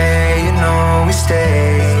every day, you know we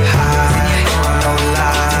stay high, no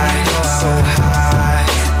lie, so high.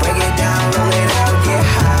 Roll it out, get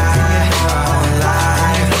high,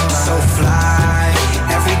 online, so fly.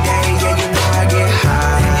 Every day, yeah, you know I get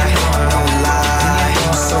high, no lie,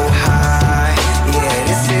 so high. Yeah,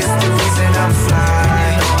 this is the reason I'm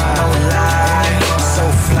fly, no lie, so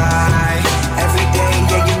fly. Every day,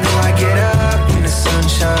 yeah, you know I get up when the sun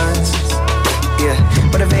shines. Yeah,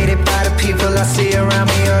 motivated by the people I see around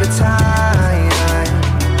me all the time,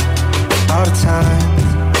 all the time.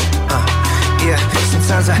 Yeah,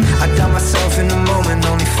 sometimes I doubt myself in the moment,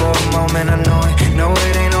 only for a moment. I know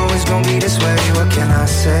it ain't always gonna be this way. What can I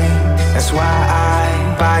say? That's why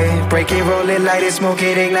I buy it, break it, roll it, light it, smoke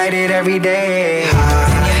it, ignite it every day.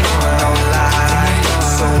 High, no lie,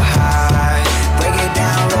 so high. Break it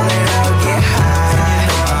down, roll it out, get high.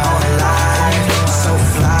 Online, so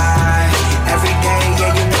fly. Every day,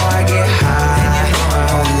 yeah, you know I get high.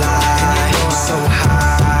 No lie, so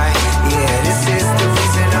high. Yeah, this is the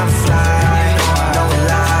reason I'm fly.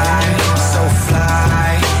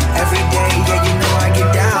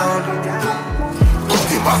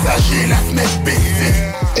 Passager, la fenêtre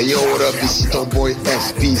baissée. Hey yo, what up, ici ton boy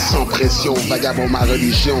FP, sans pression, vagabond ma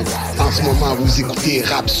religion. En ce moment, vous écoutez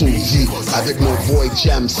Rhapsody avec mon boy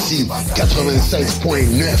Jamsey,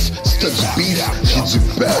 96.9. C'est du beef, j'ai du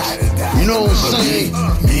bœuf. You know what I'm saying?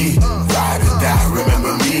 Me, ride or die,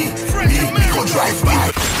 remember me, we gon' drive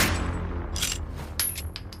by.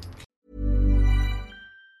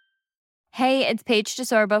 Hey, it's Paige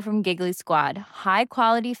DeSorbo from Giggly Squad. High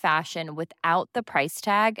quality fashion without the price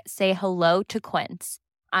tag. Say hello to Quince.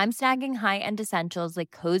 I'm snagging high-end essentials like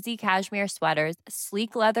cozy cashmere sweaters,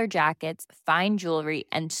 sleek leather jackets, fine jewelry,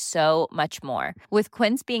 and so much more. With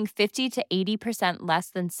Quince being 50 to 80% less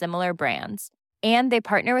than similar brands. And they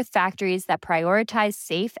partner with factories that prioritize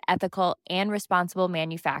safe, ethical, and responsible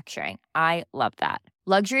manufacturing. I love that.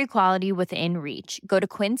 Luxury quality within reach. Go to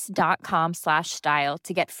quince.com/style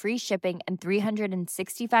to get free shipping and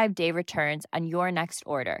 365-day returns on your next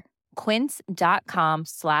order.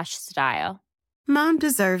 Quince.com/style. Mom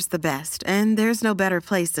deserves the best, and there's no better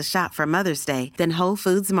place to shop for Mother's Day than Whole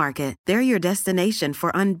Foods Market. They're your destination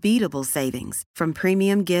for unbeatable savings, from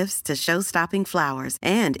premium gifts to show-stopping flowers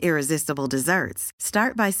and irresistible desserts.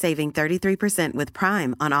 Start by saving 33% with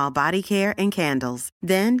Prime on all body care and candles.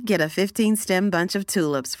 Then get a 15-stem bunch of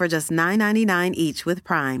tulips for just $9.99 each with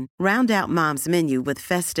Prime. Round out Mom's menu with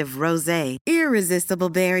festive rosé, irresistible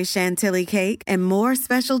berry chantilly cake, and more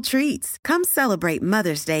special treats. Come celebrate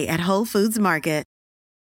Mother's Day at Whole Foods Market